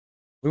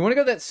 We want to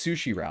go that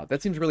sushi route.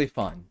 That seems really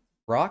fun.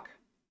 Rock.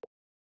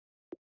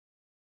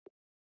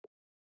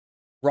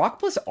 Rock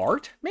plus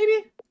art,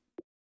 maybe?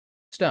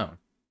 Stone.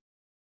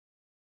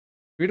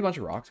 We had a bunch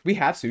of rocks. We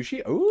have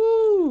sushi?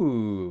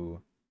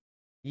 Ooh.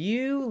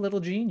 You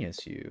little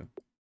genius, you.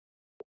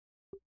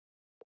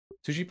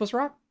 Sushi plus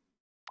rock?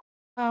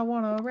 I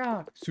wanna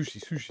rock.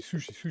 Sushi, sushi,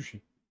 sushi, sushi.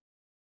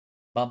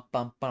 Bum,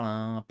 bum,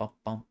 ba, bum,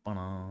 bum,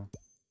 ba.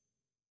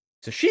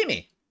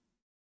 Sashimi.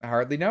 I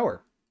hardly know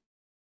her.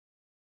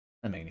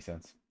 Doesn't make any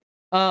sense.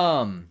 Okay.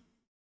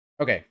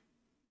 All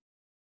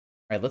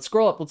right, let's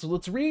scroll up.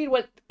 Let's read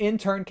what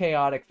intern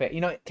chaotic.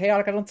 You know,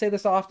 chaotic. I don't say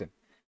this often.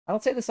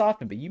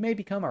 But you may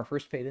become our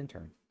first paid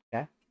intern.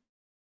 Okay.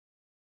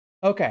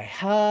 Okay.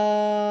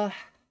 A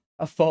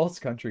false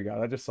country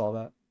god. I just saw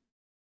that.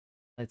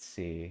 Let's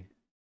see.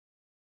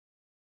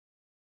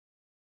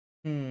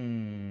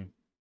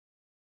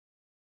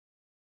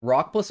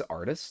 Rock plus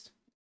artist.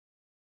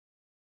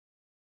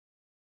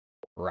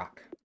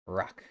 Rock.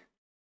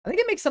 I think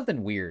it makes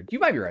something weird. You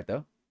might be right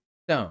though.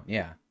 Stone.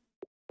 Yeah.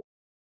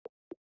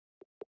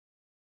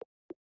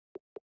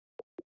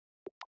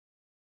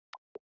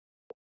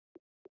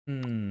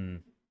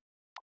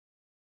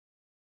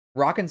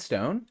 Rock and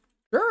stone?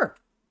 Sure.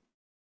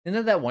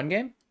 Isn't that one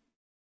game?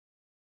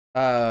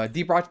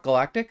 Deep Rock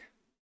Galactic?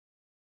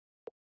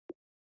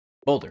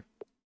 Boulder.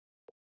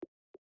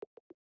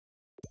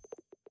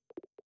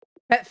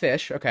 Pet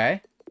fish,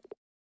 okay.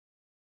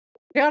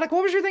 Chaotic,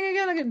 what was your thing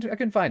again? I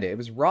couldn't find it. It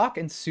was rock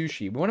and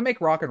sushi. We want to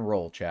make rock and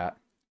roll, chat.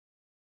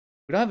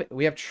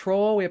 We have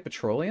troll, we have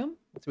petroleum.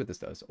 Let's see what this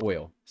does.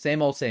 Oil.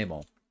 Same old, same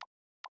old.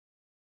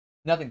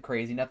 Nothing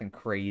crazy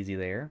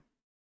there.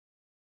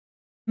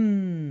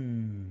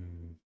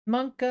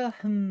 Monka,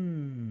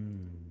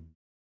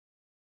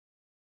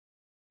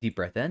 Deep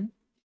breath in.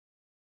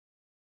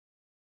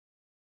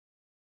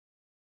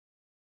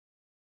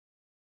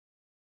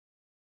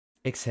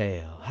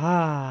 Exhale.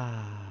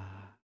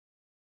 Ah.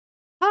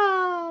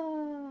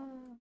 Ah.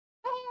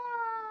 Ah.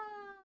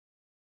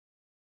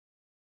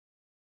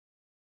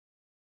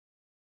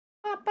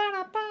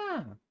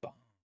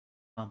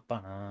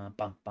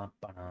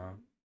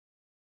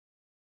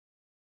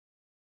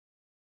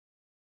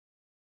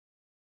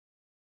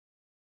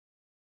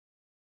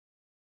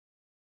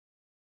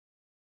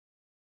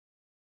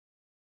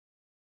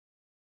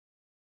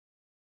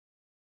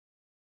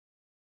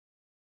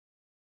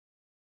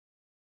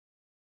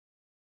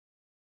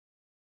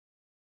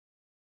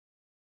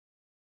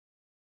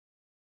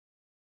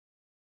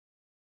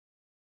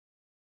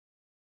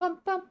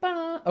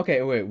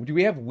 Okay, wait. Do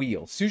we have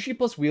wheel? Sushi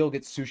plus wheel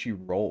gets sushi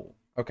roll.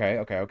 Okay.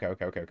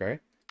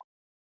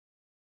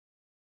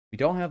 We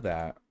don't have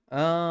that.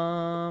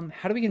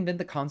 How do we invent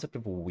the concept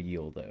of a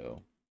wheel,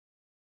 though?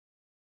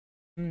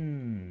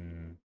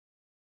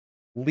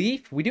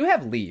 Leaf? We do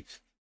have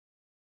leaf.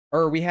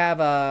 Or we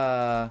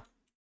have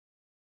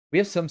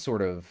some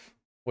sort of,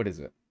 what is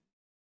it?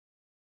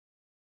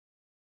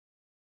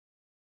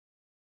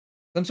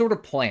 Some sort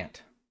of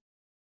plant.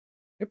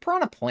 A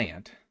piranha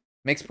plant.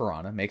 Makes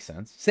piranha, makes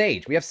sense.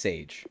 Sage, we have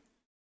sage.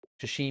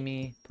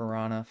 Sashimi,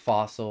 piranha,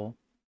 fossil.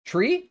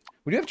 Tree?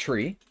 We do have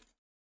tree.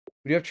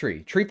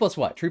 Tree plus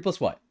what?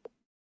 Sushi?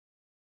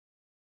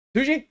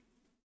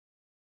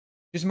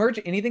 Just merge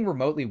anything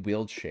remotely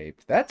wheeled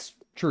shaped. That's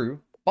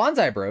true.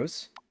 Bonsai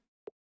bros.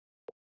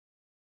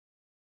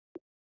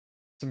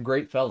 Some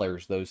great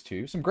fellers, those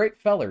two.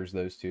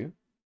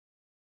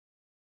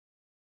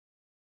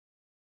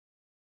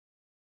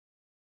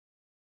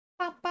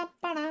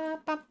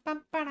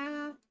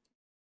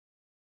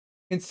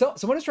 And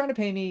someone is trying to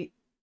pay me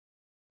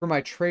for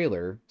my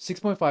trailer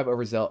 6.5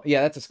 over Zell.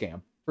 Yeah, that's a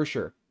scam for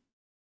sure.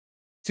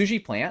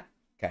 Sushi plant.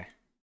 Okay.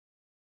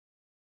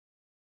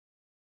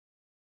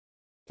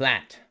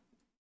 Plant.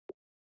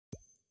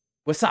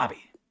 Wasabi.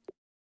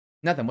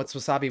 Nothing. What's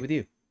wasabi with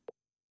you?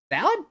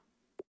 Salad?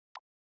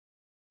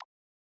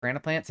 Piranha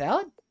plant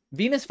salad?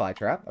 Venus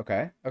flytrap.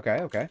 Okay.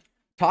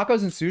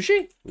 Tacos and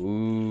sushi?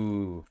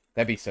 Ooh,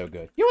 that'd be so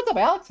good. Yo, what's up,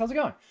 Alex? How's it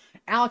going?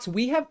 Alex,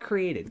 we have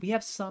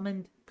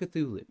summoned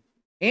Cthulhu.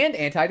 And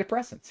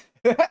antidepressants.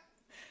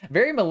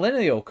 Very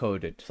millennial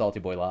coded, Salty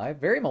Boy Live.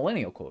 Very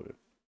millennial coded.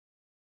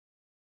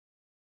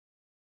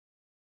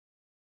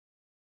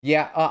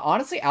 Yeah,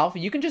 honestly, Alpha,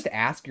 you can just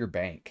ask your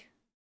bank.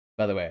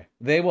 By the way,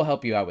 they will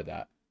help you out with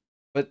that.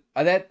 But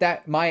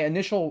my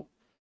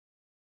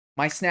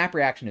snap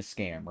reaction is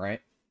scam,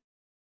 right?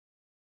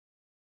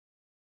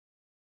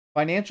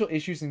 Financial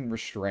issues and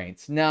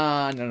restraints.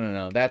 Nah,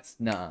 no. That's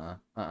nah.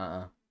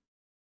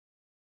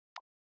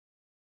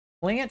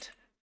 Plant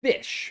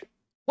fish.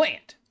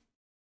 Plant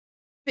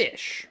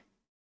fish.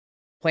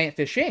 Plant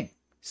fishing.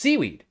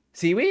 Seaweed.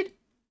 Seaweed?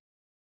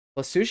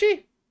 Plus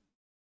sushi?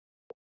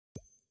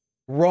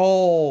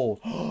 Roll.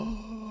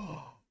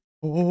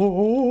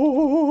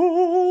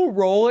 Oh,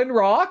 roll and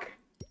rock.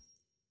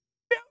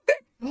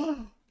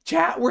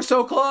 Chat, we're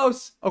so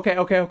close. Okay.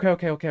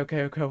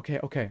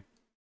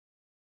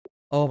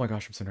 Oh my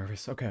gosh, I'm so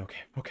nervous. Okay.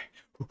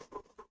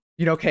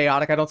 You know,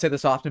 chaotic, I don't say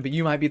this often, but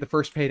you might be the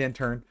first paid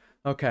intern.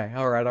 Okay,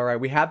 all right, all right.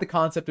 We have the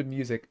concept of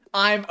music.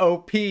 I'm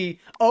OP.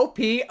 OP,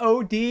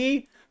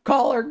 OD.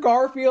 Call her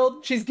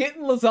Garfield. She's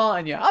getting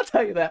lasagna. I'll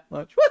tell you that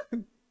much.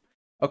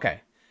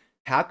 Okay.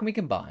 How can we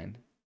combine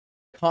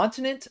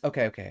continent?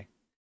 Okay, okay.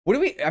 What do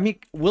we, I mean,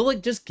 will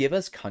it just give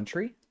us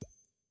country?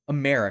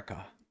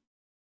 America.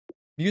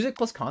 Music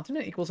plus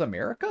continent equals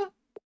America?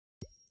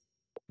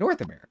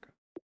 North America.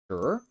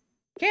 Sure.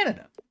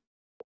 Canada.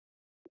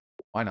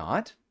 Why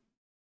not?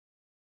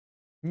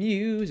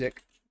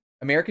 Music.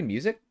 American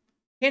music?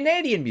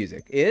 Canadian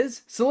music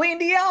is Celine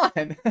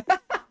Dion.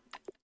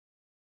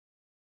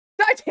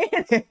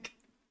 Titanic.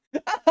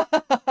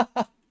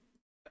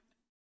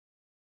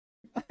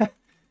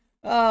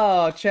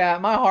 Oh, chat,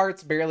 my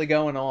heart's barely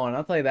going on.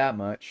 I'll tell you that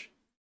much.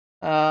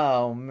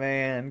 Oh,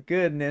 man.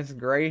 Goodness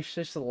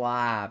gracious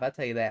alive. I'll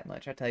tell you that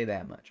much. I'll tell you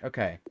that much.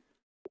 Okay.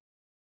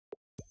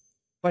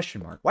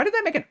 Question mark. Why did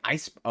that make an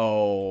ice?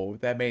 Oh,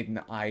 that made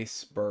an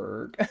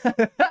iceberg.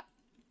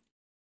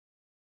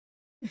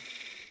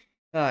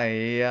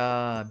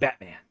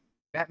 Batman.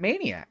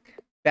 Batmaniac.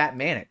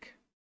 Batmanic.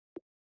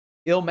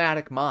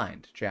 Illmatic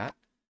mind, chat.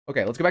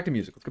 Okay, let's go back to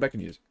music. Let's go back to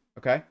music.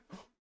 Okay?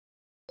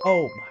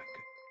 Oh, my God.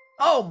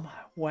 Oh, my.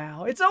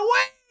 Wow. It's a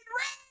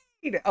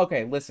Raid!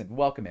 Okay, listen.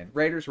 Welcome in.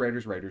 Raiders,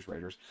 Raiders, Raiders,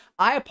 Raiders.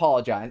 I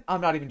apologize.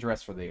 I'm not even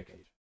dressed for the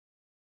occasion.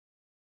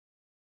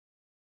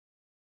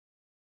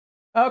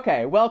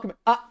 Okay, welcome.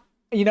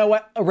 You know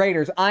what?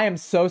 Raiders, I am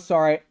so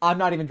sorry. I'm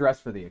not even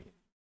dressed for the occasion.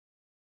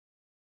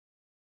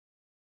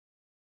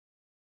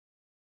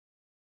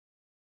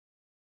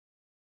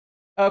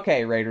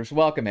 Okay, Raiders,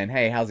 welcome in.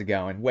 Hey, how's it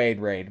going?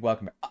 Wade, Raid,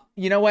 welcome in.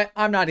 You know what?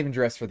 I'm not even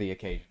dressed for the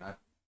occasion.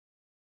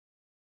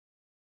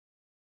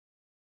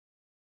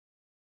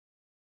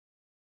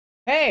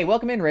 Hey,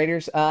 welcome in,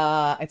 Raiders.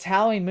 It's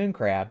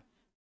HalloweenMoonCrab.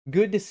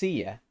 Good to see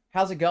you.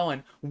 How's it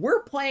going?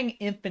 We're playing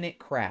Infinite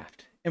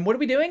Craft. And what are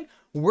we doing?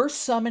 We're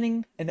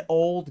summoning an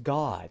old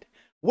god.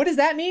 What does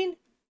that mean?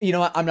 You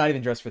know what? I'm not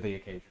even dressed for the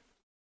occasion.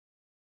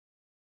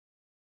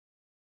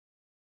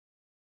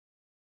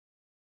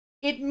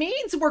 It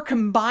means we're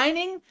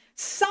combining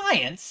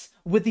science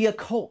with the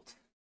occult.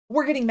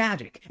 We're getting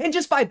magic. And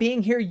just by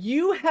being here,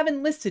 you have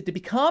enlisted to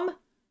become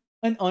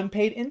an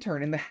unpaid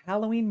intern in the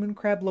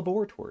HalloweenMoonCrab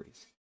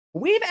laboratories.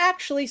 We've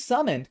actually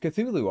summoned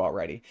Cthulhu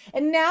already.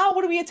 And now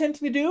what are we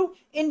attempting to do?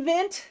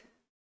 Invent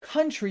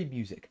country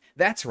music.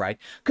 That's right.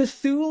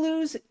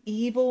 Cthulhu's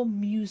evil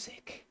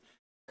music.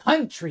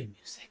 Country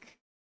music.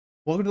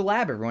 Welcome to the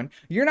lab, everyone.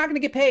 You're not going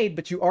to get paid,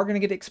 but you are going to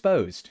get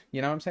exposed.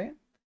 You know what I'm saying?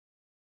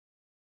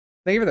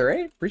 Thank you for the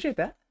raid. Appreciate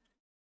that.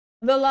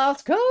 The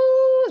Lost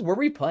Coast. Where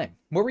were you playing?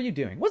 What were you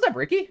doing? What's up,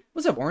 Ricky?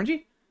 What's up,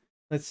 Orangey?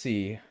 Let's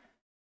see.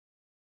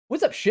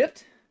 What's up,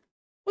 Shift?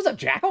 What's up,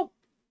 Jackal?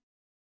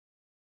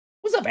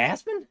 What's up,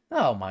 Aspen?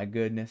 Oh, my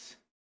goodness.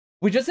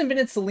 We just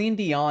invented Celine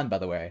Dion, by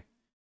the way.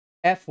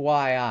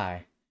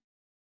 FYI.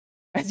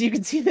 As you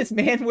can see, this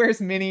man wears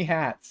mini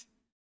hats.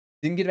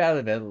 Didn't get out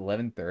of bed at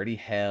 11:30?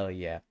 Hell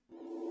yeah.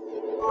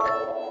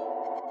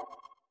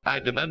 I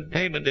demand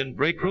payment in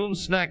break room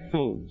snack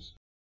foods.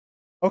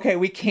 Okay,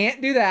 we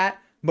can't do that,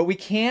 but we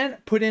can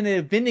put in a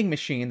vending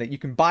machine that you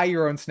can buy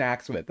your own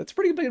snacks with. That's a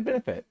pretty big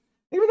benefit.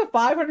 Think of the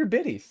 500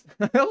 biddies.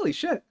 Holy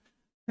shit.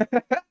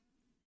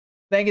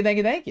 Thank you, thank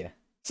you, thank you.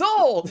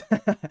 Sold!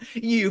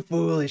 You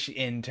foolish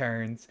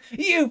interns.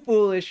 You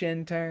foolish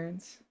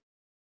interns.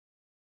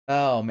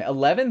 Oh, man.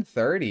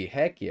 11:30.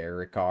 Heck yeah,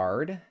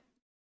 Ricard.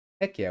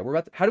 Heck yeah. We're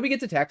about to... How do we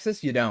get to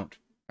Texas? You don't.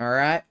 All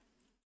right?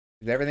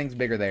 Because everything's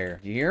bigger there.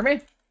 You hear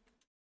me?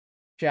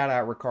 Shout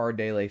out Ricard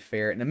de la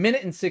Ferret. In a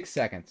minute and 6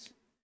 seconds.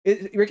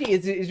 Ricky,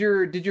 did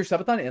your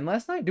subathon end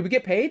last night? Did we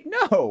get paid?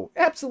 No.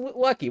 Absolute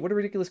lucky. What a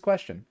ridiculous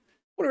question.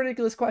 What a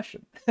ridiculous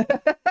question.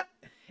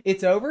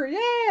 It's over?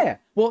 Yeah.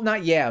 Well,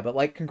 not yeah, but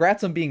like,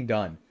 congrats on being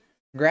done.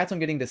 Congrats on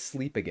getting to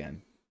sleep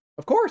again.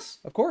 Of course.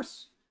 Of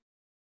course.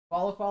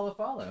 Follow, follow,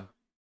 follow.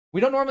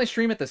 We don't normally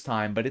stream at this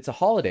time, but it's a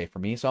holiday for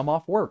me, so I'm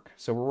off work.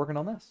 So we're working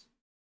on this.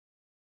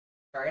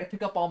 All right, I gotta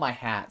pick up all my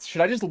hats.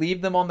 Should I just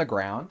leave them on the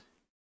ground?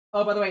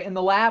 Oh, by the way, in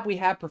the lab, we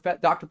have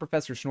Dr.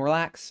 Professor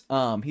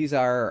Snorlax. He's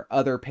our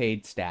other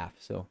paid staff,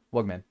 so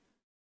welcome in.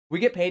 We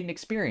get paid in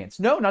experience.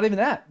 No, not even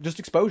that. Just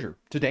exposure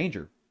to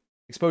danger.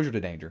 Exposure to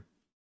danger.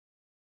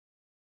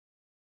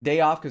 Day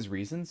off because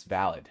reasons?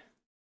 Valid.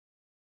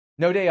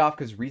 No day off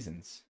because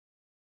reasons.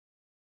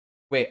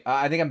 Wait,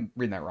 I think I'm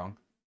reading that wrong.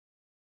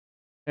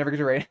 Never get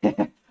to rate.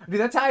 Dude,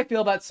 that's how I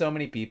feel about so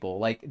many people.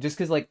 Like, just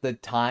because, like, the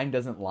time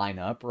doesn't line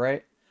up,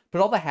 right? Put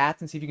all the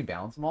hats and see if you can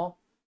balance them all.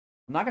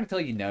 I'm not going to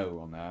tell you no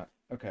on that.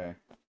 Okay.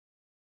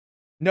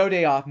 No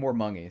day off, more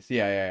mongies.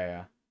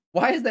 Yeah.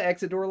 Why is the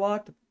exit door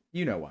locked?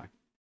 You know why.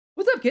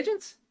 What's up,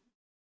 Kitchens?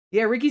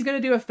 Yeah, Ricky's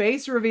going to do a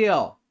face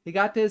reveal. He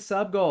got to his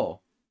sub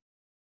goal.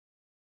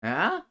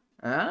 Huh?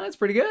 That's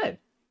pretty good.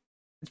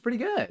 It's pretty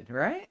good,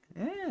 right?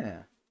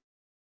 Yeah.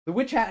 The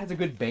witch hat has a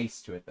good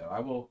base to it, though.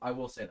 I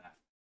will say that.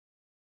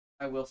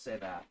 I will say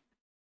that.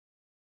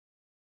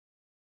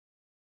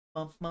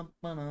 Oh, whoa,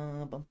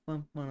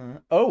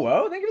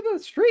 thank you for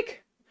the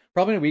streak.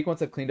 Probably in a week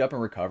once I've cleaned up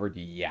and recovered.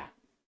 Yeah.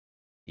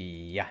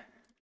 Yeah.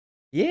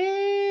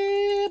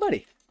 Yeah,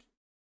 buddy.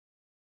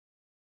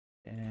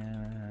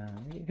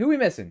 Who we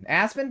missing?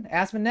 Aspen?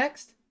 Aspen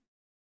next?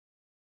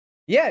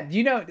 Yeah, do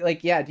you know,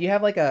 like, yeah, do you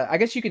have like a, I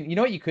guess you can, you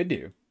know what you could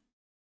do?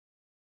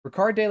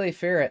 Ricard de la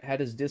Ferret had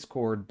his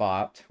Discord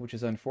bopped, which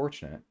is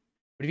unfortunate.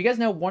 But if you guys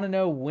want to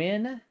know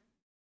when,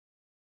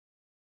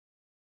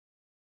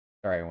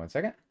 sorry, 1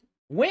 second.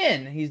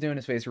 When he's doing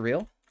his face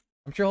reveal,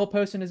 I'm sure he'll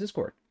post in his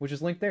Discord, which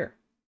is linked there.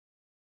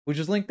 Which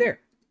is linked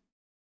there.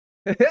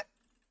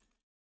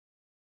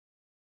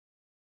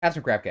 Have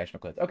some crab cash, no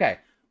clips. Okay,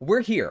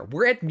 we're here.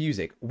 We're at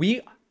music.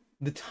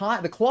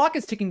 The clock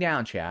is ticking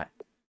down, chat.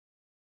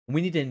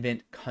 We need to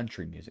invent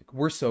country music.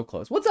 We're so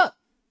close. What's up?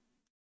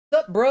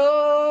 What's up,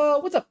 bro?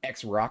 What's up,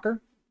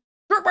 ex-rocker?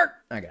 I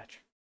got you.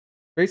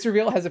 Face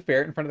reveal has a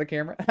ferret in front of the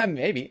camera.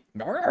 Maybe.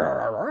 Not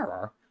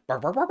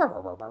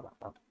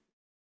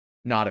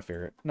a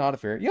ferret. Not a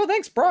ferret. Yo,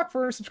 thanks, Brock,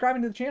 for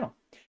subscribing to the channel.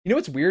 You know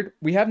what's weird?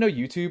 We have no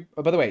YouTube.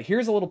 Oh, by the way,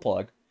 here's a little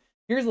plug.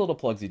 Here's a little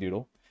plugsy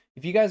doodle.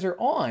 If you guys are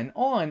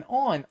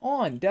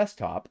on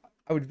desktop,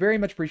 I would very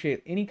much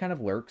appreciate any kind of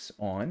lurks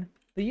on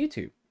the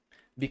YouTube,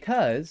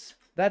 because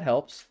that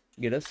helps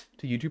get us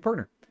to YouTube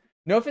partner.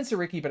 No offense to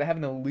Ricky, but I have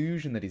an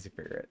illusion that he's a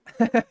ferret.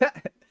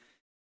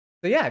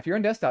 So yeah, if you're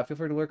on desktop, feel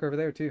free to lurk over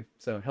there too.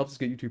 So it helps us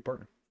get YouTube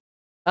partner.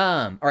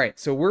 All right,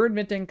 so we're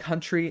inventing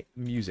country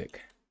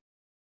music.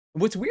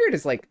 What's weird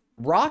is like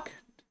rock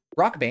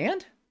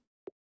band.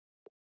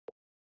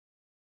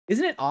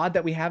 Isn't it odd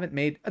that we haven't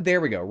made?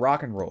 There we go,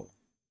 rock and roll.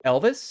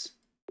 Elvis,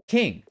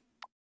 King.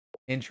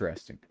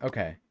 Interesting.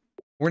 Okay,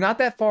 we're not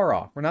that far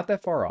off. We're not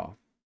that far off.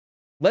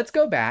 Let's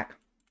go back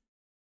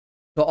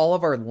to all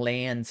of our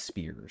land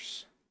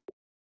spears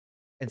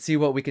and see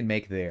what we can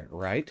make there,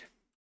 right?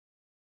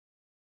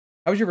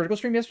 How was your vertical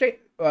stream yesterday?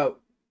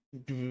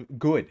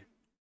 Good.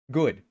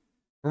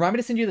 Remind me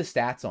to send you the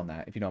stats on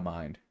that, if you don't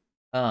mind.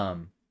 Let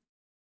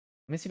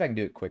me see if I can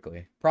do it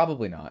quickly.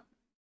 Probably not.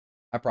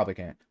 I probably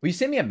can't. Will you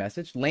send me a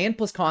message? Land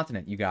plus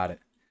continent. You got it.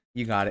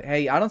 You got it.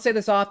 Hey, I don't say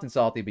this often,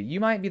 Salty, but you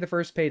might be the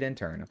first paid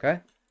intern, okay?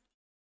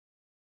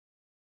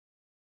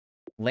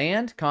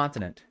 Land,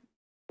 continent.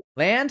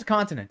 Land,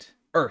 continent.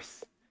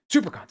 Earth.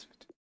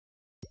 Supercontinent.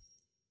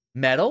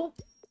 Metal.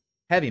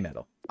 Heavy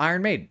metal.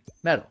 Iron Maiden.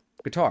 Metal.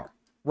 Guitar.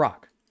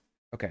 Rock.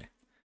 Okay.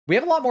 We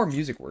have a lot more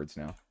music words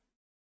now.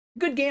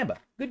 Good gamba.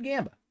 Good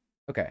gamba.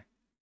 Okay.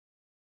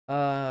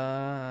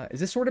 Is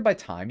this sorted by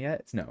time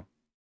yet? It's no.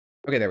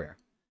 Okay, there we are.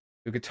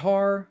 We have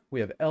guitar. We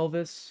have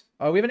Elvis.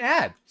 Oh, we have an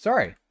ad.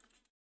 Sorry.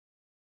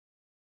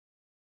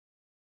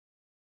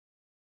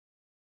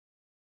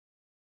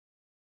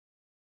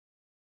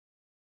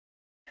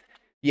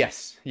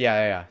 Yes.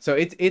 Yeah. So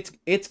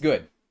it's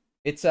good.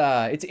 It's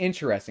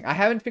interesting. I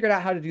haven't figured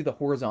out how to do the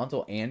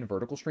horizontal and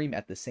vertical stream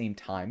at the same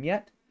time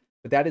yet,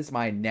 but that is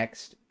my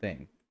next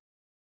thing.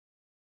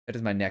 That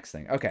is my next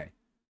thing. Okay.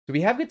 So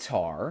we have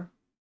guitar.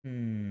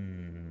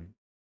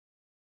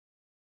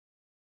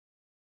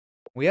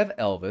 We have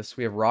Elvis.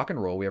 We have rock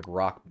and roll. We have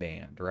rock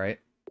band, right?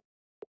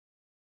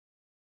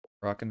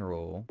 Rock and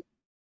roll.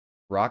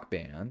 Rock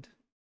band.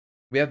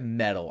 We have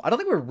metal. I don't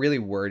think we're really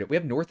worried. We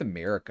have North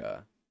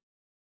America.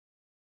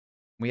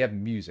 We have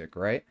music,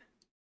 right?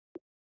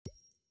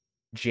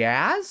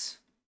 Jazz?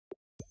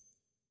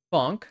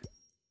 Funk?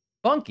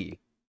 Funky?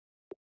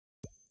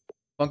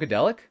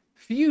 Funkadelic?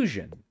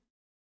 Fusion?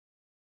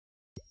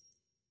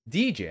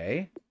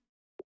 DJ?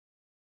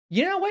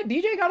 You know what?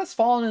 DJ got us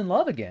falling in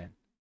love again.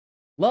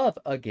 Love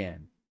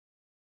again.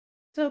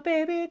 So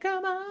baby,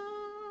 come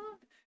on.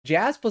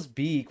 Jazz plus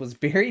B equals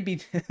very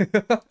B.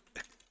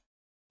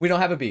 We don't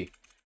have a B.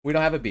 We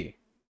don't have a B.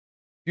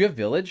 Do you have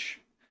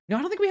village? No,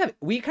 I don't think we have.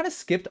 We kind of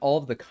skipped all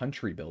of the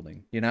country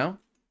building, you know?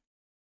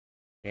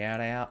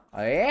 Shout out.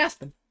 I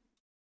asked him.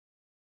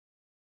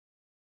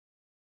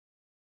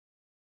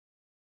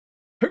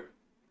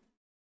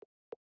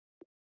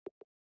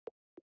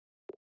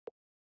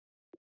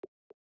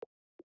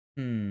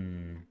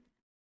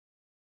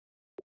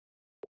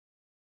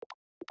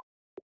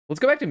 Let's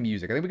go back to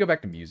music. I think we go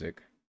back to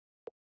music.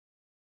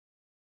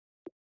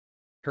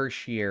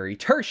 Tertiary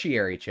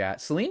chat.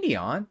 Celine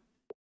Dion.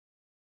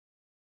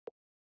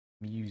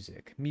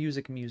 Music.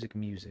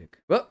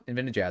 Well,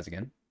 invented jazz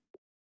again.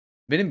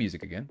 Invented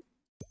music again.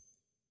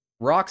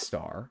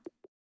 Rockstar.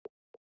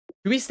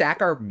 Do we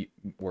stack our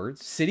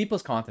words? City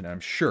plus continent, I'm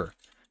sure.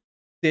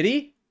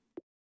 City?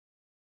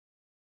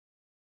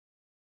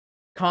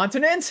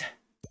 Continent?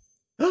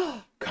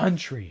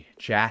 Country,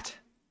 chat.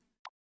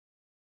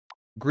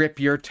 Grip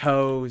your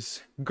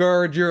toes.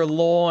 Gird your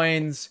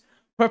loins.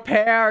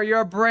 Prepare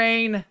your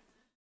brain.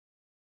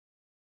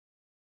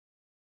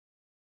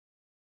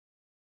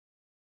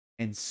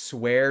 And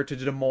swear to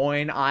Des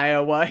Moines,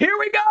 Iowa. Here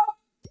we go!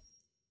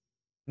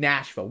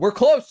 Nashville. We're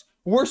close.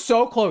 We're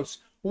so close.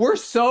 We're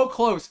so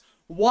close.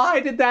 Why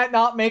did that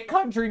not make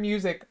country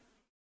music?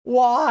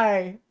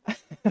 Why?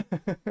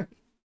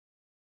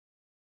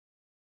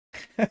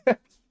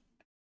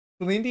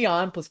 Celine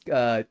Dion plus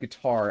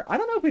guitar. I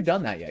don't know if we've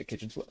done that yet,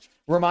 Kitchen.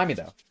 Remind me,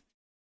 though.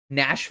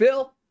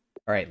 Nashville?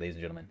 All right, ladies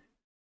and gentlemen.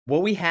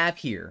 What we have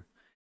here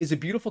is a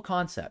beautiful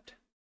concept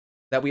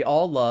that we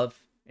all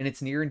love, and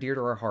it's near and dear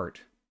to our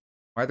heart.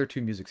 Why are there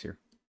two musics here?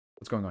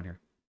 What's going on here?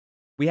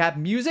 We have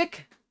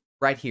music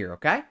right here,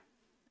 okay?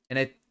 And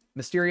a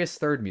mysterious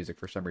third music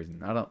for some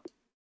reason. I don't...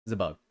 It's a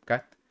bug,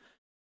 okay?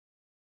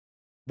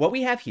 What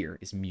we have here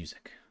is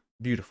music.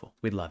 Beautiful.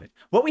 We love it.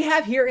 What we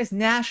have here is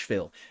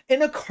Nashville,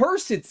 an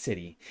accursed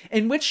city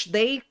in which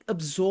they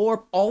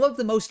absorb all of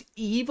the most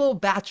evil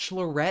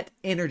bachelorette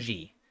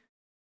energy.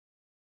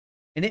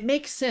 And it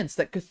makes sense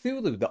that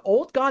Cthulhu, the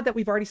old god that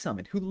we've already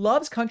summoned, who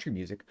loves country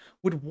music,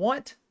 would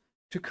want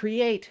to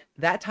create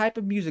that type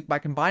of music by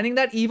combining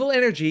that evil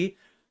energy.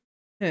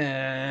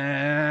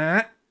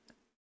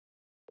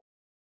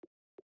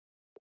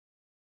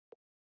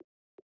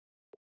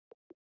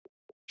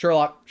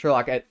 Sherlock,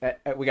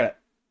 we gotta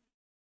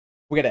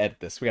edit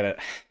this. We gotta.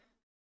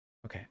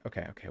 Okay.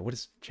 What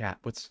is chat?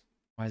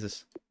 Why is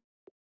this?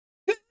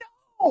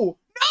 No,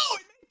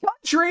 it made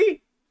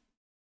country.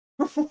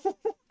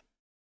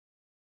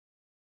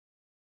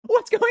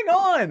 What's going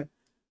on?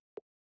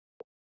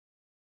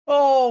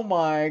 Oh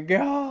my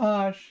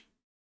gosh.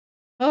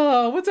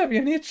 Oh, what's up,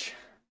 Yanich?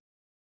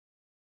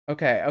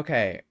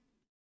 Okay.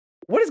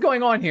 What is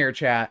going on here,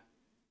 chat?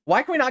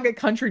 Why can we not get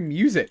country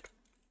music?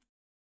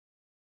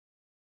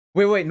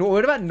 Wait.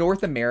 What about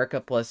North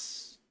America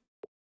plus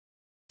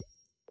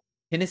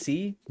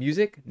Tennessee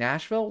music?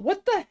 Nashville?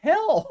 What the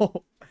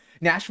hell?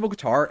 Nashville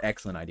guitar?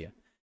 Excellent idea.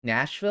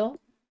 Nashville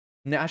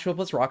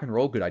plus rock and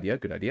roll? Good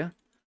idea.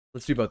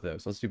 Let's do both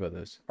of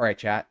those. All right,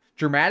 chat.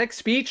 Dramatic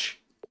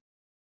speech.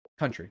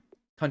 Country,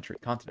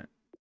 continent,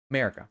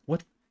 America.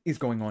 What is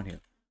going on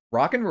here?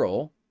 Rock and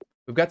roll.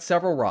 We've got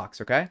several rocks,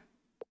 okay?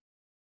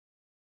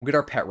 We'll get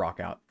our pet rock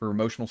out for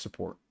emotional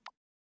support.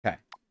 Okay.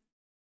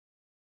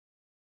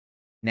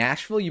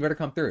 Nashville, you better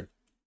come through.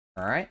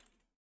 All right.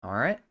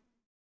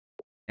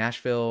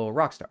 Nashville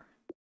Rockstar.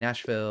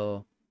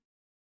 Nashville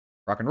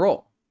Rock and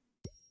Roll.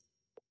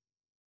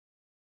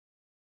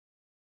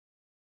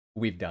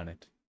 We've done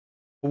it.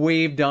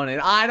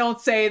 I don't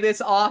say this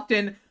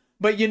often,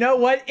 but you know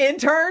what,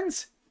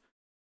 interns?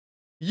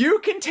 You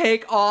can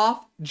take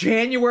off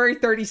January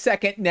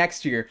 32nd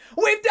next year.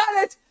 We've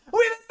done it!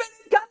 We've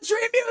invented country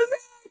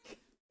music!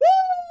 Woo!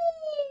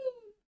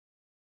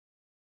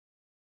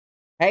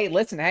 Hey,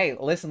 listen.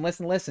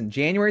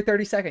 January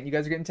 32nd, you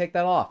guys are getting to take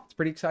that off. It's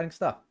pretty exciting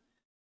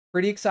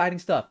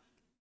stuff.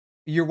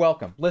 You're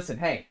welcome. Listen,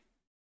 hey.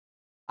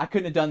 I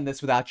couldn't have done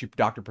this without you,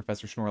 Dr.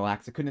 Professor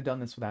Snorlax. I couldn't have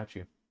done this without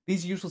you.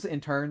 These useless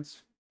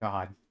interns.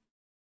 God.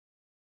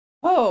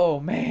 Oh,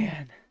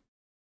 man.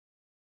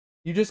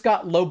 You just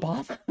got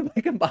Lobama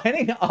by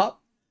combining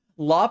up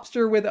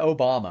lobster with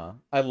Obama.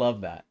 I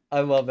love that. I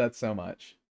love that so much.